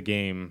 minutes of the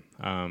game.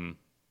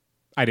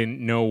 I didn't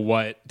know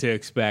what to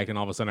expect, and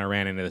all of a sudden I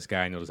ran into this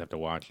guy, and you'll just have to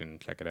watch and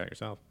check it out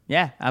yourself.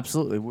 Yeah,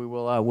 absolutely. We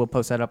will. We'll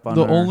post that up on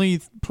The our- only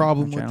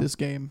problem with channel. this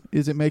game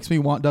is it makes me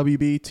want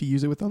WB to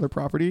use it with other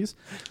properties.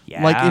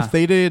 Yeah. Like if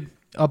they did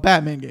a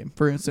Batman game,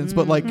 for instance,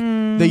 but like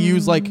they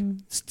use like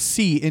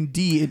C and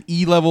D and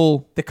E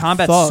level. The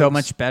combat's thugs. so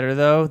much better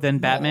though than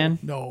Batman.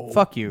 no,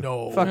 Fuck you.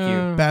 no. Fuck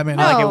you. Batman.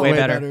 I like it No. way way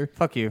better.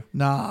 Fuck you.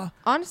 Nah,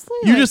 Honestly,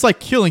 you're like, just like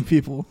killing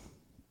people.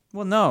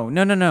 Well,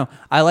 no.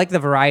 I like the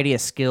variety of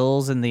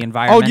skills and the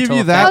environmental. I'll give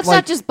you effects. that. no, it's like,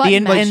 not just button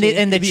and mashing.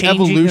 the the changing of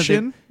the-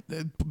 evolution.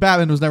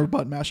 Batman was never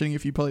button mashing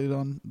if you played it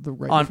on the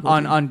right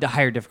difficulty. on the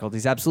higher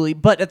difficulties, absolutely.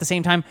 But at the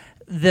same time,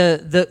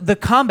 the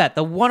combat,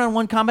 the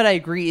one-on-one combat, I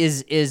agree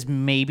is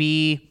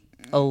maybe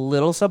a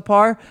little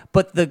subpar.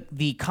 But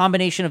the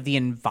combination of the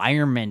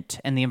environment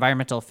and the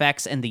environmental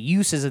effects and the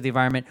uses of the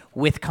environment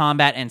with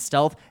combat and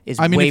stealth is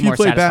I mean, way if you more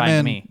play satisfying Batman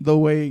to me. the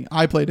way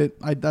I played it,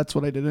 that's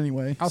what I did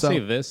anyway. I'll So, say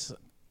this.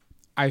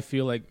 I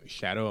feel like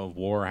Shadow of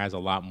War has a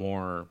lot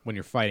more. When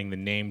you're fighting the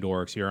named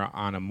orcs, you're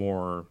on a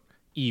more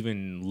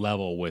even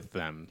level with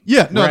them.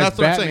 Yeah, no, Whereas that's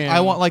what I'm saying. I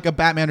want like a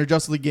Batman or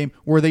Justice League game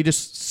where they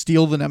just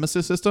steal the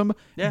Nemesis system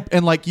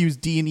and like use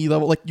D&E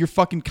level. Like your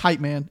fucking Kite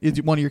Man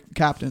is one of your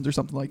captains or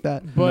something like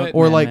that. But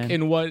or like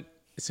in what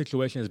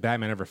situation is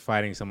Batman ever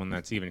fighting someone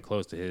that's even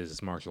close to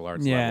his martial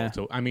arts Yeah. level?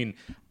 So I mean,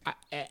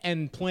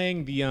 and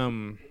playing the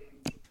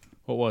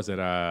what was it?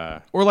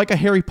 or like a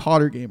Harry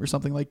Potter game or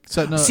something like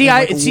set in a, See, in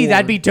like a war.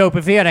 that'd be dope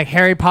if he had a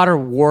Harry Potter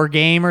war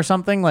game or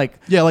something like.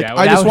 Yeah, like That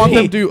I would- just that want would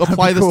them be- to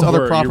apply this to Where other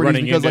you're properties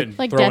running because into like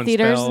Like throwing Death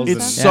Eaters and spells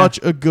it's stuff. such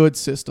a good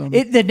system.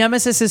 The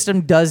Nemesis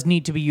system does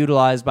need to be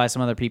utilized by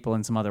some other people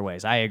in some other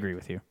ways. I agree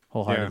with you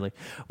wholeheartedly.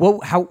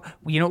 Well,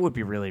 what would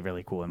be really,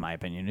 really cool in my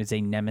opinion is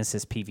a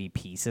Nemesis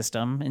PvP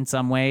system in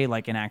some way,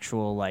 like an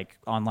actual like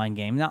online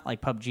game, not like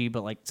PUBG,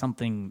 but like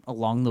something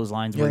along those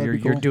lines where that'd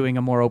be you're cool. doing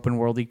a more open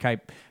worldy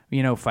type,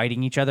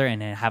 fighting each other,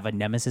 and then have a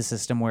Nemesis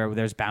system where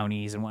there's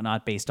bounties and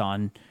whatnot based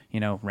on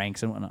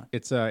ranks and whatnot.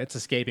 it's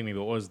escaping me.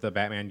 But what was the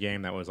Batman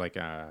game that was like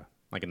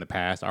in the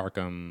past?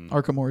 Arkham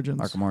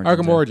Origins.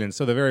 Arkham Origins.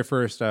 So the very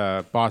first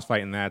boss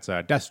fight in that's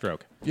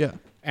Deathstroke. Yeah.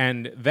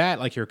 And that,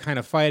 like, you're kind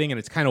of fighting, and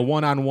it's kind of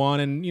one-on-one,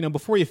 and,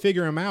 before you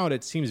figure him out,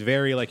 it seems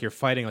very like you're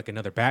fighting, like,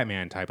 another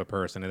Batman type of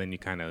person, and then you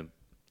kind of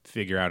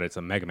figure out it's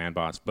a Mega Man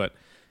boss. But,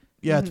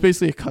 Yeah, it's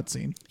basically a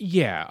cutscene.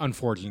 yeah,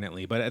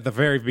 unfortunately. But at the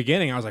very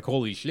beginning, I was like,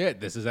 holy shit,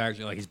 this is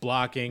actually, like, he's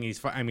blocking,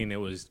 it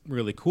was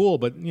really cool,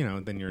 but,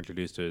 then you're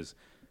introduced to his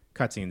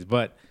cutscenes.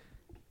 But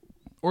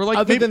Or like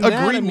Other maybe than a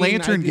that, Green I mean,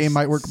 Lantern I game just-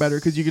 might work better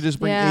because you could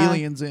just bring Yeah.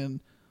 aliens in.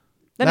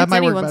 Then That it's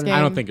might work anyone's better. game. I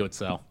don't think it would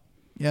sell.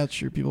 Yeah, it's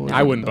true. People. would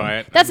I wouldn't though. buy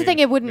it. That's the thing.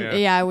 It wouldn't.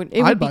 Yeah, it would.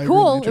 It I'd would buy be a Green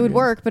cool. Lantern It would game.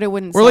 work, but it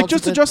wouldn't. Or sell like to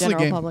just a the Justice League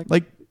general game. public.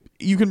 Like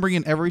you can bring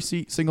in every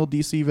single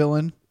DC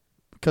villain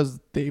because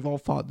they've all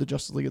fought the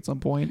Justice League at some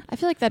point. I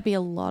feel like that'd be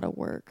a lot of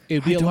work.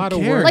 It'd be I a don't lot of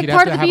care. work. Like You'd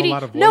part have of to the have beauty. a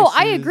lot of No,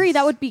 I agree. voices.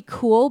 That would be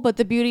cool. But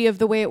the beauty of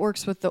the way it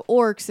works with the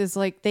orcs is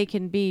like they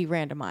can be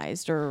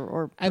randomized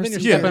or. I think you're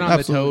perceived. Yeah, stepping on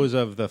absolutely. the toes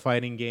of the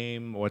fighting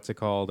game. What's it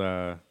called?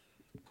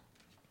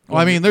 Well,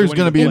 I mean, there's when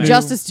going to you be a play- new-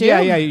 Injustice 2?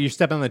 Yeah, you're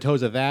stepping on the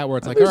toes of that, where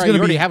it's like, There's all right, gonna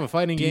you already be have a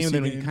fighting game, DC and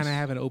then we games. kind of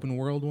have an open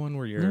world one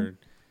where you're.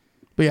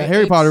 But yeah, It-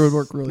 Harry Potter would it's-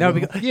 work really That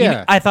would well. be good.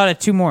 Yeah. I thought of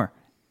two more.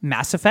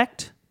 Mass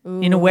Effect,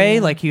 in a Ooh, way,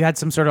 yeah. like you had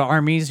some sort of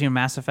armies.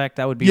 Mass Effect.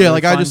 That would be Yeah, really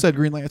like I fun. just said,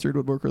 Green Lantern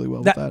would work really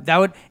well with that. That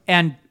would,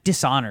 and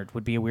Dishonored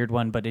would be a weird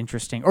one, but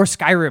interesting. Or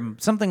Skyrim,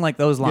 something like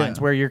those lines,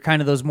 Yeah. where you're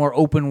kind of those more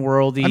open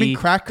worldy. I mean,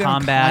 Crackdown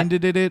combat. kind of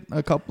did it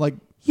a couple, like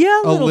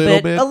Yeah, a little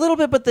bit. a little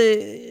bit, but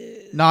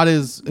the not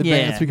as advanced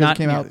Yeah, because not it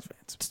came near out as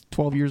advanced.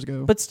 12 years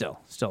ago. but still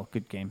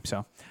good game.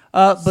 So,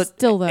 but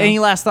Still, though. any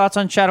last thoughts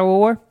on Shadow of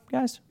War,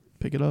 guys?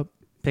 Pick it up.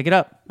 Pick it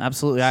up,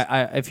 absolutely.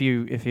 I if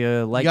you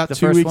like You got the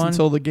 2 first weeks one,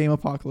 until the game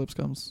apocalypse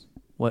comes.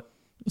 what?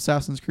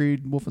 Assassin's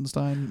Creed,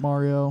 Wolfenstein,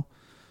 Mario.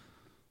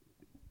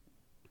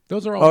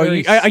 Those are all. Oh,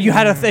 very you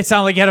had a. It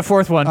sounded like you had a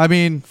fourth one. I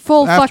mean,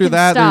 Full after fucking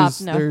that, stop.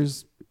 there's No.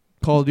 there's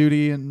Call of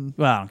Duty and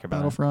well, I don't care about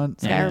that. Battlefront.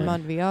 Skyrim Yeah.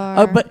 on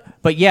VR.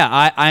 But yeah,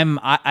 I don't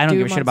give a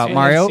Doom shit on about Switch.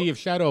 Mario. See if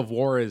Shadow of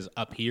War is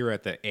up here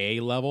at the A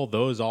level.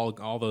 Those all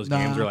those Nah.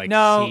 games are like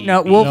No, C,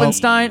 no, B.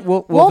 Wolfenstein.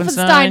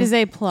 Wolfenstein is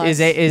A+.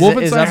 Is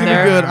Wolfenstein's up gonna be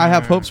there. good. I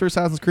have hopes for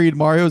Assassin's Creed.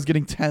 Mario is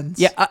getting tens.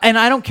 Yeah, and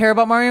I don't care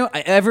about Mario.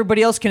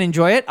 Everybody else can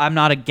enjoy it. I'm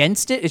not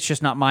against it. It's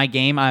just not my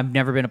game. I've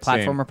never been a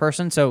platformer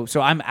person, so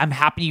I'm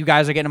happy you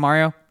guys are getting a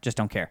Mario. Just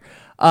don't care.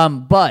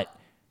 But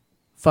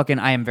fucking,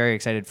 I am very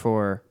excited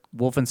for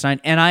Wolfenstein,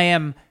 and I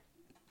am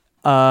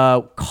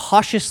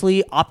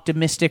cautiously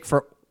optimistic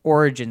for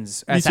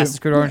Origins, Me Assassin's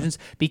too. Creed Origins,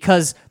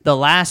 because the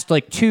last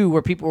like 2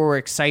 where people were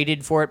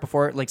excited for it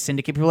before, like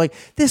Syndicate, people were like,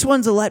 this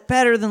one's a lot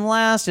better than the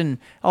last, and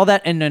all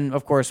that, and then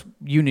of course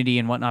Unity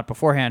and whatnot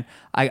beforehand.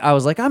 I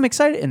was like, I'm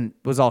excited, and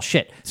it was all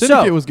shit.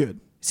 Syndicate was good.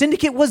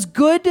 Syndicate was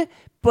good,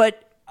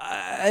 but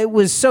it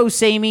was so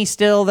samey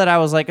still that I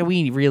was like,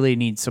 we really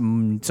need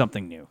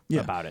something new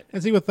about it.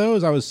 And see, with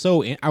those, I was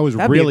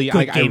That'd really be a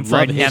good I game for a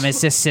love his-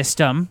 Nemesis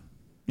system.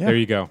 Yeah. There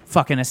you go.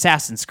 Fucking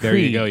Assassin's Creed. There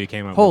you go, you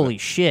came up with Holy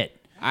it. shit.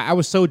 I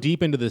was so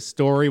deep into the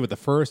story with the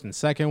first and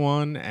second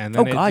one, and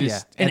then Oh god, it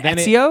just, yeah. And then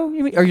it- Ezio?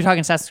 You mean, are you talking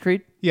Assassin's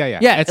Creed? yeah,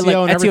 Yeah, Ezio like,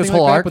 and Ezio's everything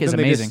whole like that, arc but is then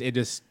amazing.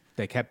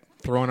 they kept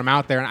throwing them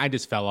out there, and I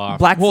just fell off.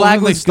 Black Well, Flag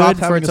then they was stopped good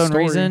for having its a own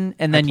story. reason,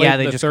 and I then played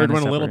they the just third kinda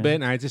one a little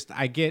separated.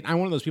 bit, and I'm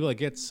one of those people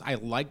that I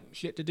like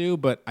shit to do,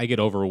 but I get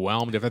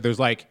overwhelmed if there's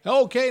like,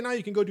 okay, now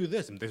you can go do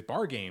this, and there's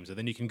bar games, and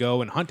then you can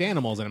go and hunt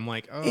animals, and I'm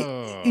like,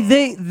 oh.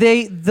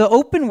 The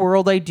open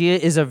world idea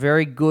is a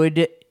very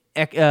good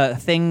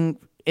thing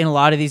in a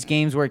lot of these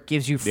games where it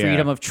gives you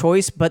freedom Yeah. of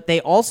choice, but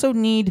they also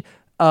need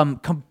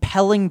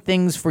compelling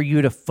things for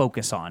you to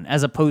focus on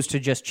as opposed to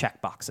just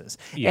check boxes.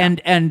 Yeah.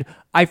 And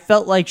I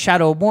felt like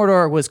Shadow of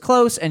Mordor was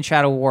close and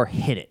Shadow of War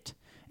hit it.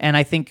 And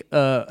I think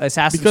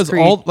Assassin's Because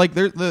Creed all like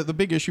the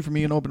big issue for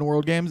me in open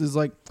world games is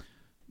like,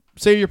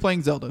 say you're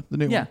playing Zelda, the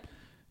new Yeah. one.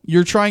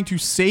 You're trying to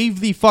save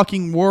the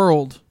fucking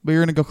world, but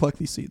you're gonna go collect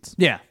these seeds.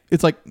 Yeah.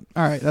 It's like,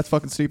 all right, that's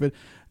fucking stupid.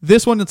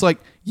 This one, it's like,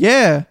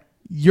 yeah,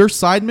 your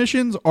side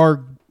missions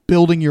are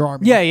building your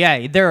army.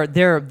 Yeah,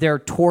 they're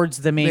towards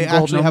the main They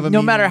goal. actually have a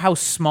No matter meaning. how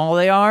small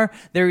they are,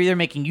 they're either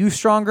making you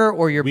stronger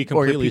or your We or your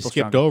completely people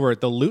skipped stronger. over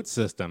the loot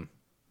system.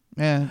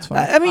 Yeah, it's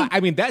fine. I mean, I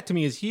mean, that to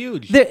me is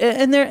huge.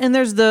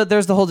 there's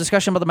the whole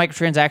discussion about the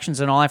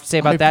microtransactions, and all I have to say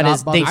about I've that not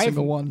is bought they a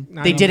single one.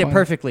 they did it Fine.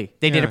 perfectly.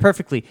 They did Yeah. it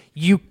perfectly.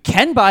 You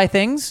can buy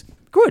things.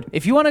 Good.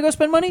 If you want to go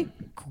spend money,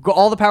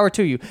 all the power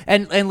to you.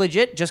 And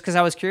legit, just because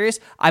I was curious,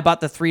 I bought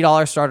the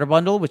 $3 starter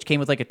bundle, which came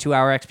with like a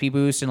 2-hour XP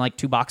boost and like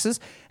 2 boxes.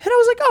 And I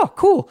was like, oh,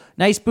 cool.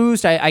 Nice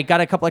boost. I got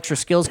a couple extra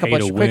skills, couple Pay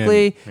to extra win.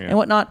 quickly Yeah. and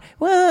whatnot.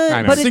 Well,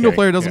 I know. but Single it,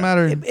 player doesn't Yeah.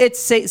 matter. it's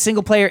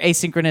single player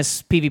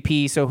asynchronous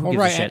PvP, so who Well,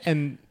 gives right, a shit?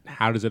 and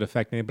how does it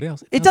affect anybody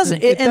else? It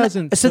doesn't. It and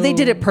doesn't. So they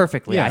did it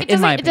perfectly. Yeah. in It my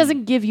doesn't. It opinion.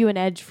 doesn't give you an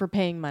edge for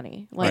paying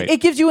money. Like, Right.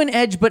 It gives you an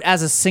edge, but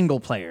as a single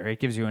player, it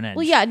gives you an edge.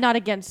 well, yeah, not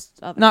against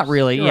others. Not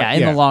really. Sure. Yeah,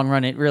 in Yeah. the long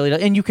run, it really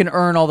does. And you can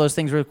earn all those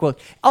things really quick.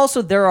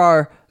 Also, there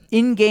are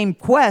in-game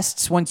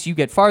quests. Once you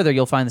get farther,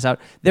 you'll find this out.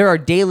 There are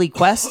daily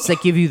quests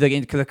that give you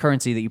the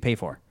currency that you pay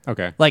for.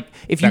 Okay. Like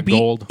if you That beat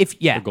gold? if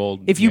The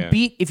gold, if you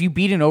yeah.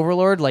 beat an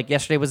overlord, like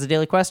yesterday was the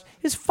daily quest,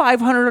 is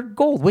 500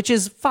 gold, which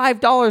is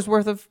 $5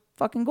 worth of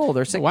fucking gold,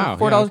 or $6 Wow,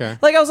 $4. yeah, okay.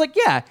 Like I was like,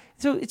 yeah,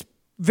 so it's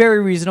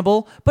very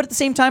reasonable. But at the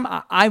same time,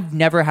 I've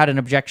never had an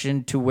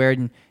objection to where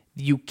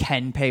you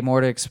can pay more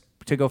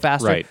to go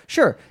faster. Right.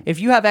 Sure, if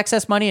you have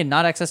excess money and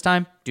not excess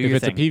time, do If your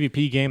it's thing. a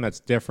PvP game,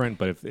 that's different.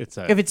 But if it's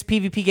a If it's a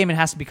PvP game, it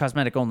has to be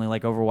cosmetic only,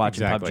 like Overwatch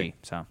Exactly.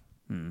 and PUBG.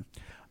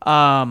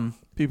 So,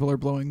 People are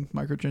blowing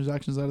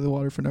microtransactions out of the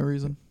water for no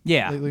reason.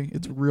 Yeah. Lately,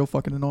 it's real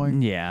fucking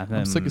annoying. yeah,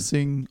 I'm sick of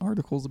seeing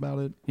articles about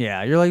it.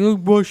 Yeah, you're like, oh,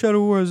 boy,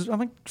 Shadow Wars. I'm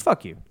like,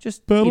 fuck you.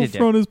 Just eat a dick.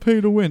 Battlefront is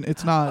pay to win.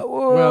 It's not.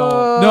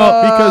 Well,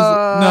 no,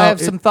 because no. I have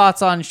it- some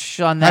thoughts on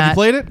on that. Have you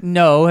played it?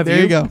 No. Have there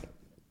you? you go.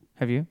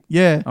 Have you?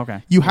 Yeah.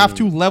 Okay. You have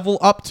to level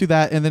up to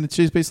that, and then it's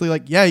just basically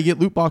like, yeah, you get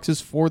loot boxes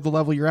for the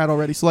level you're at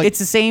already. So like, It's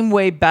the same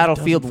way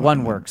Battlefield fucking 1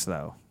 matter. works,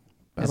 though,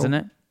 Battle- isn't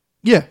it?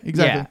 yeah,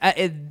 exactly.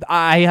 Yeah.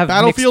 I have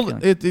Battlefield,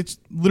 mixed feelings. it's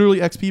literally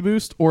XP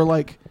boost, or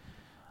like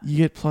you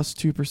get plus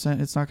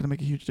 2%. It's not going to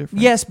make a huge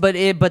difference. Yes, but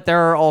there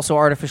are also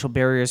artificial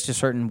barriers to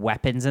certain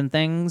weapons and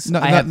things. No,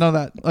 I have none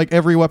of that. Like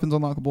every weapon's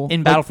unlockable.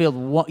 in Like, Battlefield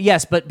 1.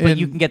 Yes, but in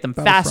you can get them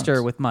Battlefront.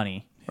 faster with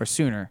money or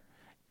sooner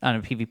on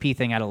a PvP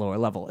thing at a lower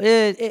level.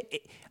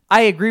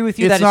 I agree with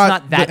you It's that it's not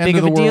not that the end big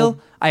of of a the deal.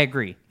 world. I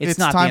agree. It's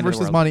not the time end of the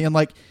versus world. money, and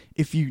like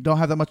if you don't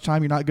have that much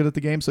time, you're not good at the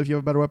game. So if you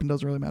have a better weapon, it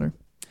doesn't really matter.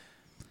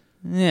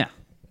 Yeah.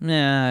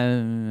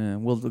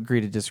 We'll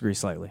agree to disagree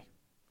slightly.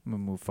 We'll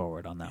move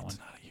forward on that one.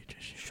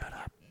 Shut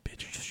up, bitch.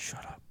 Just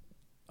shut up.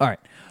 All right.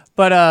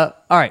 But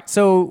all right.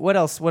 So what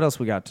else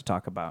we got to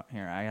talk about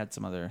here? I had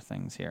some other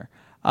things here.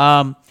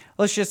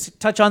 Let's just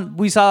touch on,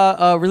 we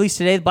saw released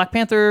today the Black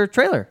Panther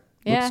trailer.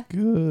 Yeah. Looks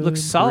good.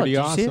 Looks solid. pretty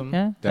Did you see it? awesome.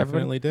 Yeah.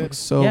 Definitely did. Looks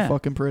so Yeah.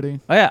 fucking pretty.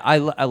 Oh yeah, I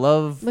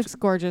love Looks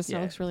gorgeous. Yeah.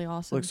 It looks really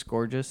awesome. looks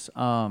gorgeous.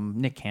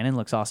 Nick Cannon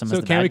looks awesome So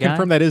as the can bad we guy.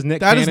 confirm that is Nick?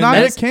 That is Cannon? not That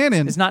Nick is-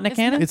 Cannon. It's not Nick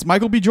Cannon. It's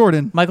Michael B.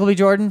 Jordan. Michael B.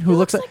 Jordan, who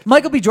looks like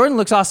Michael B. Jordan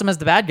looks awesome as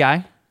the bad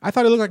guy. I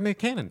thought he looked like Nick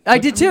Cannon. I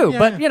did too, yeah,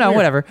 but you know, weird.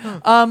 whatever.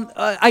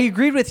 I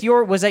agreed with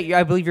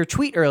I believe your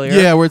tweet earlier.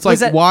 Yeah, where it's like, Was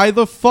that- why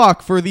the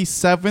fuck for the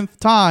 7th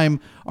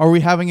time are we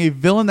having a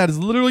villain that is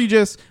literally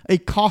just a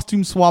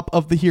costume swap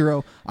of the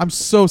hero? I'm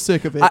so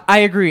sick of it. I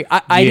agree.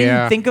 I Yeah.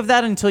 didn't think of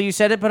that until you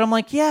said it, but I'm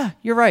like, yeah,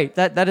 you're right.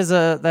 That is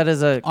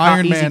a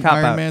Iron easy Man, cop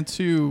Iron out. Man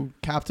 2,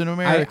 Captain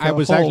America. I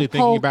was Hulk. actually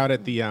thinking Hulk. about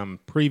it. The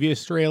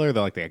previous trailer,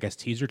 the I guess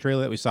teaser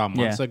trailer that we saw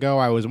months Yeah. ago.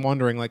 I was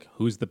wondering like,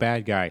 who's the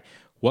bad guy?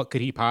 What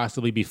could he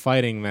possibly be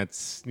fighting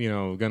that's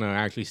gonna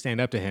actually stand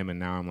up to him? And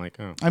now I'm like,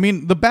 oh, I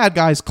mean, the bad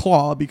guy's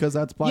Claw because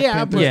that's Black Yeah,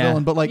 Panther's but-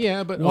 villain. But like,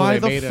 Yeah, but- why they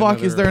the made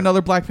fuck is there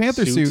another Black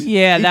Panther suit. suit?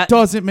 Yeah, it that-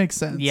 doesn't make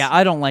sense. Yeah,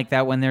 I don't like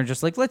that when they're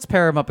just like, let's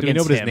pair him up do we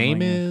against know what his him. name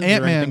Like, is? or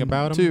Ant anything Man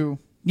about him? too.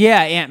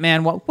 Yeah,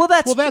 Ant-Man. Well,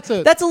 that's that's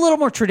a- that's a little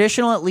more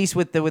traditional, at least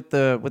with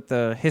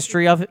the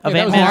history of that was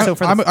Ant-Man. more- So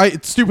for the,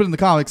 It's stupid in the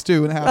comics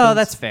too. And it happens. oh,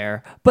 that's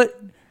fair. But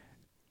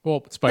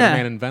Well, Spider-Man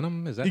Yeah. and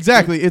Venom is that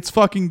exactly. It's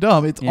fucking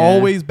dumb. It's Yeah.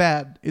 always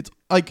bad. It's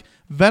like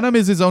Venom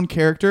is his own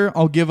character.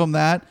 I'll give him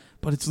that.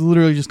 But it's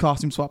literally just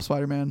costume swap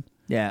Spider-Man.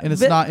 yeah, And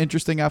it's but- not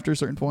interesting after a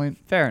certain point.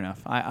 fair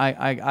enough.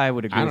 I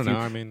would agree. I with don't know.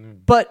 you. I mean,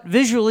 But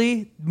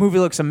visually, the movie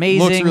looks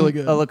amazing. Looks really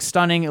good. It looks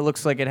stunning. It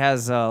looks like it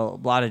has a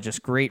lot of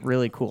just great,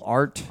 really cool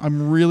art.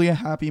 I'm really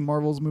happy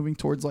Marvel's moving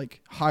towards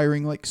like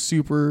hiring like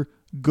super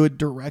good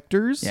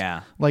directors.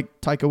 Yeah. Like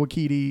Taika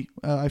Waititi.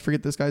 I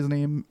forget this guy's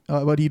name,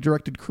 but he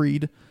directed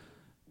Creed.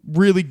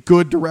 Really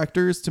good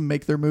directors to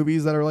make their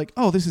movies that are like,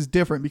 oh, this is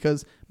different,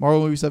 because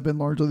Marvel movies have been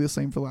largely the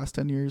same for the last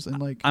 10 years. And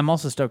like I'm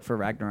also stoked for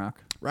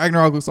Ragnarok.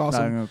 Ragnarok looks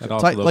awesome. Ragnarok. that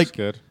also Ti- looks like,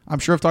 good. I'm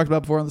sure I've talked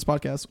about before on this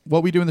podcast.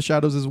 What We Do in the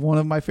Shadows is one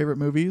of my favorite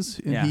movies,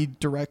 and Yeah. he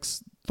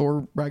directs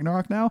Thor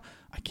Ragnarok now.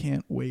 I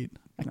can't wait.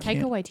 I Taika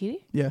can't.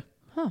 Waititi? Yeah.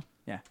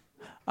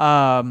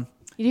 Yeah.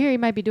 You hear he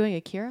might be doing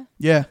Akira?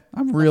 Yeah.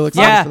 I'm real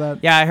excited Yeah. for that.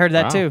 Yeah, I heard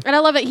that Wow. too. And I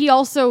love it. He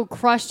also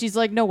crushed. He's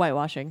like, no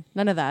whitewashing.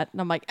 None of that.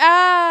 And I'm like,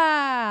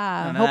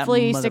 ah. None of that,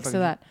 Hopefully he sticks to motherfucker.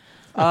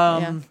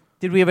 that. Yeah.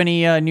 Did we have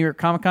any New York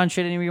Comic Con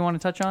shit anybody want to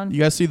touch on? You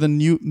guys see the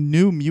new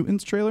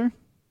Mutants trailer?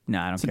 No,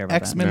 I don't It's care an about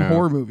X-Men No.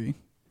 horror movie. that.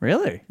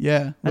 Really?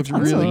 Yeah. That's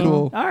Looks really awesome.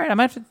 cool. All right, I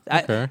might have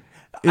to. Okay.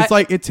 It's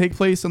like it takes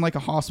place in like a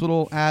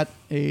hospital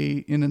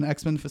in an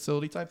X-Men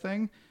facility type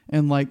thing,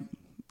 and like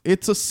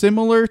it's a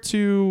similar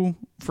to,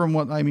 from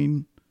what I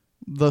mean,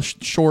 the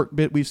short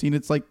bit we've seen.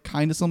 It's like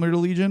kind of similar to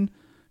Legion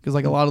because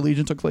like a lot of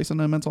Legion took place in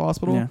a mental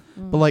hospital. Yeah.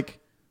 But like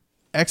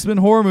X-Men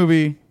horror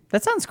movie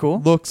That sounds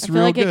cool. looks I feel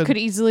real like good. it could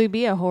easily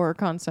be a horror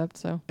concept.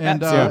 So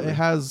And Absolutely. it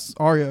has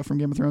Arya from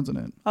Game of Thrones in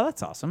it. Oh,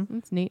 that's awesome.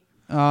 that's neat.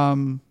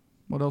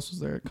 What else was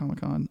there at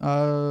Comic-Con?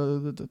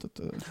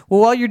 Well,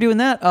 while you're doing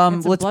that, It's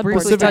a let's Bloodborne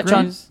briefly Pacific touch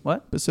on Rim.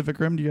 what? Pacific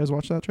Rim. Do you guys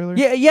watch that trailer?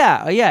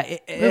 Yeah.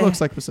 It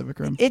looks like Pacific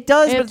Rim. it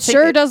does. It but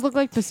sure does look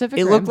like Pacific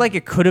It Rim. looked like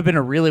it could have been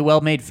a really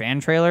well-made fan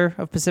trailer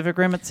of Pacific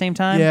Rim at the same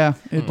time. Yeah.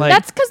 It Like-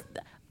 That's because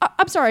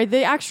I'm sorry.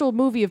 The actual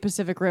movie of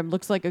Pacific Rim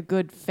looks like a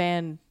good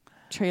fan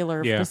trailer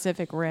of Yeah.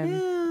 Pacific Rim.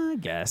 I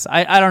guess.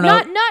 I don't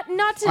know.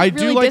 Not to I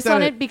do really like diss that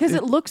on it- it because it-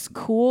 it looks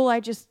cool. I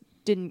just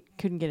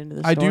couldn't get into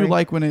the I story. do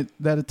like when it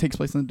takes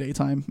place in the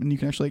daytime and you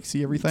can actually like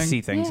see everything.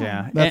 See things,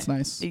 Yeah. yeah. That's and,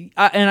 nice.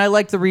 And I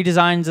like the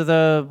redesigns of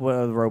the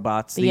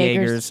robots, the The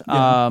Jaegers.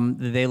 Jaegers.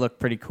 Yeah. They look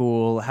pretty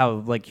cool. How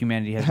like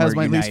humanity has It has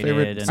more my least united.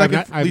 favorite, and- second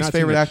I've not least seen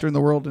favorite the- actor in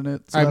the world in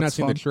it. So I've not that's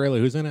seen fun. the trailer.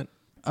 Who's in it?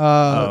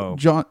 John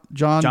John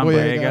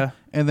Boyega, Boyega.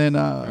 and then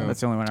That's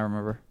the only one I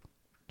remember.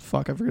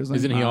 fuck, I forget his name.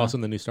 Isn't he also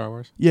in the new Star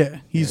Wars? Yeah,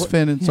 he's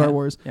Finn in Star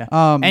Wars. Yeah.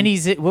 Um, And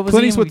he's what was Clint he?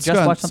 in? We Eastwood's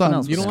just watched something son.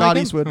 else. You don't Scott like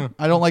him? Eastwood. Huh.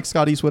 I don't like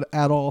Scott Eastwood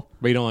at all.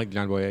 But you don't like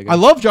John Boyega? I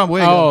love John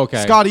Boyega. Oh,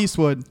 okay. Scott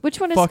Eastwood. Which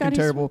one is fucking Scott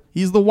terrible?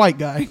 He's the white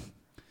guy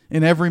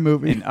in every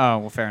movie. Oh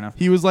well, fair enough.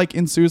 He was like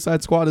in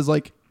Suicide Squad as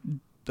like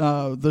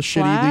the shitty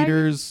Flag?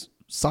 leader's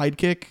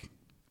sidekick.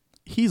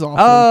 He's awful.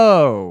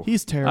 Oh,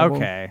 He's terrible.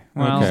 Okay,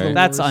 well, Okay. He's the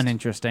that's worst.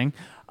 uninteresting.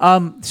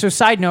 So,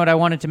 side note, I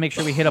wanted to make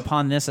sure we hit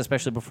upon this,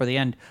 especially before the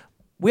end.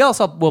 We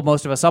also, well,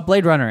 most of us saw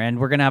Blade Runner, and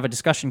we're going to have a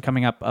discussion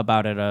coming up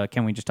about it.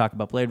 Can we just talk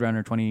about Blade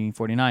Runner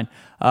 2049?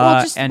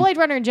 Well, just and- Blade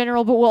Runner in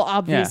general, but well,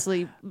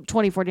 obviously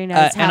 2049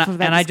 is half of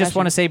that. and I just discussion.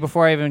 want to say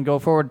before I even go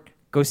forward,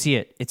 go see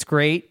it. It's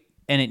great,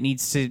 and it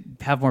needs to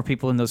have more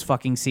people in those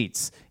fucking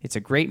seats. It's a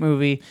great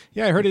movie.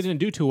 Yeah, I heard it didn't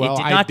do too well.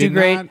 did not do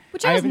great.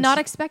 which I was haven't not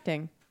s-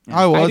 expecting.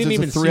 I was. I didn't it's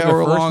even a see the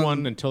 3-hour first long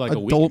one until, like, a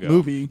week adult ago.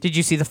 movie. Did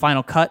you see the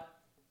final cut?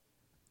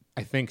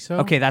 I think so.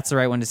 Okay, that's the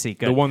right one to see.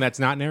 Good. The one that's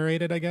not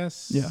narrated, I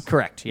guess. Yeah.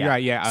 Correct. Yeah.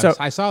 Yeah. So,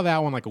 I saw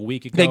that one like a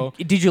week ago.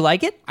 did you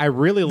like it? I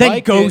really Then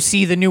like go it.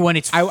 see the new one.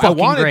 It's I fucking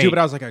wanted great. to, but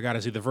I was like, I got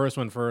to see the first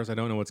one first. I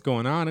don't know what's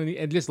going on, and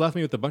it just left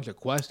me with a bunch of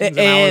questions. And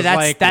I was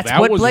that's- like, that's well, that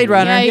what was Blade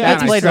weird. Runner- Yeah,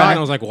 that's and Blade I saw it, Runner. and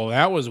I was like, well,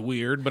 that was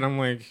weird, but I'm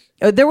like,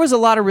 There was a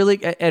lot of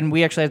really, and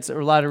we actually had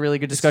a lot of really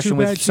good discussion too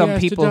with bad she some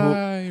has to people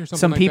die or who, something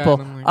some like people,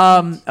 that. And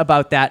I'm like,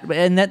 about that,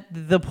 and that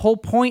the whole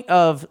point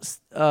of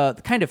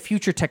kind of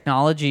future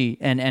technology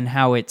and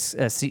how it's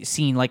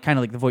seen, like kind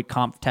of like the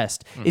Voight-Kampff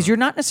test, Mm-hmm. is you're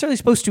not necessarily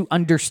supposed to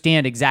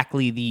understand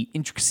exactly the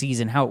intricacies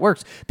and how it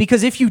works,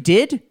 because if you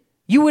did,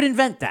 you would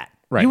invent that.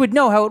 Right. You would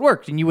know how it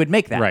worked, and you would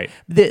make that. Right.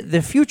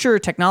 The future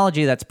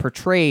technology that's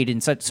portrayed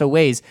in so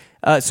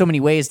many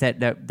ways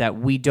that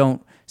we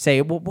don't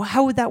say, well,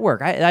 how would that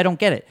work? I don't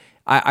get it.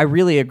 I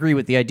really agree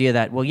with the idea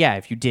that, well, yeah,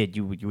 if you did,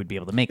 you would be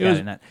able to make that was-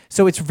 and that.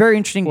 So it's very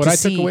interesting what to I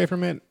see. took away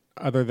from it,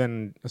 other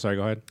than, sorry,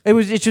 go ahead.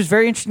 It's just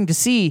very interesting to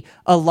see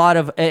a lot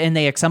of, and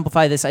they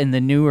exemplify this in the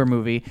newer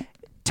movie,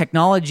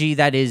 technology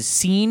that is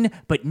seen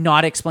but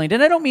not explained.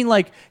 And I don't mean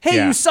like, hey,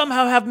 Yeah. you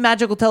somehow have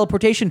magical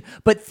teleportation,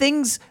 but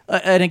things,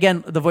 and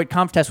again, the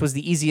Voight-Kampff test was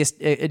the easiest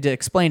to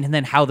explain, and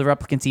then how the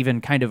replicants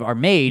even kind of are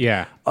made.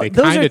 Yeah, they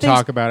those kind are of things-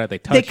 talk about it. They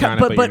touch on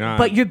it, but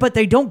you're not. but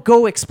they don't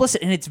go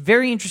explicit, and it's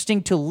very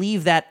interesting to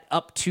leave that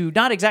up to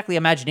not exactly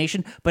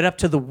imagination, but up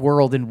to the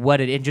world and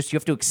what it, and just you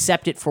have to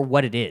accept it for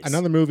what it is.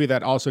 Another movie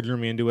that also drew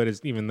me into it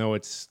is, even though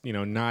it's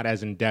not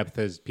as in depth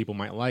as people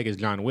might like, is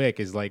John Wick.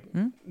 Is like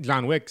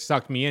John Wick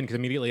sucked me in because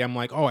immediately I'm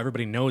like, oh,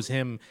 everybody knows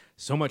him.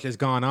 So much has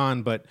gone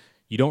on, but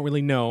you don't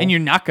really know, and you're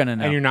not gonna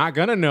know. and you're not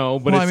gonna know.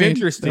 But Well, it's I mean,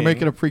 interesting. They're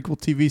making a prequel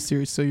TV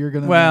series, so you're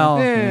gonna. Well,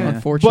 know, yeah.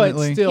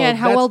 unfortunately. But still, Yeah, and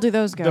how that's- well do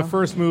those go? The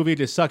first movie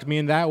just sucked me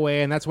in that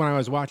way, and that's when I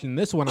was watching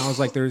this one. I was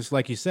like, "There's,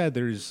 like you said,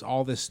 there's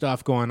all this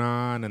stuff going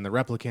on, and the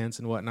replicants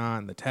and whatnot,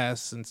 and the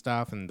tests and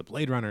stuff, and the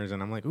Blade Runners."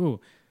 And I'm like, "Ooh,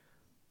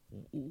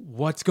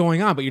 what's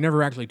going on?" But you're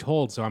never actually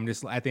told. So I'm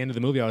just at the end of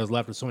the movie, I was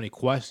left with so many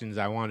questions.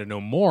 I wanted to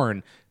know more,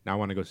 and now I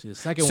want to go see the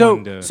second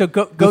one. So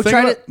go The thing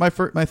try about-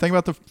 to. my thing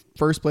about the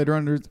first Blade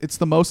Runner, it's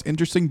the most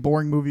interesting,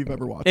 boring movie you've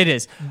ever watched. It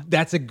is.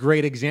 That's a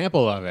great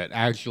example of it.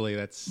 Actually,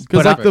 that's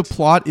Because like the perfect.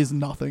 plot is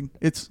nothing.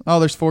 It's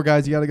there's 4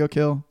 guys you got to go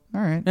kill.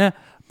 All right. Yeah,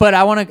 but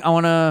I want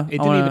to. It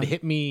didn't even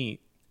hit me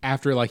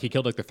after like he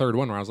killed like the third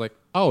one, where I was like,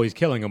 "Oh, he's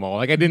killing them all."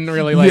 Like I didn't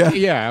really like. Yeah.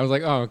 Yeah, I was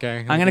like, "Oh,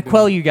 okay." I'm gonna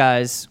quell you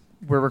guys.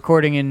 We're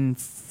recording in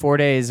 4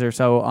 days or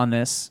so on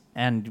this,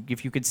 and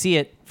if you could see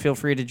it, feel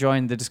free to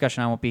join the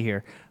discussion. I won't be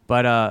here,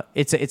 but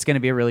it's going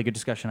to be a really good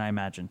discussion, I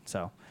imagine.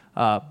 So,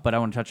 but I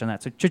want to touch on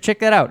that. So check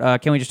that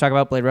out. Can we just talk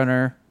about Blade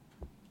Runner?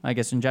 I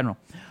guess in general.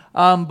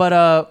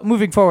 But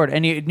moving forward,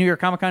 any New York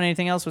Comic Con,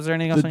 anything else? Was there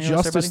anything else The on your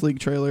list there, Justice buddy? League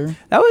trailer.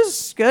 That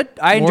was good.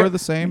 I More enjoyed of the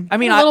same. I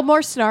mean, a little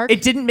more snark.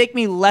 it didn't make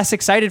me less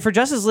excited for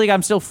Justice League.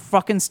 I'm still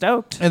fucking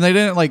stoked. And they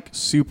didn't like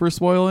super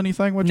spoil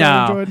anything, which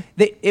I enjoyed.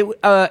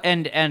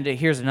 And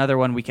here's another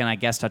one we can, I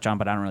guess, touch on,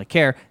 but I don't really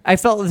care. I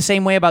felt the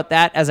same way about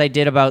that as I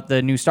did about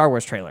the new Star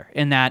Wars trailer.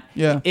 In that,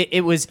 Yeah.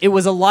 it was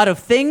a lot of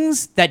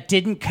things that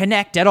didn't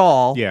connect at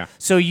all. Yeah.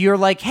 So you're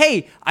like,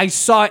 hey, I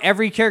saw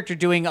every character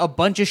doing a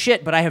bunch of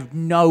shit, but I have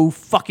no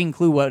fucking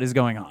clue what is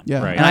going on.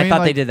 Yeah. Right. And I mean, thought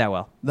they like, did that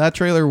well. That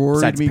trailer worried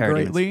Besides me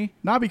parody greatly.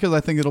 Not because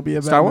I think it'll be a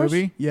bad Star Wars?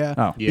 movie. Yeah.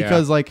 Oh. Yeah.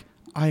 Because like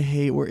I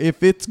hate where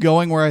if it's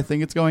going where I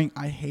think it's going,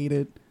 I hate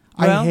it.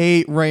 Well- I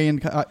hate Rey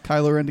and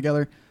Kylo Ren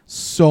together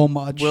so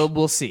much.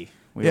 We'll see.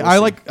 We Yeah,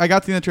 will see. I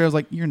got to the end of the trailer. I was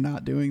like, "You're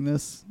not doing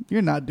this.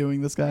 You're not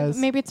doing this, guys."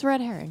 Maybe it's a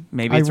red herring.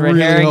 Maybe I it's a red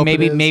really herring. hope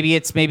it is.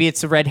 Maybe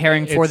it's a red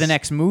herring for the It's-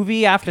 next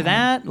movie after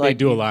that. They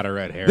do a lot of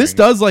red herring. This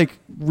does like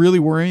really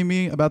worry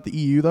me about the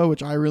EU though,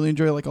 which I really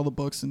enjoy. Like all the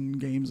books and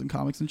games and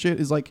comics and shit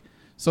is like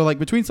so like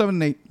between 7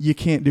 and 8, you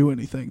can't do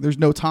anything. There's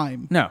no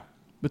time. No.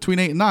 Between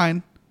 8 and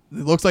 9, it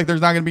looks like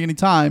there's not going to be any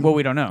time. Well,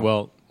 we don't know.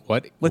 Well,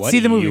 what? Let's what see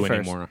the movie EU first.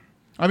 anymore?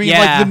 I mean,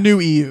 Yeah. like the new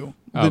EU,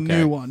 the Okay.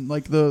 new one,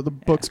 like the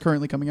books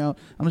currently coming out.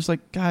 I'm just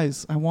like,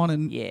 guys, I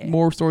wanted Yeah.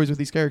 more stories with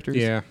these characters.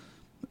 Yeah.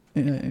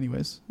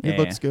 Anyways, Yeah, it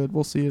looks yeah. good.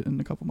 We'll see it in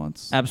a couple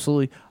months.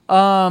 Absolutely.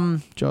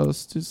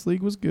 Justice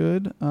League was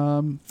good.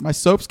 My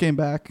soaps came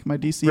back. My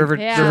DC Yeah.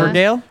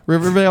 Riverdale.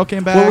 Riverdale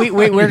came back. Well,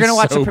 we're gonna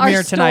watch the So- premiere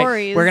Our tonight.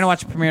 stories. We're gonna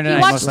watch the premiere He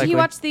tonight. watched, most likely. he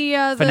watched the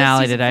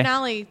Finale season today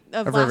finale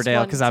of of last Riverdale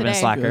one because I've been a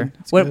today. slacker. Good.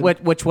 It's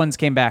good. Which ones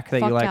came back that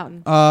Fuck you like?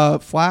 Downton.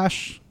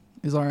 Flash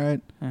is all right.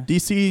 Yeah.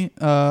 DC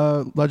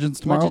Legends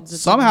Tomorrow Legends of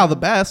somehow Tomorrow. the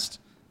best.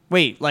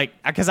 Wait, like,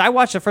 because I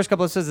watched the first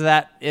couple episodes of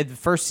that in the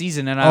first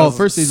season, and I Oh, was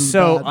first season's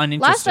so bad.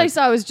 uninterested. Last I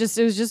saw was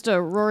just a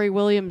Rory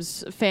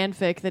Williams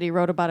fanfic that he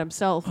wrote about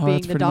himself Oh, being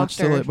that's the pretty much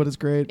doctor. still it, but it's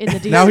great. in the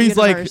DC now he's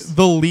universe. like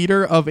the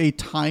leader of a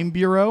time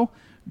bureau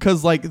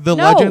because like the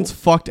No. Legends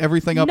fucked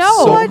everything up. No.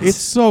 So What? it's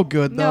so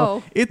good though.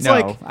 No. It's no,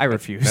 like I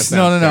refuse. That's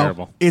no.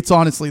 terrible. It's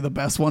honestly the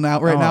best one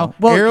out right Oh. now.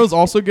 Well- Arrow's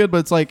also good, but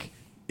it's like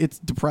it's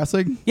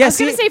depressing. yeah, I was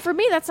see, gonna say for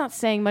me that's not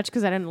saying much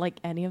because I didn't like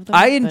any of them.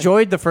 I but-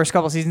 enjoyed the first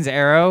couple seasons of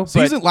Arrow,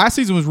 but Last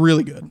season was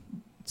really good.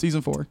 Season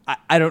 4.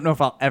 I don't know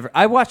if I'll ever.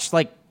 I watched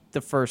like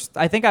the first.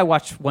 I think I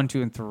watched 1,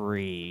 2, and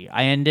 3.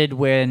 I ended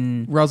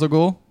when. Ra's al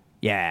Ghul.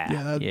 Yeah,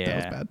 Yeah, that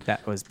was bad.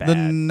 That was bad. The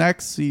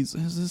next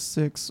season is this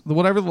 6.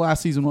 Whatever the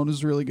last season one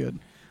was really good.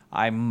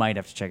 I might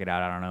have to check it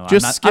out. I don't know.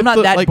 Just I'm skip not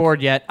the, that like-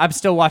 bored yet. I'm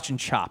still watching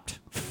Chopped.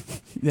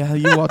 Yeah,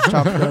 you watch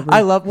Chopped forever.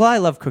 I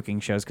love cooking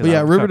shows. But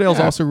yeah, Riverdale's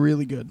Yeah. also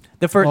really good.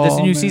 The Oh,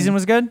 new man. season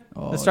was good.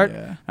 Oh, The start.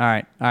 yeah. All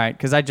right.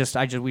 Because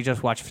we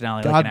just watched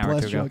finale God like an hour or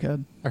bless two ago.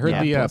 Jughead. I heard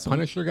Yeah. the Bless him.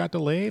 Punisher got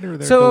delayed, or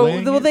they're So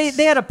delaying well, it?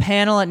 they had a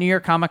panel at New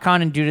York Comic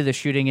Con, and due to the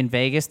shooting in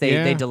Vegas, they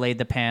Yeah. delayed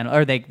the panel,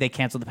 or they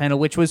canceled the panel,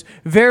 which was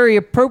very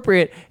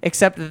appropriate.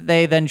 Except that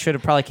they then should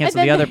have probably canceled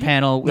then the other they-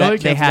 panel No, that they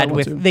they canceled had that one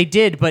with. too. They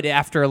did, but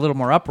after a little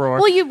more uproar.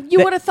 Well, you They-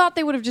 would have thought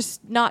they would have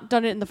just not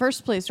done it in the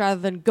first place rather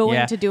than going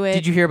yeah. to do it.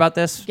 Did you hear about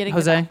this, getting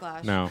Jose? the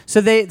backlash? No.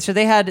 So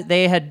they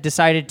had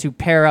decided to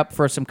pair up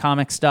for some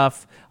comic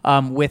stuff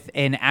with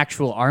an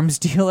actual arms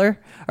dealer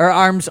or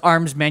arms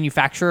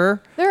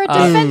manufacturer. They're a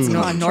defense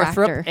Northrop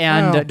contractor.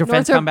 and Oh.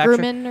 defense Northrop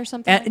contractor. Grumman or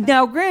something And like that?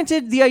 now,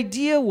 granted, the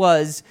idea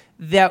was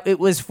that it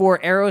was for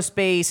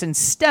aerospace and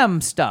STEM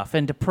stuff,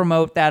 and to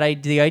promote the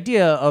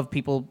idea of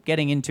people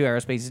getting into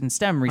aerospace and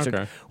STEM research,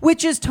 Okay.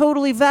 which is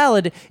totally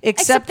valid.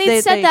 Except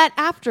they said that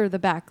after the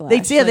backlash.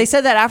 they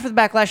said that after the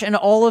backlash, and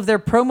all of their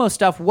promo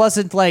stuff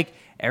wasn't like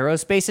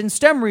aerospace and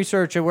STEM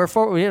research, or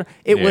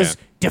it was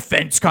Yeah.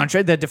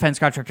 the defense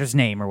contractor's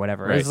name or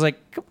whatever. It Right. was like,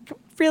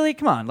 really,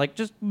 come on, like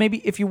just maybe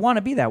if you want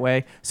to be that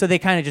way. So they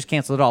kind of just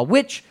canceled it all.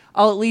 Which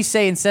I'll at least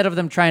say, instead of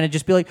them trying to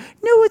just be like,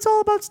 no, it's all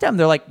about STEM,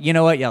 they're like, you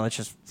know what? Yeah, let's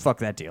just fuck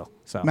that deal.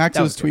 So that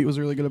Max's was tweet good. was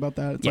really good about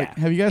that. It's Yeah. like,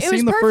 have you guys It was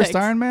seen the first perfect.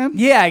 Iron Man?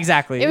 Yeah,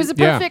 exactly. It was a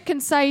Yeah. perfect,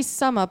 concise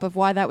sum up of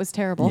why that was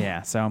terrible.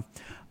 yeah. So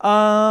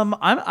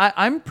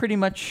I'm pretty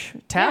much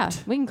Yeah,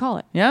 tapped. we can call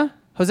it. Yeah.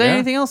 Jose, Yeah.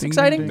 anything else Ding, ding,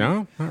 exciting? ding.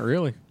 No, not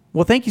really.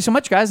 Well, thank you so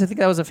much, guys. I think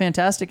that was a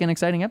fantastic and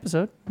exciting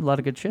episode. A lot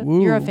of good shit.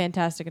 Woo. You're a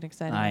fantastic and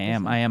exciting. I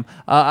am. episode. I am.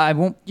 I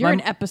won't. You're my-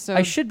 an episode.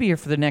 I should be here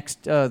for the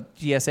next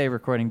GSA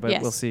recording, but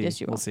Yes, we'll see. yes,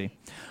 you we'll will. see.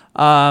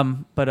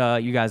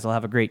 But you guys will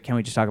have a great. Can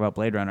we just talk about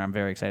Blade Runner? I'm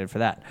very excited for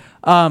that.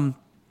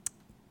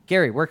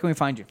 Gary, where can we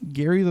find you?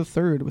 Gary the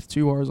Third with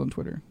 2 R's on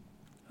Twitter.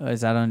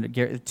 Is that on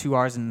Gary, 2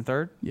 R's in the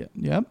third? Yeah.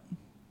 Yep.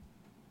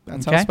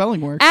 That's Okay. how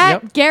spelling works.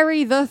 At Yep.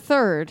 Gary the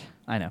Third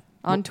I know.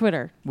 on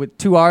Twitter. With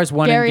 2 R's,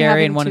 one Gary in Gary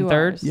having and one in 2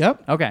 third. Rs.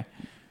 Yep. Okay.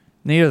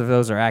 Neither of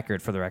those are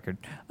accurate, for the record.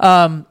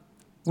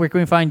 Where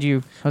can we find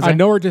you, Jose? I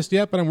know her just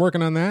yet, but I'm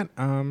working on that.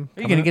 Are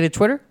you gonna get a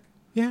Twitter?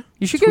 Yeah.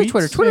 You should get a Tweets,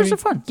 Twitter. Twitters maybe. are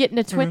fun. Getting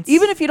a twits.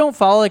 Even if you don't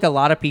follow like a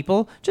lot of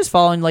people, just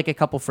following like a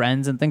couple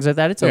friends and things like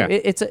that. It's Yeah.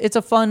 it's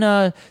a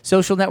fun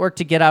social network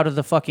to get out of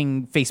the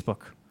fucking Facebook.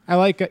 I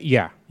like,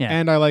 Yeah.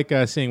 and I like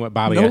seeing what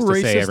Bobby No has to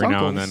say racist every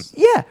now and then. uncles.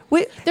 Yeah,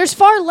 wait. There's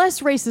far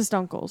less racist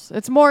uncles.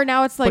 It's more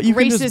now. It's like you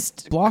can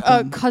just racist block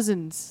them.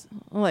 cousins.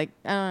 Like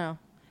I don't know,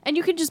 and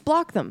you can just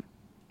block them.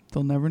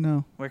 They'll never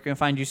know. Where can we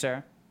find you,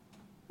 Sarah?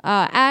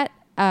 At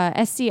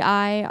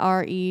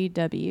SCIREW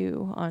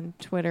on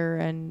Twitter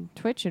and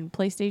Twitch and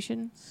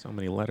PlayStation. So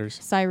many letters.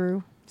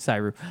 Cyru.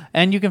 Cyru.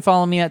 And you can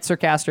follow me at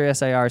Sircastor,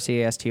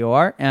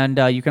 SIRCASTOR. And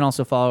you can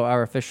also follow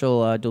our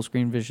official Dual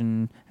Screen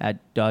Vision at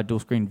Dual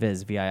Screen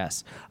Viz,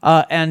 VIS.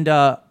 And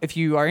if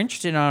you are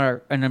interested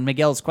in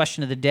Miguel's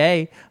question of the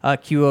day,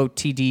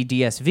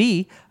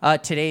 QOTDDSV,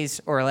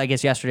 today's, or I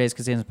guess yesterday's,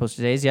 because he hasn't posted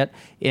today's yet,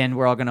 and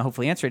we're all going to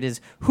hopefully answer it,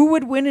 is who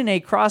would win in a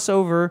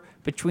crossover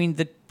between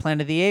the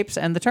Planet of the Apes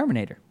and the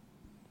Terminator?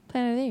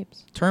 Planet of the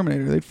Apes.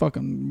 Terminator, they'd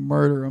fucking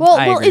murder him. Well,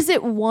 I agree. is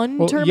it one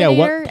Well, yeah, Terminator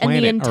what and the planet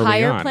are we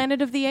entire on?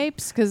 Planet of the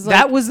Apes? Because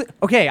That was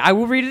okay. I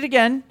will read it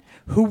again.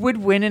 Who would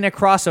win in a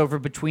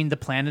crossover between the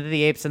Planet of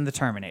the Apes and the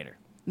Terminator?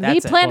 the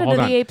That's it. Planet Well, of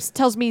hold the on. Apes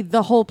tells me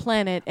the whole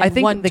planet and I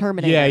think one the-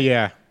 Terminator.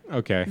 Yeah.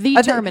 Okay. The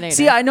I thi- Terminator.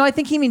 See, I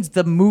think he means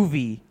the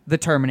movie, The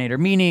Terminator,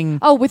 meaning.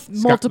 oh, with like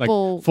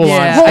multiple. full-on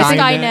Yeah, whole I think,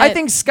 Skynet. I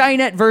think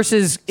Skynet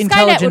versus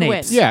intelligent would win.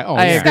 apes. Yeah, oh,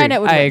 I yeah. agree.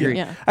 Skynet would I win, agree.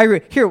 yeah. I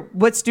agree. Here,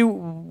 let's do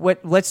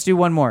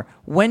one more.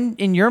 When,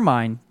 in your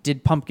mind,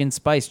 did Pumpkin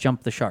Spice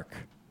jump the shark?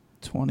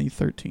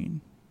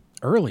 2013.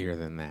 Earlier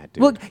than that,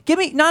 dude. Well, give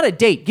me not a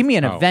date. Give me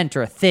an Oh. event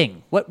or a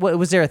thing. What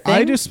was there a thing?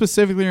 I just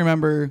specifically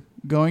remember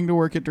going to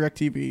work at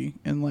DirecTV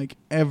and like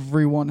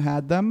everyone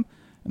had them,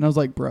 and I was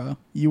like, "Bruh,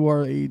 you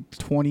are a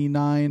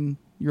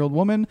 29-year-old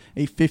woman,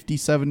 a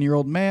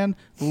 57-year-old man.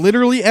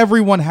 Literally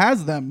everyone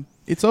has them.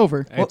 It's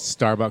over." it's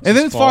Starbucks. And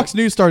then Fox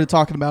News started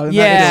talking about it. And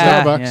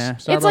Yeah. Starbucks.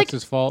 Yeah. It's like-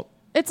 Starbucks' fault.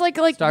 It's like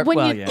Start- when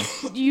well, you yeah.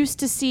 used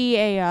to see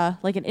a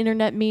like an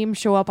internet meme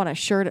show up on a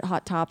shirt at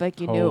Hot Topic,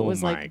 you knew it Oh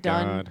was my like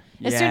done. God.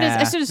 As Yeah. soon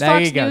as There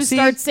Fox you go. News See?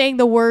 starts saying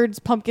the words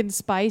pumpkin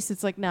spice,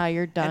 it's like, nah,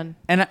 you're done.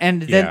 And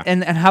Yeah.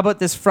 then and how about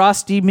this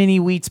Frosty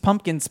Mini Wheats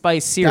pumpkin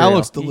spice cereal?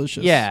 looks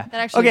delicious. Yeah. That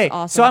actually okay. is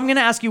awesome. So I'm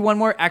gonna ask you one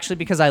more, actually,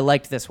 because I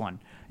liked this one,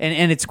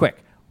 and it's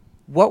quick.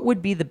 What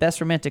would be the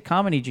best romantic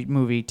comedy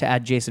movie to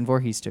add Jason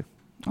Voorhees to?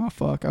 Oh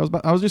fuck!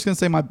 I was just gonna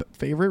say my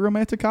favorite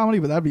romantic comedy,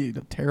 but that'd be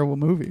a terrible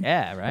movie.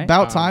 Yeah. Right.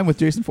 About Time with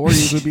Jason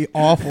Voorhees would be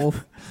awful.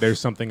 There's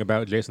something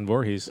about Jason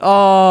Voorhees.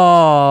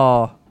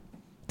 Oh.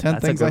 10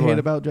 That's a things good I hate one.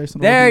 about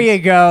Jason There Voorhees. you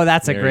go.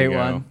 That's a There great you go.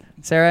 one.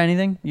 Sarah,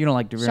 anything? You don't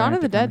like to Shaun of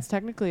the romantic Dead's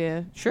comedy? technically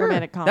a Sure.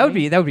 romantic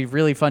comedy. That would be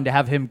really fun to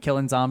have him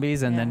killing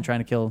zombies and Yeah. then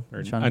trying to kill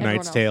Or Shaun A of the Dead.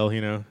 Knight's else. Tale, you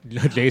know.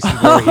 Jason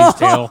Voorhees'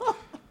 tale.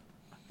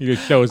 He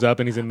just shows up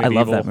and he's in I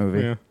medieval. love that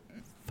movie. Yeah.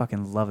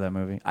 Fucking love that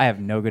movie. I have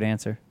no good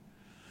answer.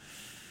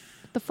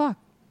 What the fuck?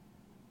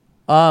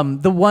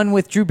 The one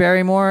with Drew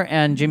Barrymore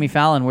and Jimmy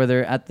Fallon, where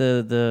they're at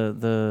the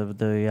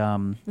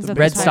Is that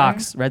Red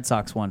the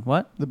Sox one.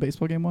 What? The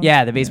baseball game one.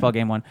 Yeah, the baseball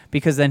game one.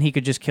 Because then he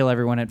could just kill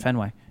everyone at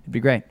Fenway. It'd be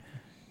great.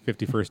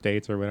 50 First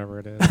Dates or whatever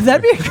it is.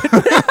 That'd be a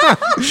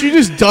good. She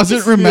just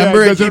doesn't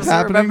remember. Yeah, It keeps doesn't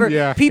happening. Remember,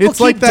 Yeah. people It's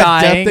like keep that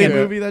dying. Death Day and-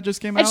 movie that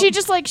just came out. And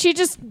she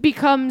just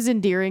becomes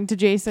endearing to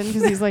Jason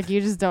because he's like,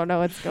 you just don't know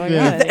what's going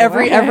Yeah. on.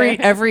 Every anymore."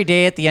 every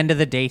day at the end of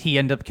the date, he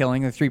end up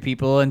killing the 3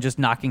 people and just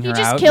knocking he her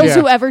just out. kills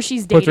Yeah. whoever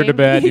she's dating. Puts her to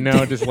bed, you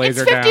know, just lays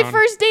It's her 50 down.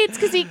 First Dates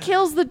because he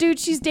kills the dude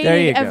she's There you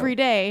dating go. every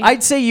day.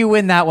 I'd say you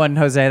win that one,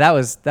 Jose.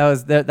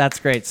 That's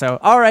great. So,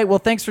 all right. Well,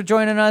 thanks for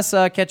joining us.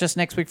 Catch us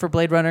next week for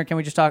Blade Runner. Can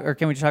we just talk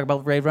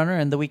about Blade Runner,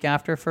 and the week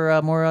after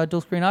for more dual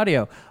screen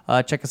audio?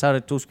 Check us out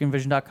at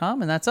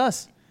dualscreenvision.com, and that's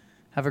us.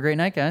 Have a great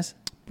night, guys.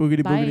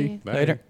 Boogity Bye. boogity. Bye. Later.